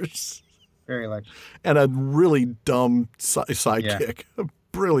ears. Very large. And a really dumb sidekick. A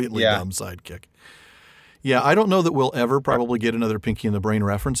brilliantly dumb sidekick. Yeah, I don't know that we'll ever probably get another Pinky and the Brain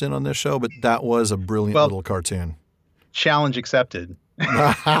reference in on this show, but that was a brilliant little cartoon. Challenge accepted.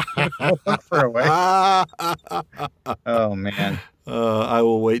 For a way. Oh, man. I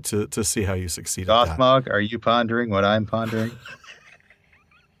will wait to see how you succeed at that. Gothmog, are you pondering what I'm pondering?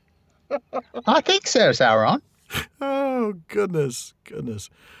 I think so, Sauron. Oh, goodness.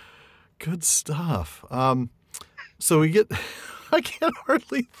 Good stuff. So we get... I can't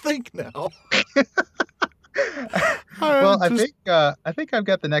hardly think now. Well, I think I've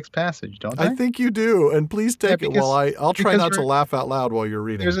got the next passage, don't I? I think you do, and please take it while I'll try not to laugh out loud while you're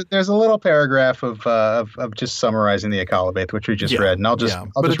reading. There's a little paragraph of just summarizing the Akalabaith, which we just read, and I'll just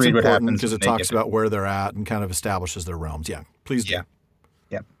read what happens because it talks about where they're at and kind of establishes their realms. Yeah, please do.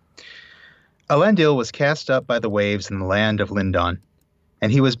 Yeah. Elendil was cast up by the waves in the land of Lindon, and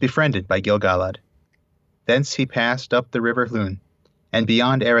he was befriended by Gil-galad. Thence he passed up the river Llŷn, and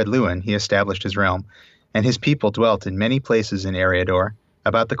beyond Ered Luin he established his realm, and his people dwelt in many places in Eriador,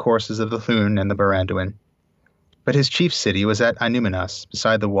 about the courses of the Llŷn and the Baranduin. But his chief city was at Anúminas,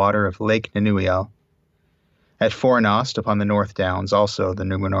 beside the water of Lake Nenuiel. At Fornost upon the North Downs also the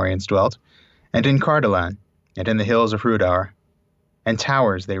Númenóreans dwelt, and in Cardolan, and in the hills of Hrudar. And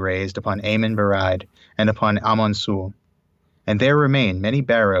towers they raised upon Aemon Bereid, and upon Amon Sul. And there remain many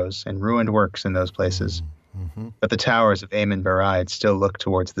barrows and ruined works in those places. Mm-hmm. But the towers of Aemon Bereid still look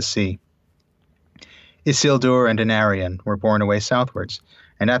towards the sea. Isildur and Anarion were borne away southwards,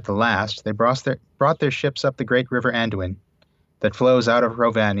 and at the last they brought their ships up the great river Anduin, that flows out of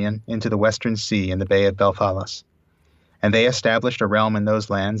Rovanion into the western sea in the bay of Belfalas. And they established a realm in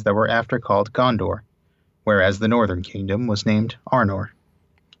those lands that were after called Gondor, whereas the northern kingdom was named Arnor.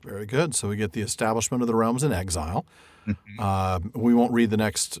 Very good. So we get the establishment of the realms in exile. Mm-hmm. We won't read the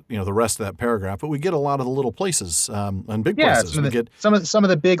rest of that paragraph, but we get a lot of the little places and big places. We get some of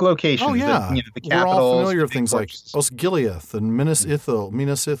the big locations. Oh yeah, the capitals. We're all familiar with things fortresses. like Osgiliath and Minas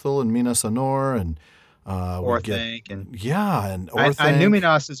Ithil and Minas Anor and Orthanc and Orthanc.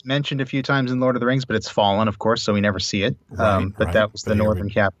 Numinos is mentioned a few times in Lord of the Rings, but it's fallen, of course, so we never see it. But that was the northern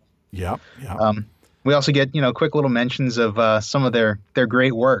capital. Yeah. We also get quick little mentions of some of their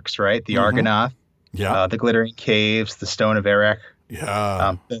great works, right? The Argonath, the Glittering Caves, the Stone of Erech.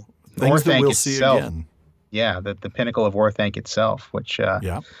 Yeah. The things Orthanc that we'll itself, see again. Yeah, the pinnacle of Orthanc itself, which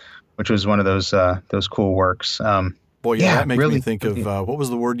was one of those cool works. That makes me think of what was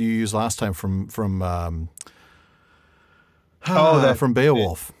the word you used last time from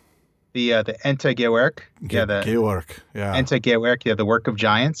Beowulf? The Enta Gewerk. Gewerk. Yeah. Enta Gewerk. The work of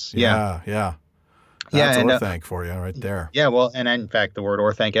giants. Yeah. That's Orthanc for you right there. Yeah. Well, and in fact, the word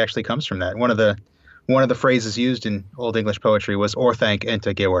Orthanc actually comes from that. One of the phrases used in Old English poetry was Orthanc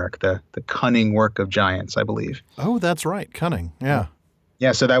Enta Gewerk, the cunning work of giants, I believe. Oh, that's right, cunning. Yeah.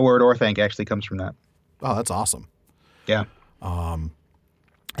 Yeah. So that word Orthanc actually comes from that. Oh, that's awesome. Yeah. And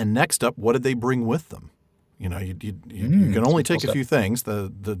next up, what did they bring with them? You can only take a few things.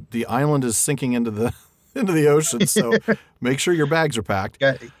 The island is sinking into the ocean, so make sure your bags are packed.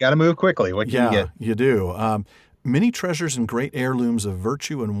 Got to move quickly. What can you get? You do. Many treasures and great heirlooms of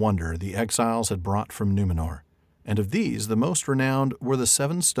virtue and wonder the exiles had brought from Númenor, and of these the most renowned were the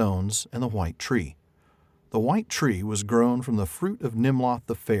 7 stones and the white tree. The white tree was grown from the fruit of Nimloth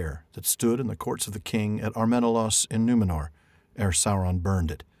the Fair that stood in the courts of the king at Armenelos in Númenor, ere Sauron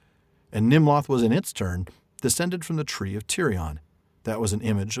burned it. And Nimloth was in its turn descended from the tree of Tirion. That was an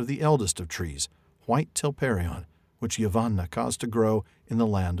image of the eldest of trees, white Tilperion, which Yavanna caused to grow in the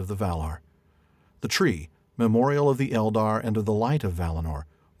land of the Valar. The tree, memorial of the Eldar and of the light of Valinor,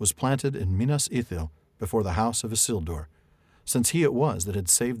 was planted in Minas Ithil before the house of Isildur, since he it was that had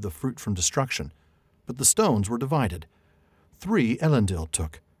saved the fruit from destruction. But the stones were divided. 3 Elendil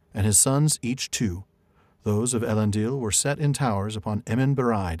took, and his sons each 2. Those of Elendil were set in towers upon Emin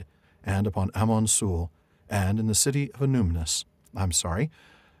Bereid, and upon Amon Sul, and in the city of Anumnus. I'm sorry.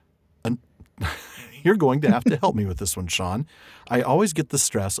 You're going to have to help me with this one, Shawn. I always get the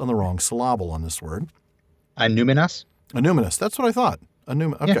stress on the wrong syllable on this word. Anuminas? Anuminous. That's what I thought.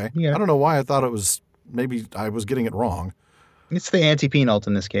 Okay. Yeah. I don't know why I thought it was, maybe I was getting it wrong. It's the anti-penult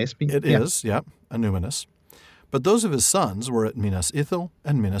in this case. It is, Anuminous. But those of his sons were at Minas Ithil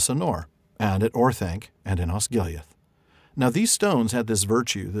and Minas Anor, and at Orthanc and in Osgiliath. Now these stones had this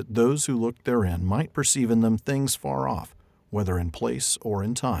virtue that those who looked therein might perceive in them things far off, whether in place or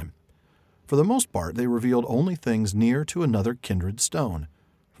in time. For the most part they revealed only things near to another kindred stone,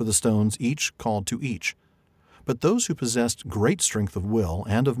 for the stones each called to each. But those who possessed great strength of will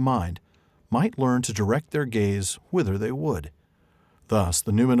and of mind might learn to direct their gaze whither they would. Thus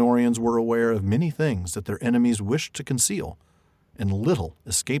the Númenóreans were aware of many things that their enemies wished to conceal, and little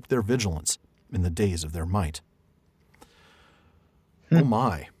escaped their vigilance in the days of their might. Oh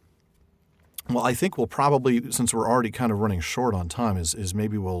my. Well, I think we'll probably, since we're already kind of running short on time, is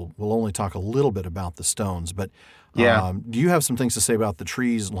maybe we'll only talk a little bit about the stones. But do you have some things to say about the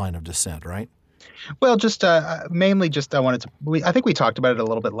tree's line of descent, right? Well, just mainly just I wanted to. I think we talked about it a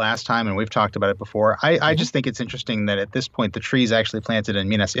little bit last time, and we've talked about it before. I just think it's interesting that at this point the tree is actually planted in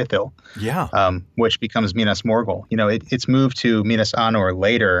Minas Ithil, which becomes Minas Morgul. It's moved to Minas Anor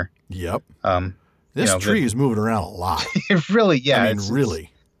later. Yep. This tree is moving around a lot. It really, yeah. I mean,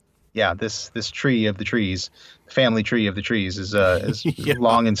 really. Yeah, this tree of the trees, family tree of the trees, is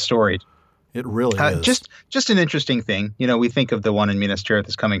long and storied. It really is. Just an interesting thing. We think of the one in Minas Tirith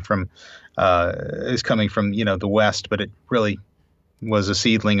as coming from the west, but it really was a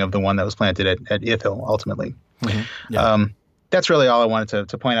seedling of the one that was planted at Ithil ultimately. Mm-hmm. Yeah. That's really all I wanted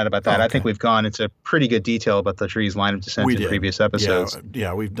to point out about that. Okay. I think we've gone into pretty good detail about the tree's line of descent in previous episodes.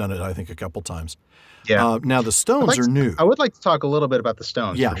 Yeah, we've done it, I think, a couple times. Yeah. Now the stones are new. I would like to talk a little bit about the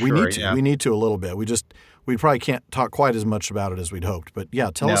stones. Yeah, for we sure. need to. Yeah. We need to a little bit. We probably can't talk quite as much about it as we'd hoped. But yeah,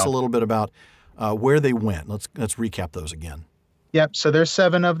 tell us a little bit about where they went. Let's recap those again. Yep. So there's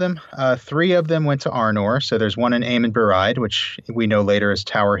 7 of them. 3 of them went to Arnor. So there's one in Aemon Baride, which we know later as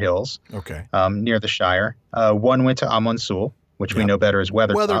Tower Hills. Okay. Near the Shire. 1 went to Amon Sul, which we know better as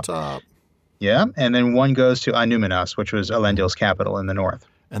Weathertop. Weathertop. Yeah. And then 1 goes to Anúminas, which was Elendil's capital in the north.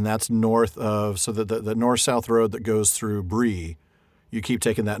 And that's north of, so the north-south road that goes through Bree, you keep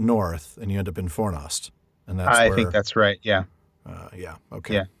taking that north, and you end up in Fornost. And that's I think that's right. Yeah. Yeah.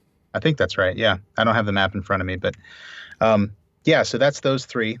 Okay. Yeah. I think that's right. Yeah. I don't have the map in front of me, but yeah, so that's those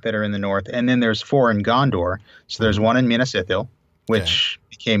 3 that are in the north. And then there's 4 in Gondor. So there's 1 in Minas Ithil, which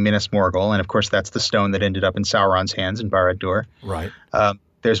became Minas Morgul. And, of course, that's the stone that ended up in Sauron's hands in Barad-dûr. Right.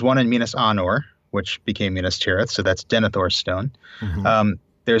 There's 1 in Minas Anor, which became Minas Tirith. So that's Denethor's stone. Mm-hmm.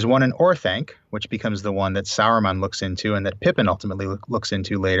 There's 1 in Orthanc, which becomes the one that Sauron looks into and that Pippin ultimately looks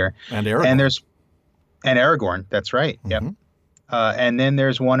into later. And Aragorn. And Aragorn, that's right. Mm-hmm. Yep. And then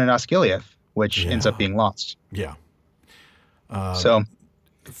there's 1 in Osgiliath, which ends up being lost. Yeah. So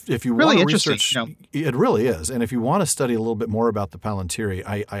if you really want to research, it really is. And if you want to study a little bit more about the Palantiri,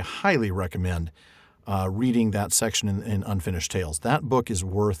 I highly recommend reading that section in Unfinished Tales. That book is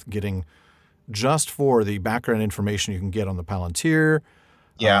worth getting just for the background information you can get on the Palantir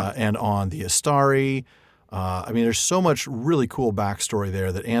and on the Astari. I mean, there's so much really cool backstory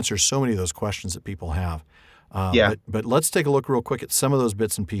there that answers so many of those questions that people have. But let's take a look real quick at some of those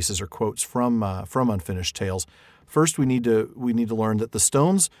bits and pieces or quotes from Unfinished Tales. First, we need to learn that the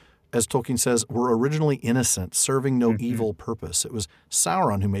stones, as Tolkien says, were originally innocent, serving no evil purpose. It was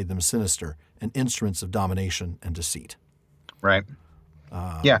Sauron who made them sinister and instruments of domination and deceit. Right.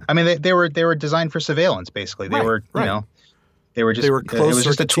 I mean, they were designed for surveillance. Basically, they were they were closed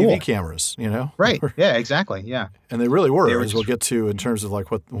just a tool. TV cameras. Right. Yeah. Exactly. Yeah. And they really were, as we'll get to in terms of like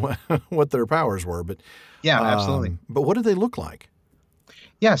what their powers were. But absolutely. But what did they look like?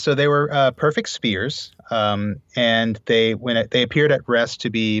 Yeah, so they were perfect spears, and they appeared at rest to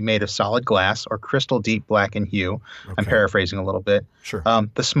be made of solid glass or crystal deep black in hue. Okay. I'm paraphrasing a little bit. Sure.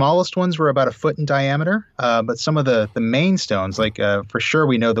 The smallest ones were about 1 foot in diameter, but some of the main stones, like for sure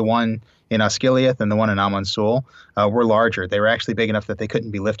we know the one in Osgiliath and the one in Amon Sul, were larger. They were actually big enough that they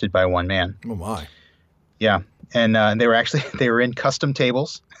couldn't be lifted by one man. Oh my! Yeah, and they were in custom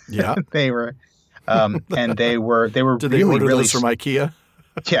tables. Yeah, they were, and they were. Did they order those from IKEA?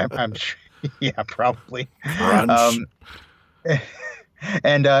 Yeah, I'm sure. Yeah, probably. Crunch.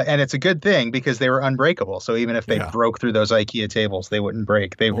 And it's a good thing because they were unbreakable. So even if they broke through those IKEA tables, they wouldn't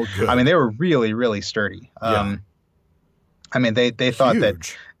break. They were really, really sturdy. I mean, they thought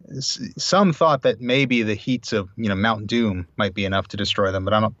Huge. that some thought that maybe the heats of Mount Doom might be enough to destroy them,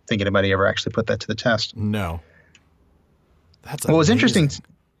 but I don't think anybody ever actually put that to the test. No. That's what was interesting.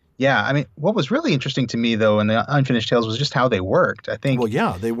 Yeah, I mean, what was really interesting to me, though, in the Unfinished Tales was just how they worked. I think. Well,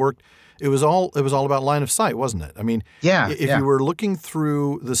 yeah, they worked. It was all about line of sight, wasn't it? I mean, if you were looking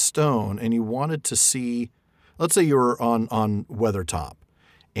through the stone and you wanted to see, let's say you were on Weathertop,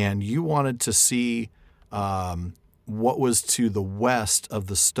 and you wanted to see what was to the west of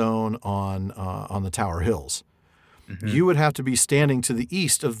the stone on the Tower Hills, you would have to be standing to the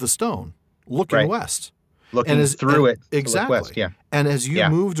east of the stone, looking west. Looking through it exactly. West, yeah. And as you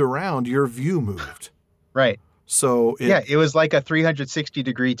moved around, your view moved. Right. So it was like a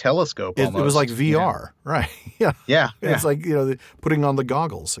 360-degree telescope almost. It was like VR, right? Yeah. Yeah. It's like putting on the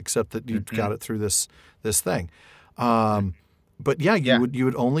goggles, except that you got it through this thing. But you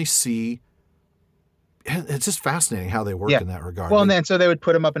would only see. It's just fascinating how they work in that regard. Well, and then so they would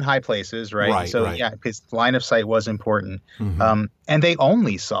put them up in high places, right? Right. So because line of sight was important, and they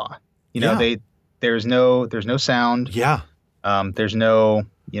only saw. There's no sound. Yeah. There's no,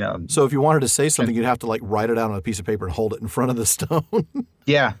 So if you wanted to say something, you'd have to like write it out on a piece of paper and hold it in front of the stone.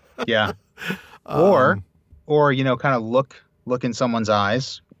 Yeah. Or kind of look in someone's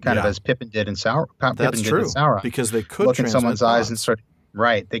eyes, kind of as Pippin did in Sauron. That's true. Because they could look in someone's thoughts. eyes and sort of,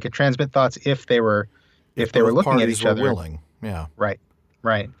 right. They could transmit thoughts if they were looking at each other. Willing. Yeah. Right.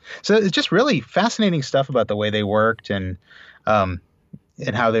 So it's just really fascinating stuff about the way they worked and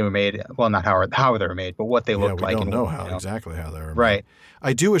how they were made. Well, not how they were made, but what they looked like. We don't know exactly how they were made. Right.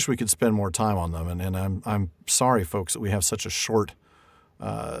 I do wish we could spend more time on them, and I'm sorry, folks, that we have such a short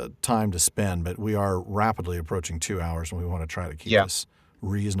time to spend, but we are rapidly approaching 2 hours, and we want to try to keep this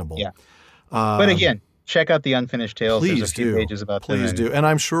reasonable. Yeah. But again, check out the Unfinished Tales. Please There's a few pages about them. Please do. And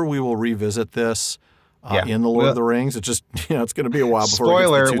I'm sure we will revisit this in The Lord of the Rings. It's just, it's going to be a while before we get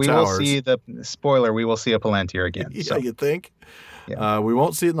to the 2 towers. We will see a Palantir again. Yeah, you think? Yeah. We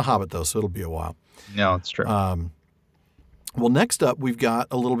won't see it in The Hobbit, though, so it'll be a while. No, it's true. Well, next up, we've got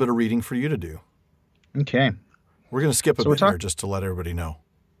a little bit of reading for you to do. Okay. We're going to skip a bit here just to let everybody know.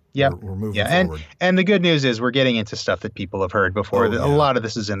 Yep. We're moving forward. And the good news is we're getting into stuff that people have heard before. A lot of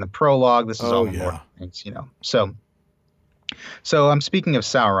this is in the prologue. This is all in Lord of the Rings, So I'm speaking of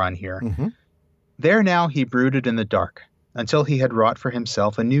Sauron here. Mm-hmm. There now he brooded in the dark, until he had wrought for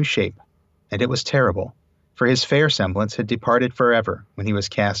himself a new shape, and it was terrible, for his fair semblance had departed forever when he was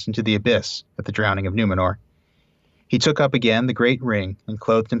cast into the abyss at the drowning of Numenor. He took up again the great ring and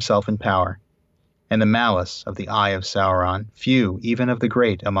clothed himself in power. And the malice of the eye of Sauron, few, even of the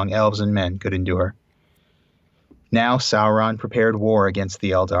great, among elves and men could endure. Now Sauron prepared war against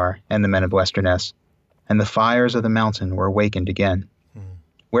the Eldar and the men of Westernesse, and the fires of the mountain were awakened again.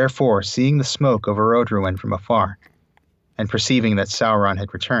 Wherefore, seeing the smoke of Eregion from afar, and perceiving that Sauron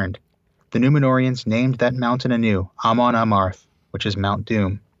had returned, the Númenóreans named that mountain anew Amon Amarth, which is Mount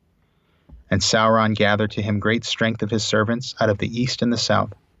Doom. And Sauron gathered to him great strength of his servants out of the east and the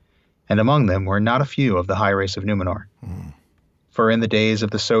south, and among them were not a few of the high race of Numenor. For in the days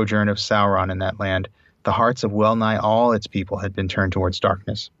of the sojourn of Sauron in that land, the hearts of well-nigh all its people had been turned towards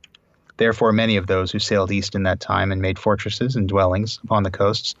darkness. Therefore many of those who sailed east in that time and made fortresses and dwellings upon the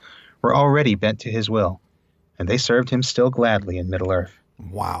coasts were already bent to his will, and they served him still gladly in Middle-earth.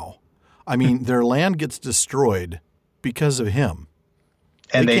 Wow. I mean, their land gets destroyed because of him.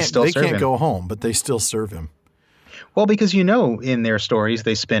 And they still serve him. They can't go home, but they still serve him. Well, because in their stories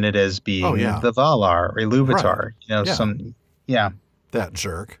they spin it as being the Valar or Ilúvatar. Right. That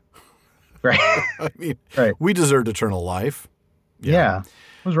jerk. Right. I mean, we deserved eternal life. Yeah.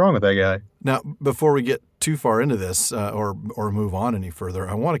 What's wrong with that guy? Now, before we get too far into this or move on any further,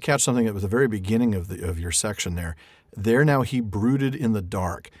 I want to catch something at the very beginning of your section there. There now he brooded in the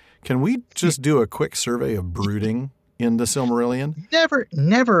dark. Can we just do a quick survey of brooding in the Silmarillion?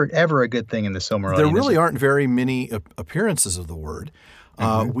 Never, ever a good thing in the Silmarillion. There really aren't very many appearances of the word.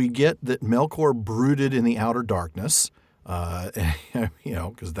 We get that Melkor brooded in the outer darkness, because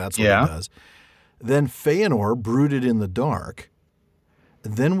that's what he does. Then Feanor brooded in the dark.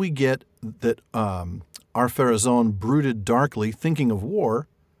 Then we get that Ar-Pharazôn brooded darkly, thinking of war,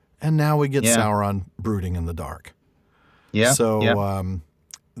 and now we get Sauron brooding in the dark. Yeah. So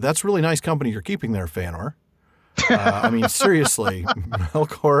that's really nice company you're keeping there, Feanor. I mean, seriously,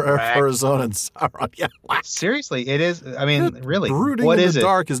 Melkor, Ar-Pharazôn, and Sauron. Yeah. Seriously, it is. I mean, really, brooding what in is the it?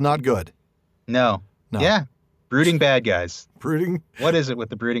 dark is not good. No. Yeah. Brooding bad guys. Brooding. What is it with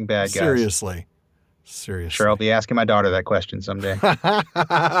the brooding bad guys? Seriously. Sure, I'll be asking my daughter that question someday.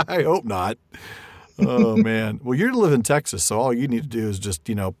 I hope not. Oh, man. Well, you live in Texas, so all you need to do is just,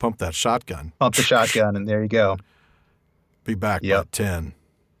 pump that shotgun. Pump the shotgun, and there you go. Be back by 10.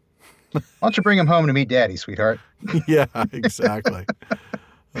 Why don't you bring him home to meet Daddy, sweetheart? Yeah, exactly.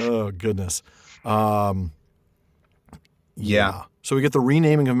 Oh, goodness. Yeah. So we get the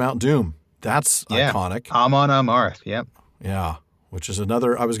renaming of Mount Doom. That's iconic. Amon Amarth, yep. Yeah, which is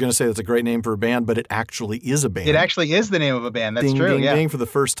another, I was going to say that's a great name for a band, but it actually is a band. It actually is the name of a band. That's ding, true, ding, ding. For the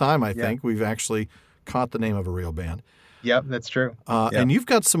first time, I think, we've actually caught the name of a real band. Yep, that's true. And you've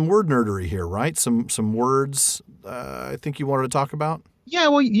got some word nerdery here, right? Some words I think you wanted to talk about? Yeah,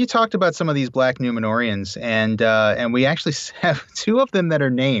 well, you talked about some of these Black Númenóreans, and we actually have two of them that are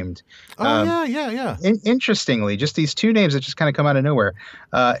named. Yeah. Interestingly, just these two names that just kind of come out of nowhere.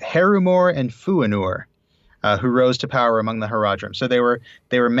 Herumor and Fuanur, who rose to power among the Haradrim. So they were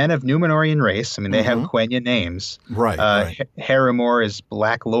men of Númenórean race. I mean, they have Quenya names. Right. Herumor is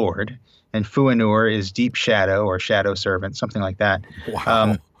Black Lord, and Fuanur is Deep Shadow or Shadow Servant, something like that.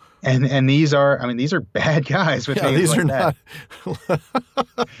 Wow. And these are bad guys with names these like are that.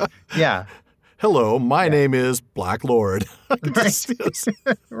 Yeah. Hello, my name is Black Lord.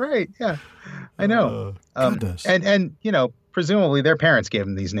 Right. Yeah. I know. Goodness. And presumably their parents gave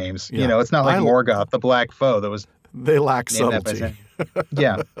them these names. Yeah. It's not like Morgoth, the Black Foe, that was. They lack subtlety.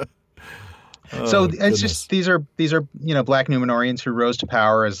 Yeah. So it's just these are Black Númenóreans who rose to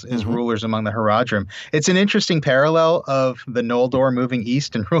power as rulers among the Haradrim. It's an interesting parallel of the Noldor moving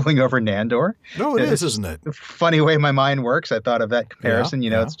east and ruling over Nandor. No, it is, isn't it? The funny way my mind works. I thought of that comparison.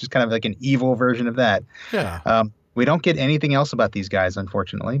 It's just kind of like an evil version of that. Yeah. We don't get anything else about these guys,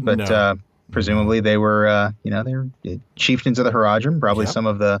 unfortunately, but presumably they were they were chieftains of the Haradrim. Probably some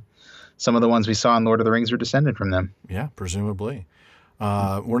of the ones we saw in Lord of the Rings were descended from them. Yeah, presumably.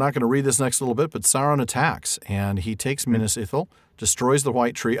 We're not going to read this next little bit, but Sauron attacks, and he takes Minas Ithil, destroys the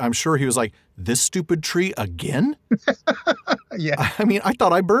White Tree. I'm sure he was like, this stupid tree again? Yeah. I mean, I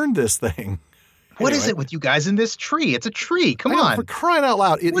thought I burned this thing. What is it with you guys in this tree? It's a tree. Come on. For crying out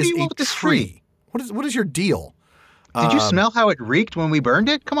loud. It what is do you want with this tree? What is your deal? Did you smell how it reeked when we burned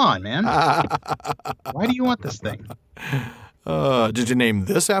it? Come on, man. Why do you want this thing? Did you name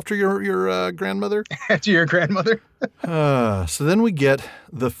this after your grandmother? After your grandmother? So then we get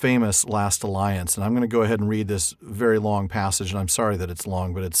the famous Last Alliance, and I'm going to go ahead and read this very long passage, and I'm sorry that it's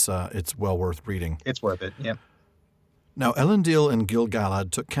long, but it's well worth reading. It's worth it, yeah. Now Elendil and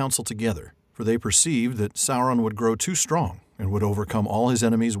Gil-galad took counsel together, for they perceived that Sauron would grow too strong and would overcome all his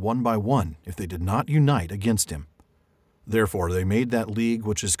enemies one by one if they did not unite against him. Therefore they made that league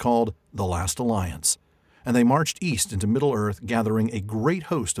which is called the Last Alliance, and they marched east into Middle-earth, gathering a great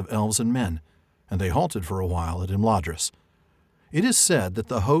host of elves and men, and they halted for a while at Imladris. It is said that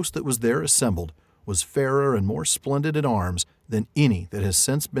the host that was there assembled was fairer and more splendid in arms than any that has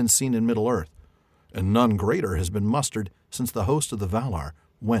since been seen in Middle-earth, and none greater has been mustered since the host of the Valar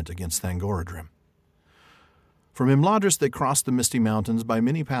went against Thangorodrim. From Imladris they crossed the Misty Mountains by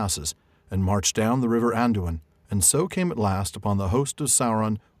many passes, and marched down the river Anduin, and so came at last upon the host of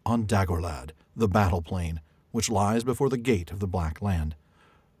Sauron on Dagorlad, the battle plain, which lies before the gate of the Black Land.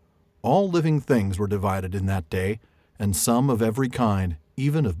 All living things were divided in that day, and some of every kind,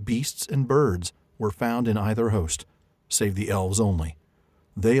 even of beasts and birds, were found in either host, save the elves only.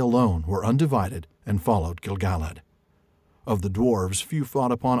 They alone were undivided and followed Gil-galad. Of the dwarves few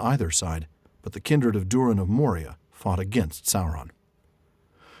fought upon either side, but the kindred of Durin of Moria fought against Sauron.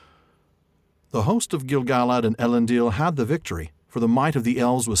 The host of Gil-galad and Elendil had the victory, for the might of the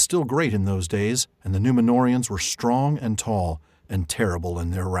elves was still great in those days, and the Númenóreans were strong and tall, and terrible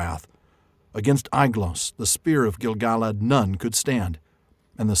in their wrath. Against Aeglos, the spear of Gil-galad, none could stand,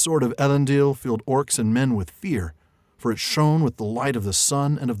 and the sword of Elendil filled orcs and men with fear, for it shone with the light of the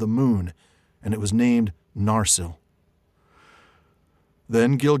sun and of the moon, and it was named Narsil.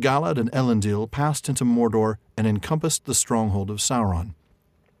 Then Gil-galad and Elendil passed into Mordor and encompassed the stronghold of Sauron,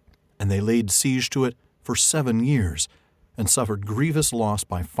 and they laid siege to it for 7 years, and suffered grievous loss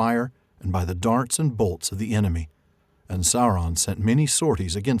by fire and by the darts and bolts of the enemy, and Sauron sent many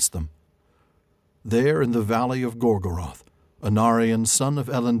sorties against them. There in the valley of Gorgoroth, Anarion, son of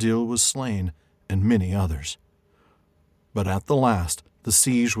Elendil, was slain, and many others. But at the last the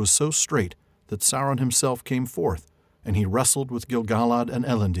siege was so strait that Sauron himself came forth, and he wrestled with Gil-galad and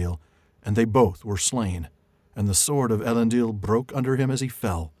Elendil, and they both were slain, and the sword of Elendil broke under him as he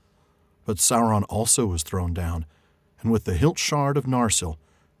fell. But Sauron also was thrown down, and with the hilt shard of Narsil,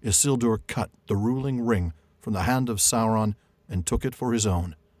 Isildur cut the ruling ring from the hand of Sauron and took it for his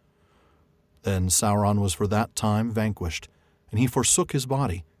own. Then Sauron was for that time vanquished, and he forsook his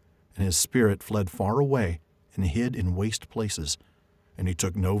body, and his spirit fled far away and hid in waste places, and he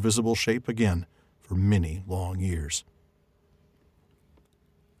took no visible shape again for many long years.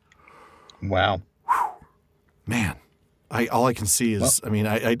 Wow. Man, all I can see is, well,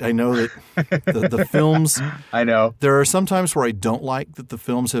 I know that the films... I know. There are some times where I don't like that the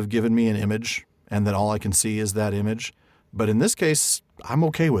films have given me an image and that all I can see is that image. But in this case, I'm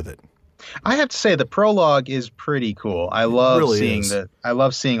okay with it. I have to say the prologue is pretty cool. I love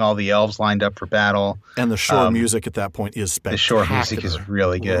seeing all the elves lined up for battle. And the shore music at that point is spectacular. The shore music is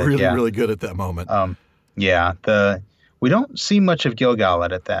really good. Really good at that moment. We don't see much of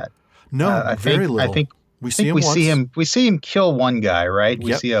Gil-galad at that. No, very little. I think we see him kill one guy, right? Yep,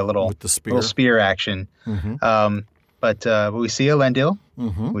 we see a little spear action. Mm-hmm. But we see Elendil.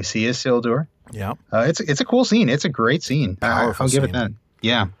 Mm-hmm. We see Isildur. Yeah. It's a cool scene. It's a great scene. Powerful I'll give scene. it that.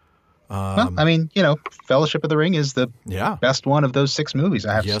 Yeah. Fellowship of the Ring is the best one of those 6 movies,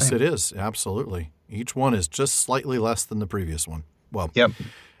 I have to say. Yes, it is. Absolutely. Each one is just slightly less than the previous one. Well, yep.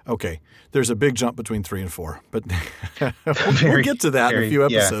 Okay. There's a big jump between 3 and 4, but we'll get to that in a few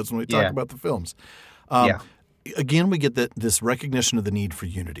episodes when we talk about the films. Again, we get this recognition of the need for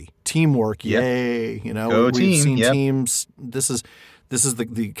unity, teamwork. Yep. Yay! We've seen teams. This is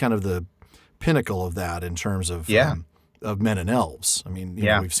the kind of the pinnacle of that in terms of men and elves. I mean,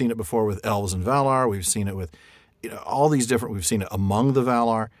 we've seen it before with elves and Valar. We've seen it with all these different. We've seen it among the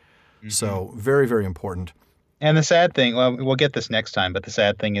Valar. Mm-hmm. So very, very important. And the sad thing, well, we'll get this next time, but the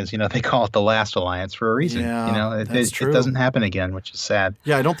sad thing is, they call it the Last Alliance for a reason. Yeah, that's true. It doesn't happen again, which is sad.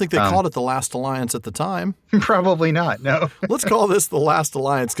 Yeah, I don't think they called it the Last Alliance at the time. Probably not, no. Let's call this the Last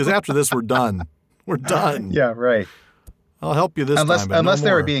Alliance, because after this, we're done. We're done. Yeah, right. I'll help you this time, but unless no they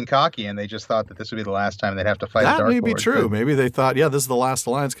more. were being cocky and they just thought that this would be the last time they'd have to fight a Dark Lord. That may be Lord, true. but... Maybe they thought, this is the Last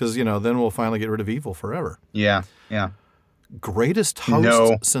Alliance, because, then we'll finally get rid of evil forever. Yeah. Greatest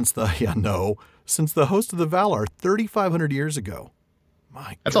host since the host of the Valar 3,500 years ago. My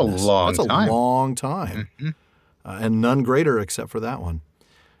goodness. That's a long time. That's a long time. Mm-hmm. And none greater except for that one.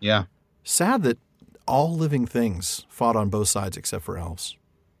 Yeah. Sad that all living things fought on both sides except for elves.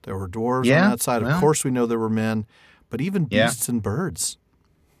 There were dwarves on that side. Of course, we know there were men, but even beasts and birds.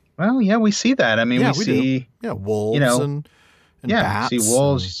 Well, yeah, we see that. I mean, we see... wolves and and yeah, bats. See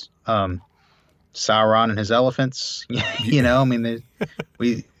wolves, Sauron and his elephants. I mean,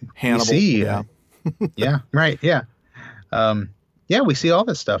 we Hannibal. see. Yeah. Yeah, right. Yeah. We see all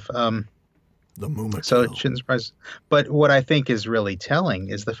this stuff. The Mumakil. So it shouldn't surprise. But what I think is really telling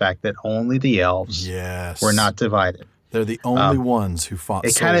is the fact that only the elves were not divided. They're the only ones who fought.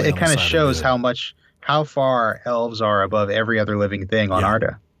 It kind of shows how far elves are above every other living thing on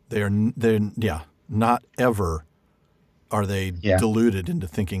Arda. They're not ever are they deluded into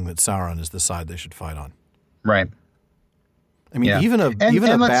thinking that Sauron is the side they should fight on. Right. I mean, even a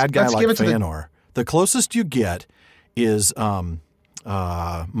bad guy like Fëanor, the closest you get is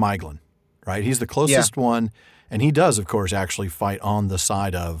Maiglin, right? He's the closest one, and he does, of course, actually fight on the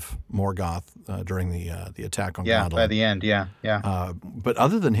side of Morgoth during the attack on Gondolin. By the end, but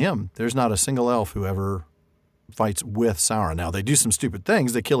other than him, there's not a single elf who ever fights with Sauron. Now, they do some stupid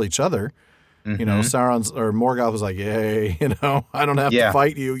things. They kill each other. Mm-hmm. Morgoth was like, "Hey, I don't have to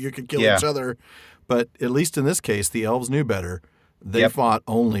fight you. You can kill each other." But at least in this case, the elves knew better. They fought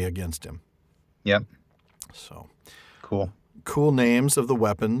only against him. Yep. So cool names of the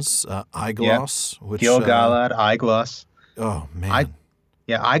weapons. Aiglas, which Gil-galad, Aiglas. Oh man.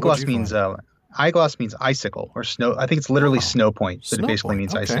 Aiglas means icicle or snow. I think it's literally snow point, but it basically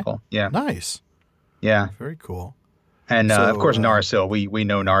means icicle. Yeah. Nice. Yeah. Very cool. And of course, Narsil. We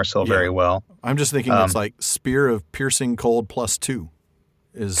know Narsil very well. I'm just thinking it's like spear of piercing cold +2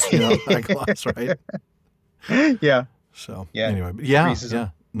 is Aiglas, right? Yeah. So anyway,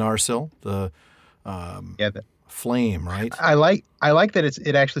 Narsil, the flame, right? I like that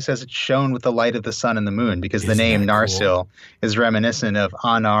it actually says it's shown with the light of the sun and the moon, because the name Narsil is reminiscent of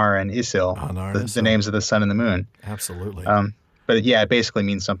Anar and Isil, the names of the sun and the moon. Absolutely. But it basically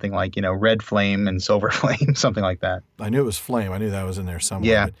means something like, red flame and silver flame, something like that. I knew it was flame. I knew that was in there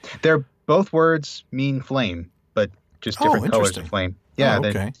somewhere. Yeah. They're both words mean flame, but just different colors of flame. Yeah.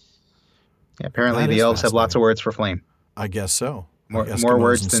 Okay. Apparently the elves have lots of words for flame. I guess so. More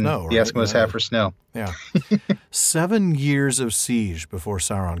words than snow, the Eskimos have for snow. Yeah. 7 years of siege before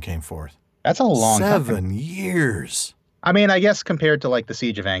Sauron came forth. That's a long time. 7 years. I mean, I guess compared to like the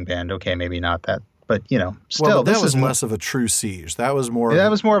Siege of Angband, okay, maybe not that. But, still. Well, that was less of a true siege. That was more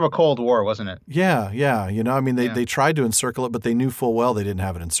of a Cold War, wasn't it? Yeah. They tried to encircle it, but they knew full well they didn't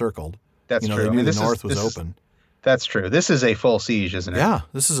have it encircled. That's true. They knew the north was open. That's true. This is a full siege, isn't it? Yeah,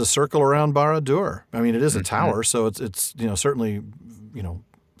 this is a circle around Barad-dûr. I mean, it is a tower, so it's certainly,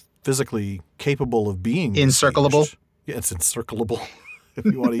 physically capable of being encirclable. Besieged. Yeah, it's encirclable, if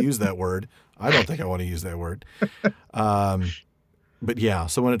you want to use that word. I don't think I want to use that word. But yeah,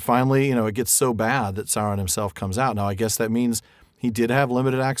 so when it finally, it gets so bad that Sauron himself comes out. Now, I guess that means he did have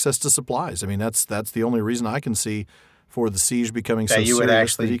limited access to supplies. I mean, that's the only reason I can see for the siege becoming so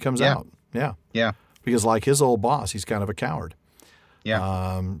serious that he comes out. Yeah. Yeah. Because like his old boss, he's kind of a coward.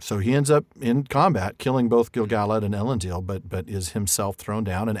 Yeah. So he ends up in combat, killing both Gil-galad and Elendil, but is himself thrown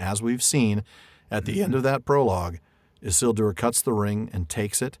down. And as we've seen at the end of that prologue, Isildur cuts the ring and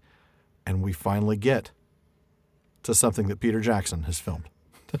takes it, and we finally get to something that Peter Jackson has filmed.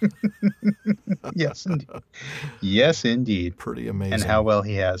 Yes, indeed. Yes, indeed. Pretty amazing. And how well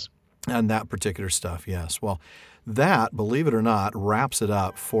he has. And that particular stuff, yes. Well, that, believe it or not, wraps it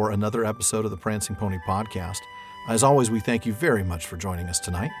up for another episode of the Prancing Pony Podcast. As always, we thank you very much for joining us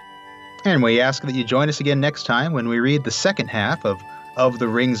tonight. And we ask that you join us again next time when we read the second half of the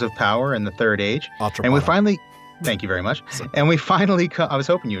Rings of Power in the Third Age. And we finally... Thank you very much. And we finally I was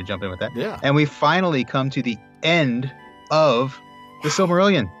hoping you would jump in with that. Yeah. And we finally come to the end of the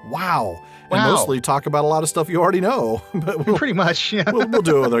Silmarillion. Wow. And mostly talk about a lot of stuff you already know. But pretty much, yeah. We'll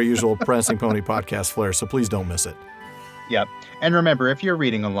do it with our usual Prancing Pony Podcast flair, so please don't miss it. Yep. And remember, if you're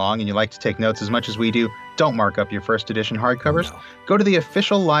reading along and you like to take notes as much as we do, don't mark up your first edition hardcovers. No. Go to the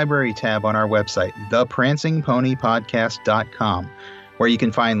official library tab on our website, theprancingponypodcast.com, where you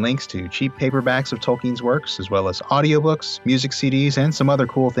can find links to cheap paperbacks of Tolkien's works, as well as audiobooks, music CDs, and some other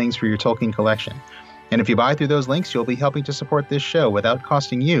cool things for your Tolkien collection. And if you buy through those links, you'll be helping to support this show without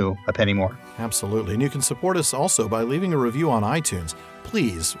costing you a penny more. Absolutely. And you can support us also by leaving a review on iTunes.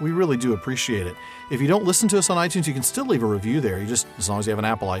 Please, we really do appreciate it. If you don't listen to us on iTunes, you can still leave a review there. As long as you have an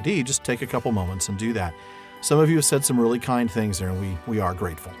Apple ID, just take a couple moments and do that. Some of you have said some really kind things there, and we are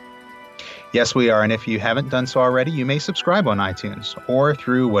grateful. Yes, we are. And if you haven't done so already, you may subscribe on iTunes or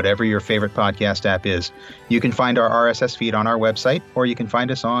through whatever your favorite podcast app is. You can find our RSS feed on our website, or you can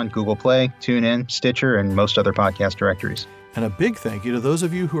find us on Google Play, TuneIn, Stitcher, and most other podcast directories. And a big thank you to those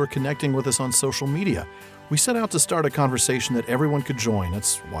of you who are connecting with us on social media. We set out to start a conversation that everyone could join.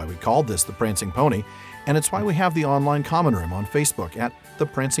 That's why we called this The Prancing Pony. And it's why we have the online common room on Facebook at The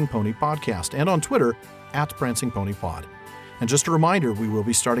Prancing Pony Podcast and on Twitter at Prancing Pony Pod. And just a reminder, we will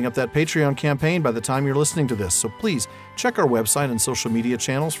be starting up that Patreon campaign by the time you're listening to this. So please check our website and social media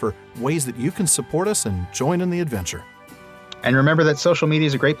channels for ways that you can support us and join in the adventure. And remember that social media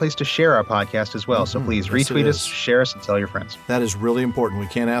is a great place to share our podcast as well. So please retweet us, share us, and tell your friends. That is really important. We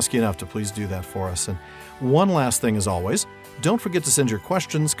can't ask you enough to please do that for us. And one last thing, as always, don't forget to send your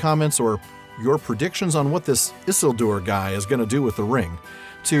questions, comments, or your predictions on what this Isildur guy is going to do with the ring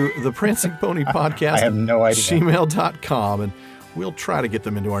to the Prancing Pony Podcast I have no idea. gmail.com, and we'll try to get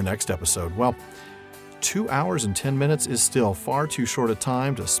them into our next episode. Well, 2 hours and 10 minutes is still far too short a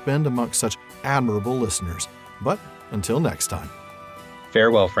time to spend amongst such admirable listeners. But until next time.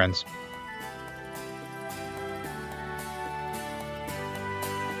 Farewell, friends.